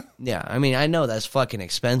really? Yeah, I mean, I know that's fucking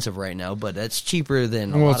expensive right now, but that's cheaper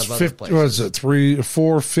than a Well, lot it's of other 50, places. what is it,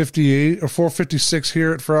 458 or 456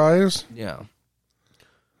 here at Fry's? Yeah.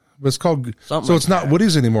 But it's called, Something so like it's not that.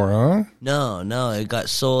 Woody's anymore, huh? No, it got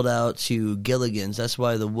sold out to Gilligan's. That's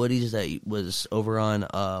why the Woody's that was over on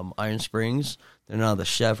Iron Springs, they're now the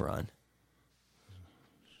Chevron.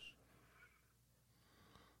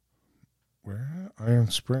 Where? Iron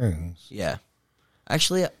Springs. Yeah.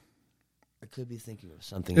 Actually, I could be thinking of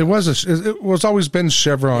something It else. it was always been Yeah,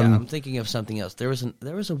 Chevron. I'm thinking of something else. There was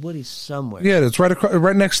a Woody's somewhere. Yeah, it's right across,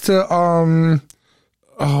 right next to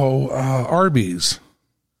Arby's.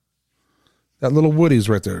 That little Woody's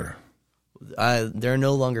right there. They're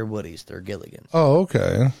no longer Woody's. They're Gilligan's. Oh,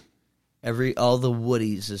 okay. All the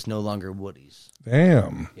Woody's is no longer Woody's.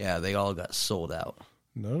 Damn. Yeah, they all got sold out.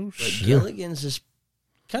 No But shit. Gilligan's is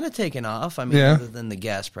kind of taken off. I mean, Yeah. other than the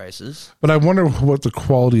gas prices. But I wonder what the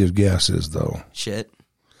quality of gas is, though. Shit.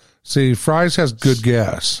 See, Fry's has good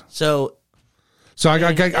gas. So So I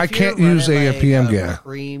if can't you're use running AMPM like a gas.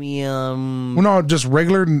 Premium. Well, no, just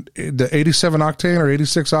regular, the 87 octane or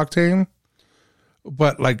 86 octane.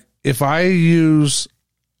 But like if I use,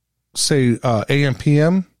 say,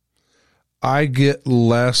 AMPM, I get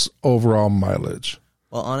less overall mileage.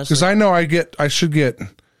 Well, honestly, Because I know I should get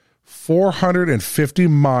 450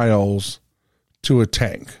 miles to a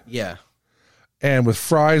tank. yeah. And with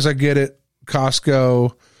Fry's, I get it,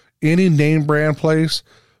 Costco, any name brand place,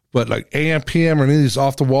 but like AMPM or any of these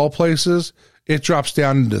off the wall places, it drops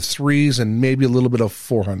down into threes and maybe a little bit of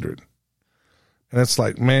 400. And it's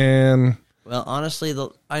like, man, Well, honestly,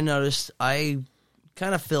 I noticed I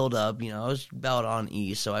kind of filled up. I was about on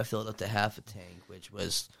E, so I filled up to half a tank, which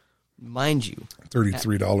was, mind you,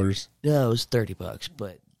 $33. no, it was $30,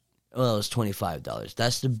 but it was $25.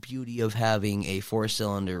 That's the beauty of having a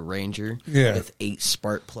 4-cylinder Ranger Yeah. with 8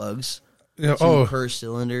 spark plugs. Yeah, 2 per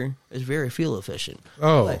cylinder. It's very fuel efficient.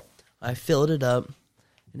 Oh. But I filled it up.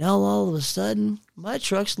 Now all of a sudden, my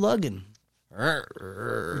truck's lugging.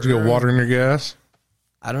 Did you get water in your gas?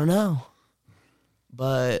 I don't know.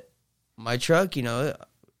 But my truck,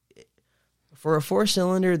 for a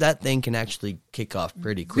 4-cylinder, that thing can actually kick off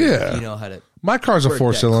pretty quick. Yeah. If you know how to My car's a work that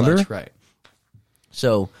 4-cylinder. clutch right.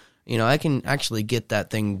 So, I can actually get that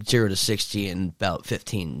thing 0 to 60 in about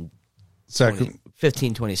 15,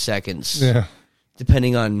 20 seconds. Yeah.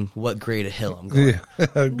 Depending on what grade of hill I'm going. Yeah.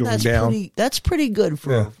 Going That's down. That's pretty good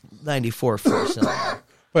for a 94 4-cylinder.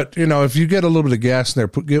 But, if you get a little bit of gas in there,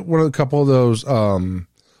 get a couple of those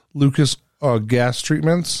Lucas gas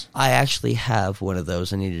treatments. I actually have one of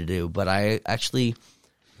those I need to do, but I actually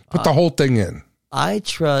Put the whole thing in. I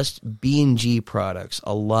trust B&G products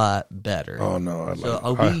a lot better. Oh, no.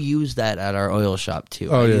 So we use that at our oil shop too.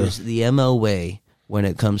 Oh, I yeah. use the MO way when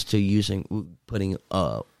it comes to putting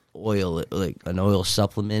oil, like an oil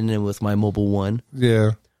supplement in with my Mobile One.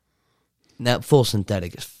 Yeah. And that full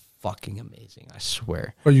synthetic is fucking amazing, I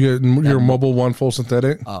swear. Oh, you get your Mobile One full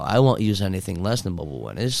synthetic? Oh, I won't use anything less than Mobile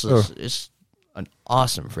One. It's just, it's an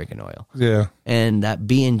awesome freaking oil. Yeah. And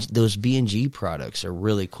those B&G products are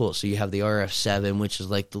really cool. So you have the RF7, which is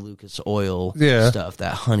like the Lucas Oil stuff,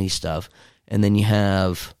 that honey stuff. And then you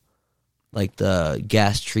have like the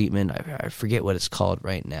gas treatment. I forget what it's called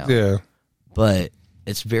right now. Yeah. But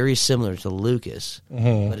it's very similar to Lucas,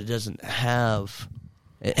 but it doesn't have...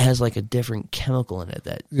 It has like a different chemical in it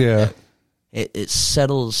that it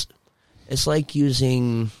settles. It's like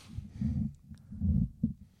using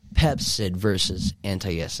Pepsid versus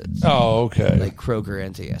antacids, Oh, okay. like Kroger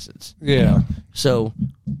antacids. Yeah. So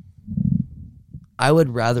I would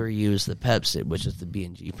rather use the Pepsid, which is the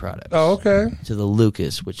B&G product, Oh, okay. to the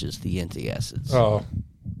Lucas, which is the antacids. Oh.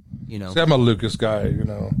 See, I'm a Lucas guy,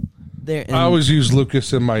 There, I always use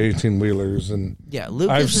Lucas in my 18-wheelers, and yeah,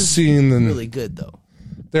 Lucas I've is seen them. really good though.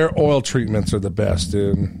 Their oil treatments are the best,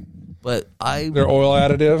 dude. But Their oil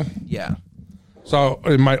additive. yeah. So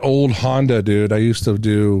in my old Honda, dude, I used to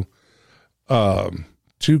do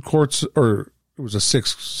 2 quarts, or it was a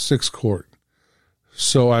six quart.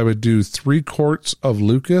 So I would do 3 quarts of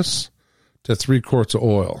Lucas to 3 quarts of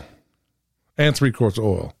oil, and 3 quarts of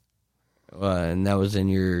oil. And that was in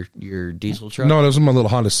your diesel truck? No, that was in my little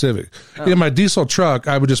Honda Civic. In my diesel truck,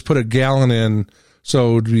 I would just put a gallon in,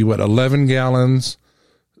 so it would be 11 gallons.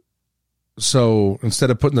 So instead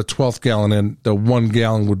of putting the 12th gallon in, the 1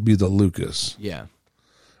 gallon would be the Lucas. Yeah.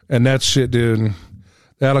 And that shit, dude,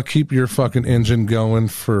 that'll keep your fucking engine going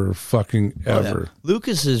for fucking ever. Yeah.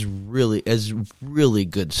 Lucas is really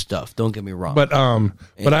good stuff. Don't get me wrong. But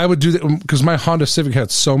I would do that because my Honda Civic had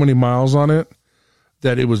so many miles on it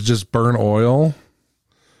that it was just burn oil.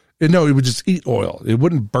 No, it would just eat oil. It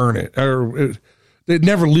wouldn't burn it, or it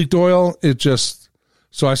never leaked oil. It just.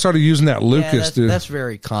 So I started using that Lucas. That's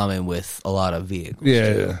very common with a lot of vehicles.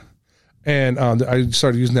 Yeah. And I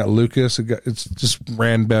started using that Lucas. It's just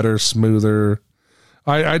ran better, smoother.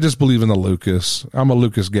 I just believe in the Lucas. I'm a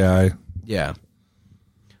Lucas guy. Yeah.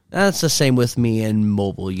 That's the same with me and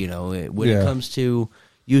mobile, when it comes to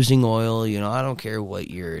using oil, I don't care what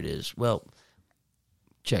year it is. Well,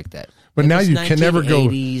 check that. But if now you can never go.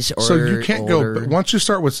 So you can't go. Once you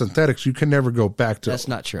start with synthetics, you can never go back to. That's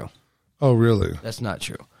not true. Oh, really? That's not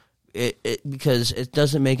true. Because it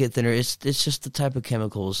doesn't make it thinner. It's just the type of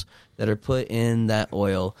chemicals that are put in that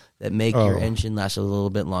oil that make your engine last a little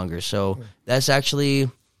bit longer. So that's actually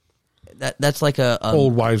that's like a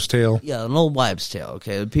old wives' tale. Yeah, an old wives' tale.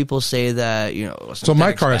 Okay, people say that So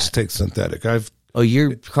my car has to take synthetic.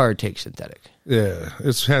 Your car takes synthetic. Yeah,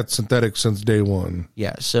 it's had synthetic since day one.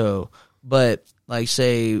 Yeah. So, but like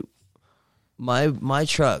say, my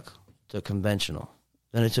truck took conventional.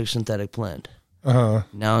 Then it took synthetic blend.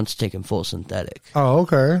 Now it's taking full synthetic. Oh,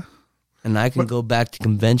 okay. And I can go back to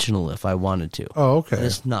conventional if I wanted to. Oh, okay. And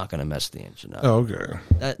it's not going to mess the engine up. Oh,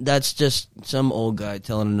 okay. That's just some old guy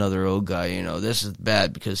telling another old guy, this is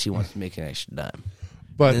bad because he wants to make an extra dime.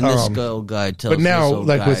 But and this old guy tells. But now, this old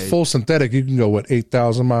like guy, with full synthetic, you can go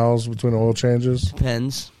 8,000 miles between oil changes.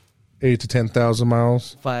 Depends. 8 to 10,000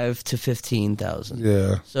 miles. 5 to 15,000.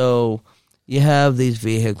 Yeah. So you have these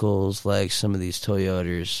vehicles like some of these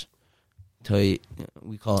Toyotas. We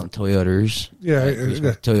call them Toyotas. Yeah, right?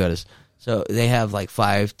 yeah. Toyotas. So they have like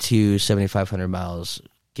 5 to 7,500 miles,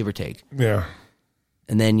 give or take. Yeah.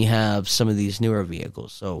 And then you have some of these newer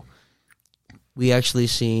vehicles. So we actually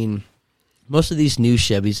seen most of these new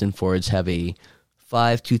Chevys and Fords have a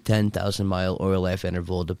 5 to 10,000 mile oil life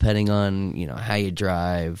interval, depending on how you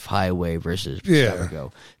drive, highway versus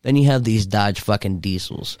go. Then you have these Dodge fucking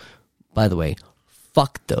diesels. By the way,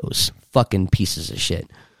 fuck those fucking pieces of shit.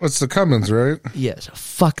 It's the Cummins, right? Yes,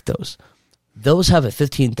 fuck those. Those have a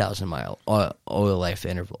 15,000 mile oil life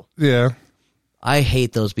interval. Yeah. I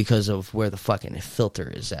hate those because of where the fucking filter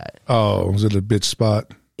is at. Oh, is it a bitch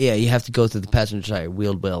spot? Yeah, you have to go through the passenger side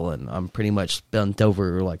wheel well, and I'm pretty much bent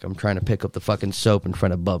over like I'm trying to pick up the fucking soap in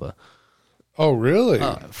front of Bubba. Oh, really?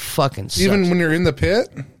 It fucking sucks. Even when you're in the pit?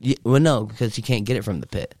 Well, no, because you can't get it from the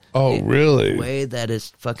pit. Oh, really? The way that it's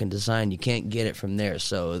fucking designed, you can't get it from there.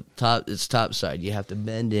 So it's top side. You have to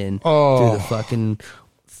bend in through the fucking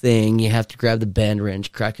thing. You have to grab the bend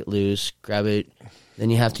wrench, crack it loose, grab it. Then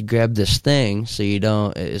you have to grab this thing so you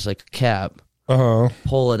don't. It's like a cap.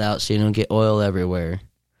 Pull it out so you don't get oil everywhere.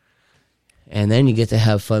 And then you get to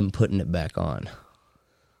have fun putting it back on.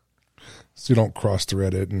 So you don't cross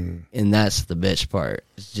thread it. And that's the bitch part.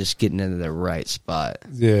 It's just getting into the right spot.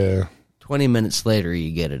 Yeah. 20 minutes later,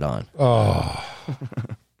 you get it on. Oh.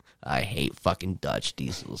 I hate fucking Dodge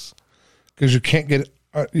diesels. Because you can't get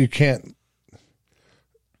it. You can't.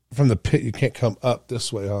 From the pit, you can't come up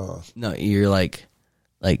this way, huh? No, you're like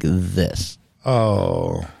this.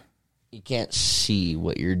 Oh. You can't see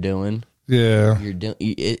what you're doing. Yeah.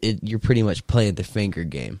 You're pretty much playing the finger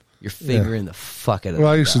game. You're fingering the fuck out of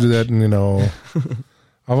Well, I used to do that, and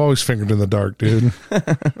I've always fingered in the dark, dude.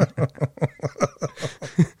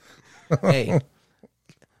 Hey,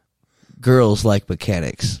 girls like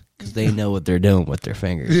mechanics because they know what they're doing with their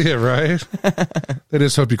fingers. Yeah, right? They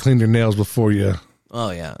just hope you clean your nails before you.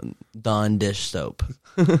 Oh, yeah. Dawn dish soap.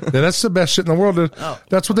 Yeah, that's the best shit in the world.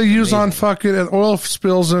 That's what they use on fucking oil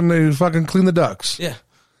spills, and they fucking clean the ducts. Yeah.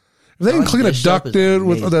 If they can clean a duct,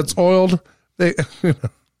 dude, that's oiled, they.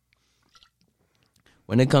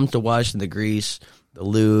 When it comes to washing the grease, the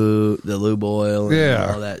lube oil,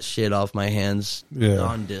 and all that shit off my hands,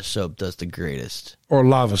 Dawn dish soap does the greatest. Or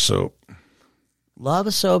lava soap.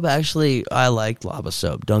 Lava soap, actually, I like lava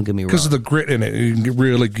soap. Don't get me wrong. Because of the grit in it, you can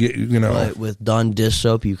really get, But with Dawn dish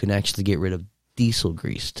soap, you can actually get rid of diesel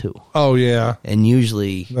grease, too. Oh, yeah. And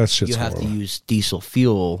usually, you have to use diesel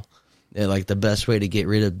fuel. And like the best way to get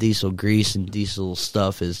rid of diesel grease and diesel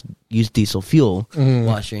stuff is use diesel fuel,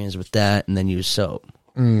 wash your hands with that, and then use soap.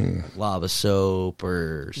 Lava soap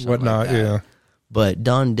or something whatnot, like that. Yeah. But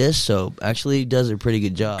Dawn dish soap actually does a pretty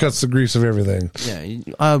good job. Cuts the grease of everything.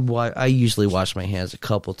 Yeah, I usually wash my hands a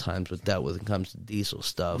couple times with that when it comes to diesel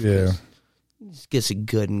stuff. Yeah. It just gets it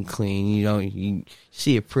good and clean. You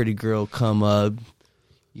see a pretty girl come up,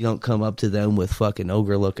 you don't come up to them with fucking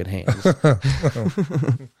ogre-looking hands.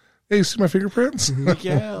 Hey, you see my fingerprints?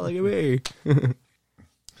 Yeah, look at me.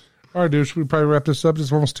 All right, dude, should we probably wrap this up?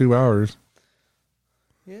 It's almost 2 hours.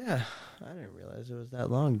 Yeah, I didn't realize it was that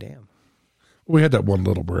long. Damn. We had that one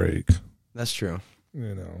little break. That's true.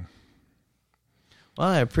 Well,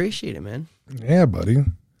 I appreciate it, man. Yeah, buddy.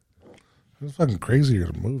 It's fucking crazy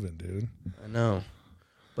you're moving, dude. I know,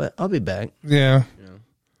 but I'll be back. Yeah.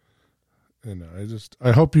 You know.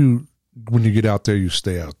 I hope you, when you get out there, you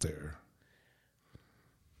stay out there.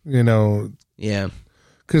 You know, Yeah,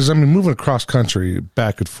 because I mean, moving across country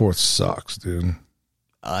back and forth sucks, dude.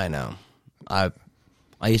 I know. I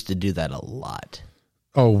used to do that a lot.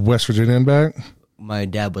 Oh, West Virginia and back. My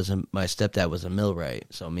stepdad was a millwright,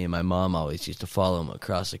 so me and my mom always used to follow him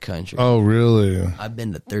across the country. Oh, really? I've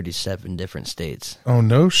been to 37 different states, Oh,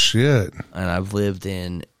 no shit. and I've lived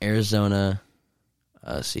in Arizona,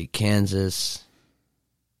 Kansas,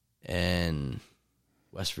 and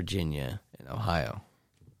West Virginia, and Ohio.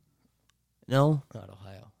 No, not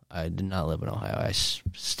Ohio. I did not live in Ohio. I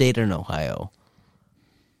stayed in Ohio.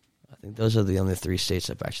 I think those are the only 3 states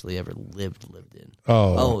I've actually ever lived in.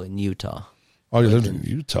 Oh, in Utah. oh, you lived in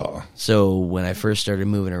Utah. So when I first started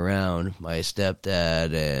moving around, my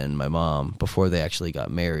stepdad and my mom, before they actually got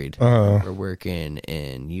married, were working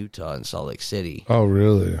in Utah in Salt Lake City. Oh,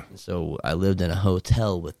 really? So I lived in a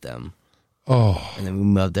hotel with them. Oh, And then we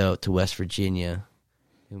moved out to West Virginia.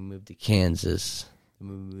 We moved to Kansas.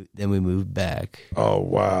 Then we moved back. oh,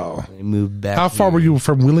 wow. We moved back. How far were you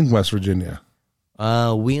from Wheeling, West Virginia?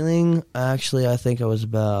 Wheeling, actually, I think I was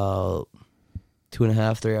about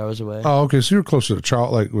 2.5, 3 hours away. Oh, okay. So you were closer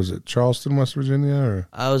to was it Charleston, West Virginia, or?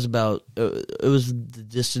 I was about, it was the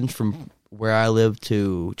distance from where I live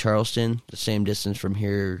to Charleston, the same distance from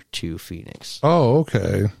here to Phoenix. Oh,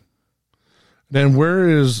 okay. Then where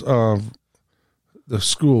is the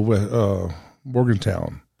school with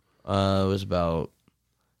Morgantown? It was about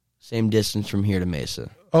same distance from here to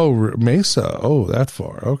Mesa. Oh, Mesa. Oh, that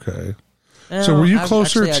far. Okay. So were you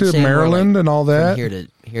closer I'd to say more Maryland like and all that? From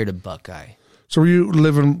here to Buckeye. So were you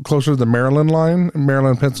living closer to the Maryland line,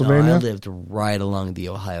 Maryland, No, Pennsylvania? I lived right along the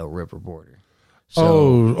Ohio River border.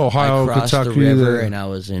 Ohio, I crossed Kentucky. the river, and I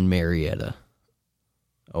was in Marietta,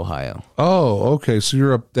 Ohio. Oh, okay. So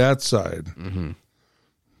you're up that side. Mm-hmm.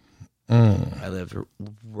 Mm. I lived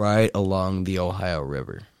right along the Ohio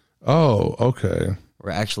River. Oh, okay.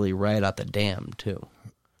 We're actually right at the dam too.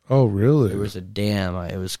 Oh, really? There was a dam.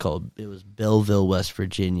 It was Belleville, West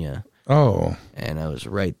Virginia, Oh, and I was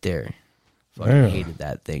right there. Fucking Yeah. hated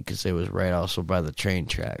that thing because it was right also by the train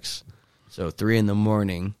tracks. So 3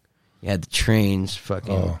 a.m, you had the trains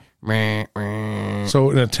fucking. Meh, meh. so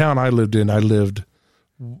in a town I lived in, I lived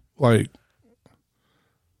like,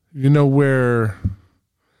 you know where?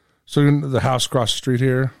 So in the house across the street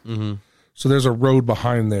here. Mm-hmm. So there's a road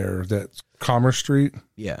behind there that's Commerce Street.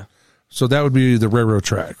 Yeah. So that would be the railroad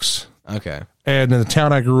tracks. Okay. And in the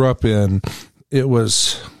town I grew up in, it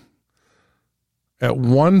was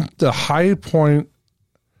the high point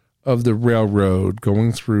of the railroad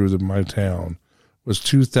going through my town was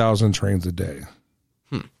 2,000 trains a day.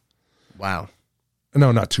 Wow.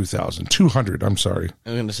 No, not 2,000. 200. I'm sorry.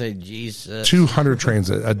 I'm gonna say Jesus. 200 trains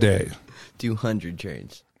a day. 200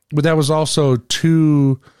 trains. But that was also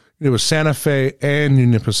it was Santa Fe and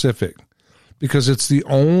Union Pacific, because it's the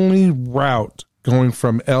only route going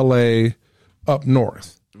from LA up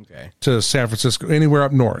north Okay. to San Francisco, anywhere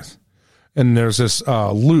up north. And there's this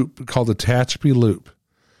loop called the Tehachapi Loop.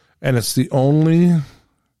 And it's the only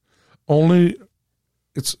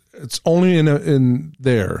it's only in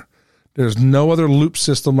there. There's no other loop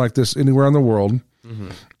system like this anywhere in the world. Mm-hmm.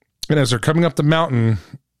 And as they're coming up the mountain,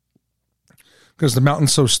 because the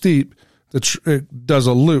mountain's so steep, it does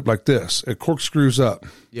a loop like this. It corkscrews up.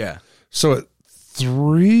 Yeah. So at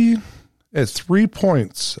three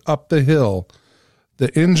points up the hill,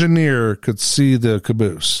 the engineer could see the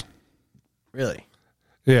caboose. Really?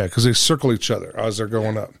 Yeah, because they circle each other as they're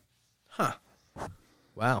going up. Huh.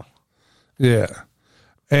 Wow. Yeah.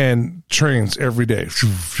 And trains every day.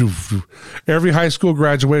 Every high school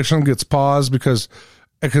graduation gets paused because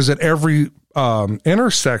at every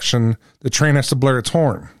intersection, the train has to blare its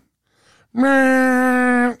horn.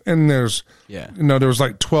 And there's, there was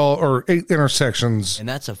like 12 or 8 intersections. And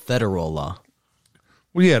that's a federal law.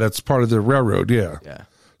 Well, yeah, that's part of the railroad. Yeah. Yeah.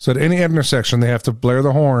 So at any intersection, they have to blare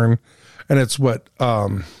the horn. And it's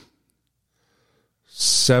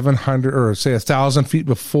 700 or say 1,000 feet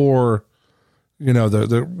before, when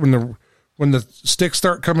the sticks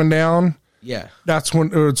start coming down. Yeah. That's when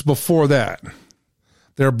it's before that.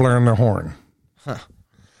 They're blaring their horn. Huh.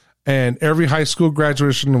 And every high school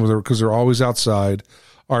graduation, because they're always outside,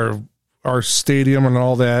 our stadium and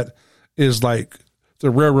all that is like the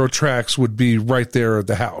railroad tracks would be right there at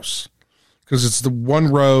the house, because it's the one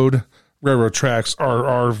road. Railroad tracks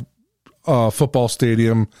are our football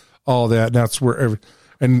stadium, all that. And that's where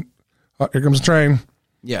here comes the train.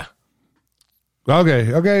 Yeah. Okay,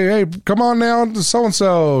 hey, come on now, so and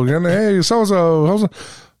so, and hey, so and so.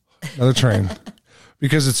 Another train.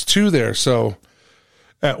 Because it's two there. So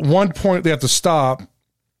at one point they have to stop.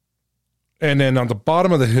 And then on the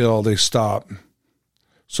bottom of the hill, they stop.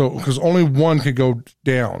 So, because only one could go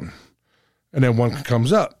down. And then one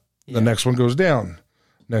comes up. Yeah. The next one goes down.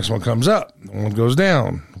 Next one comes up. One goes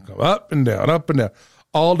down. Go up and down, up and down.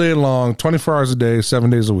 All day long, 24 hours a day, 7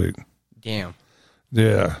 days a week. Damn.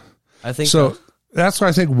 Yeah. I think so. That's why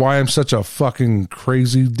I think why I'm such a fucking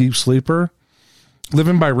crazy deep sleeper.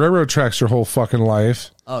 Living by railroad tracks your whole fucking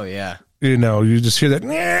life. Oh, yeah. You know, you just hear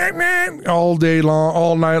that all day long,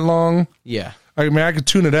 all night long. Yeah. I mean, I could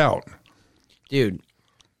tune it out. Dude.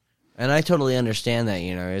 And I totally understand that,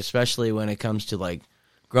 you know, especially when it comes to, like,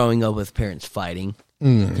 growing up with parents fighting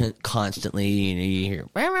constantly. You know, you hear,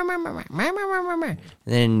 and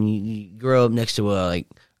then you grow up next to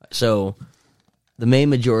so the main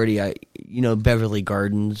majority, Beverly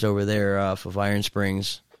Gardens over there off of Iron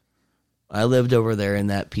Springs. I lived over there in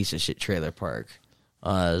that piece of shit trailer park.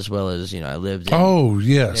 As well as, I lived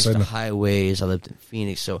next to highways. I lived in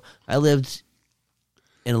Phoenix. So I lived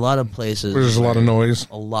in a lot of places where there's a lot of noise.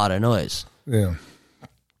 A lot of noise. Yeah.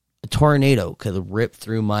 A tornado could rip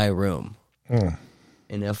through my room. And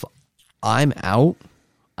if I'm out,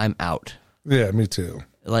 I'm out. Yeah, me too.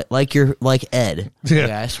 Like Ed.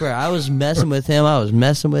 Yeah. I swear, I was messing with him. I was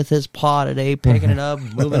messing with his paw today, picking it up,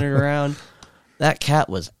 moving it around. That cat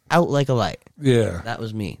was out like a light. Yeah. That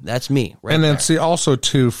was me. That's me. Right and then, there. see, also,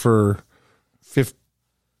 too, for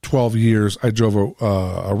 12 years, I drove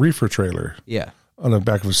a reefer trailer. Yeah. On the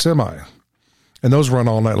back of a semi. And those run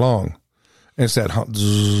all night long. And it's that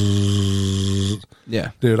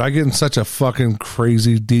yeah. Dude, I get in such a fucking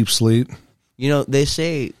crazy deep sleep. You know, they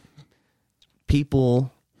say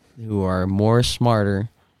people who are more smarter,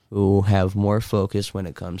 who have more focus when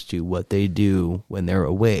it comes to what they do when they're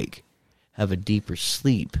awake, have a deeper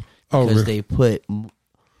sleep because they put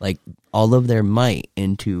like all of their might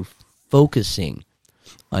into focusing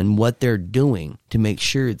on what they're doing to make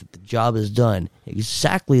sure that the job is done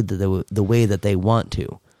exactly the way that they want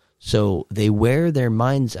to. So they wear their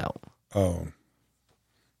minds out. Oh.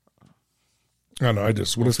 I know.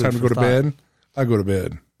 When it's time to go to bed, I go to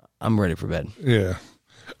bed. I'm ready for bed. Yeah.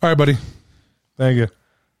 All right, buddy. Thank you.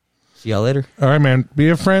 See y'all later. All right, man. Be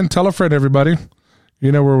a friend. Tell a friend, everybody.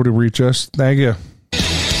 You know where to reach us. Thank you.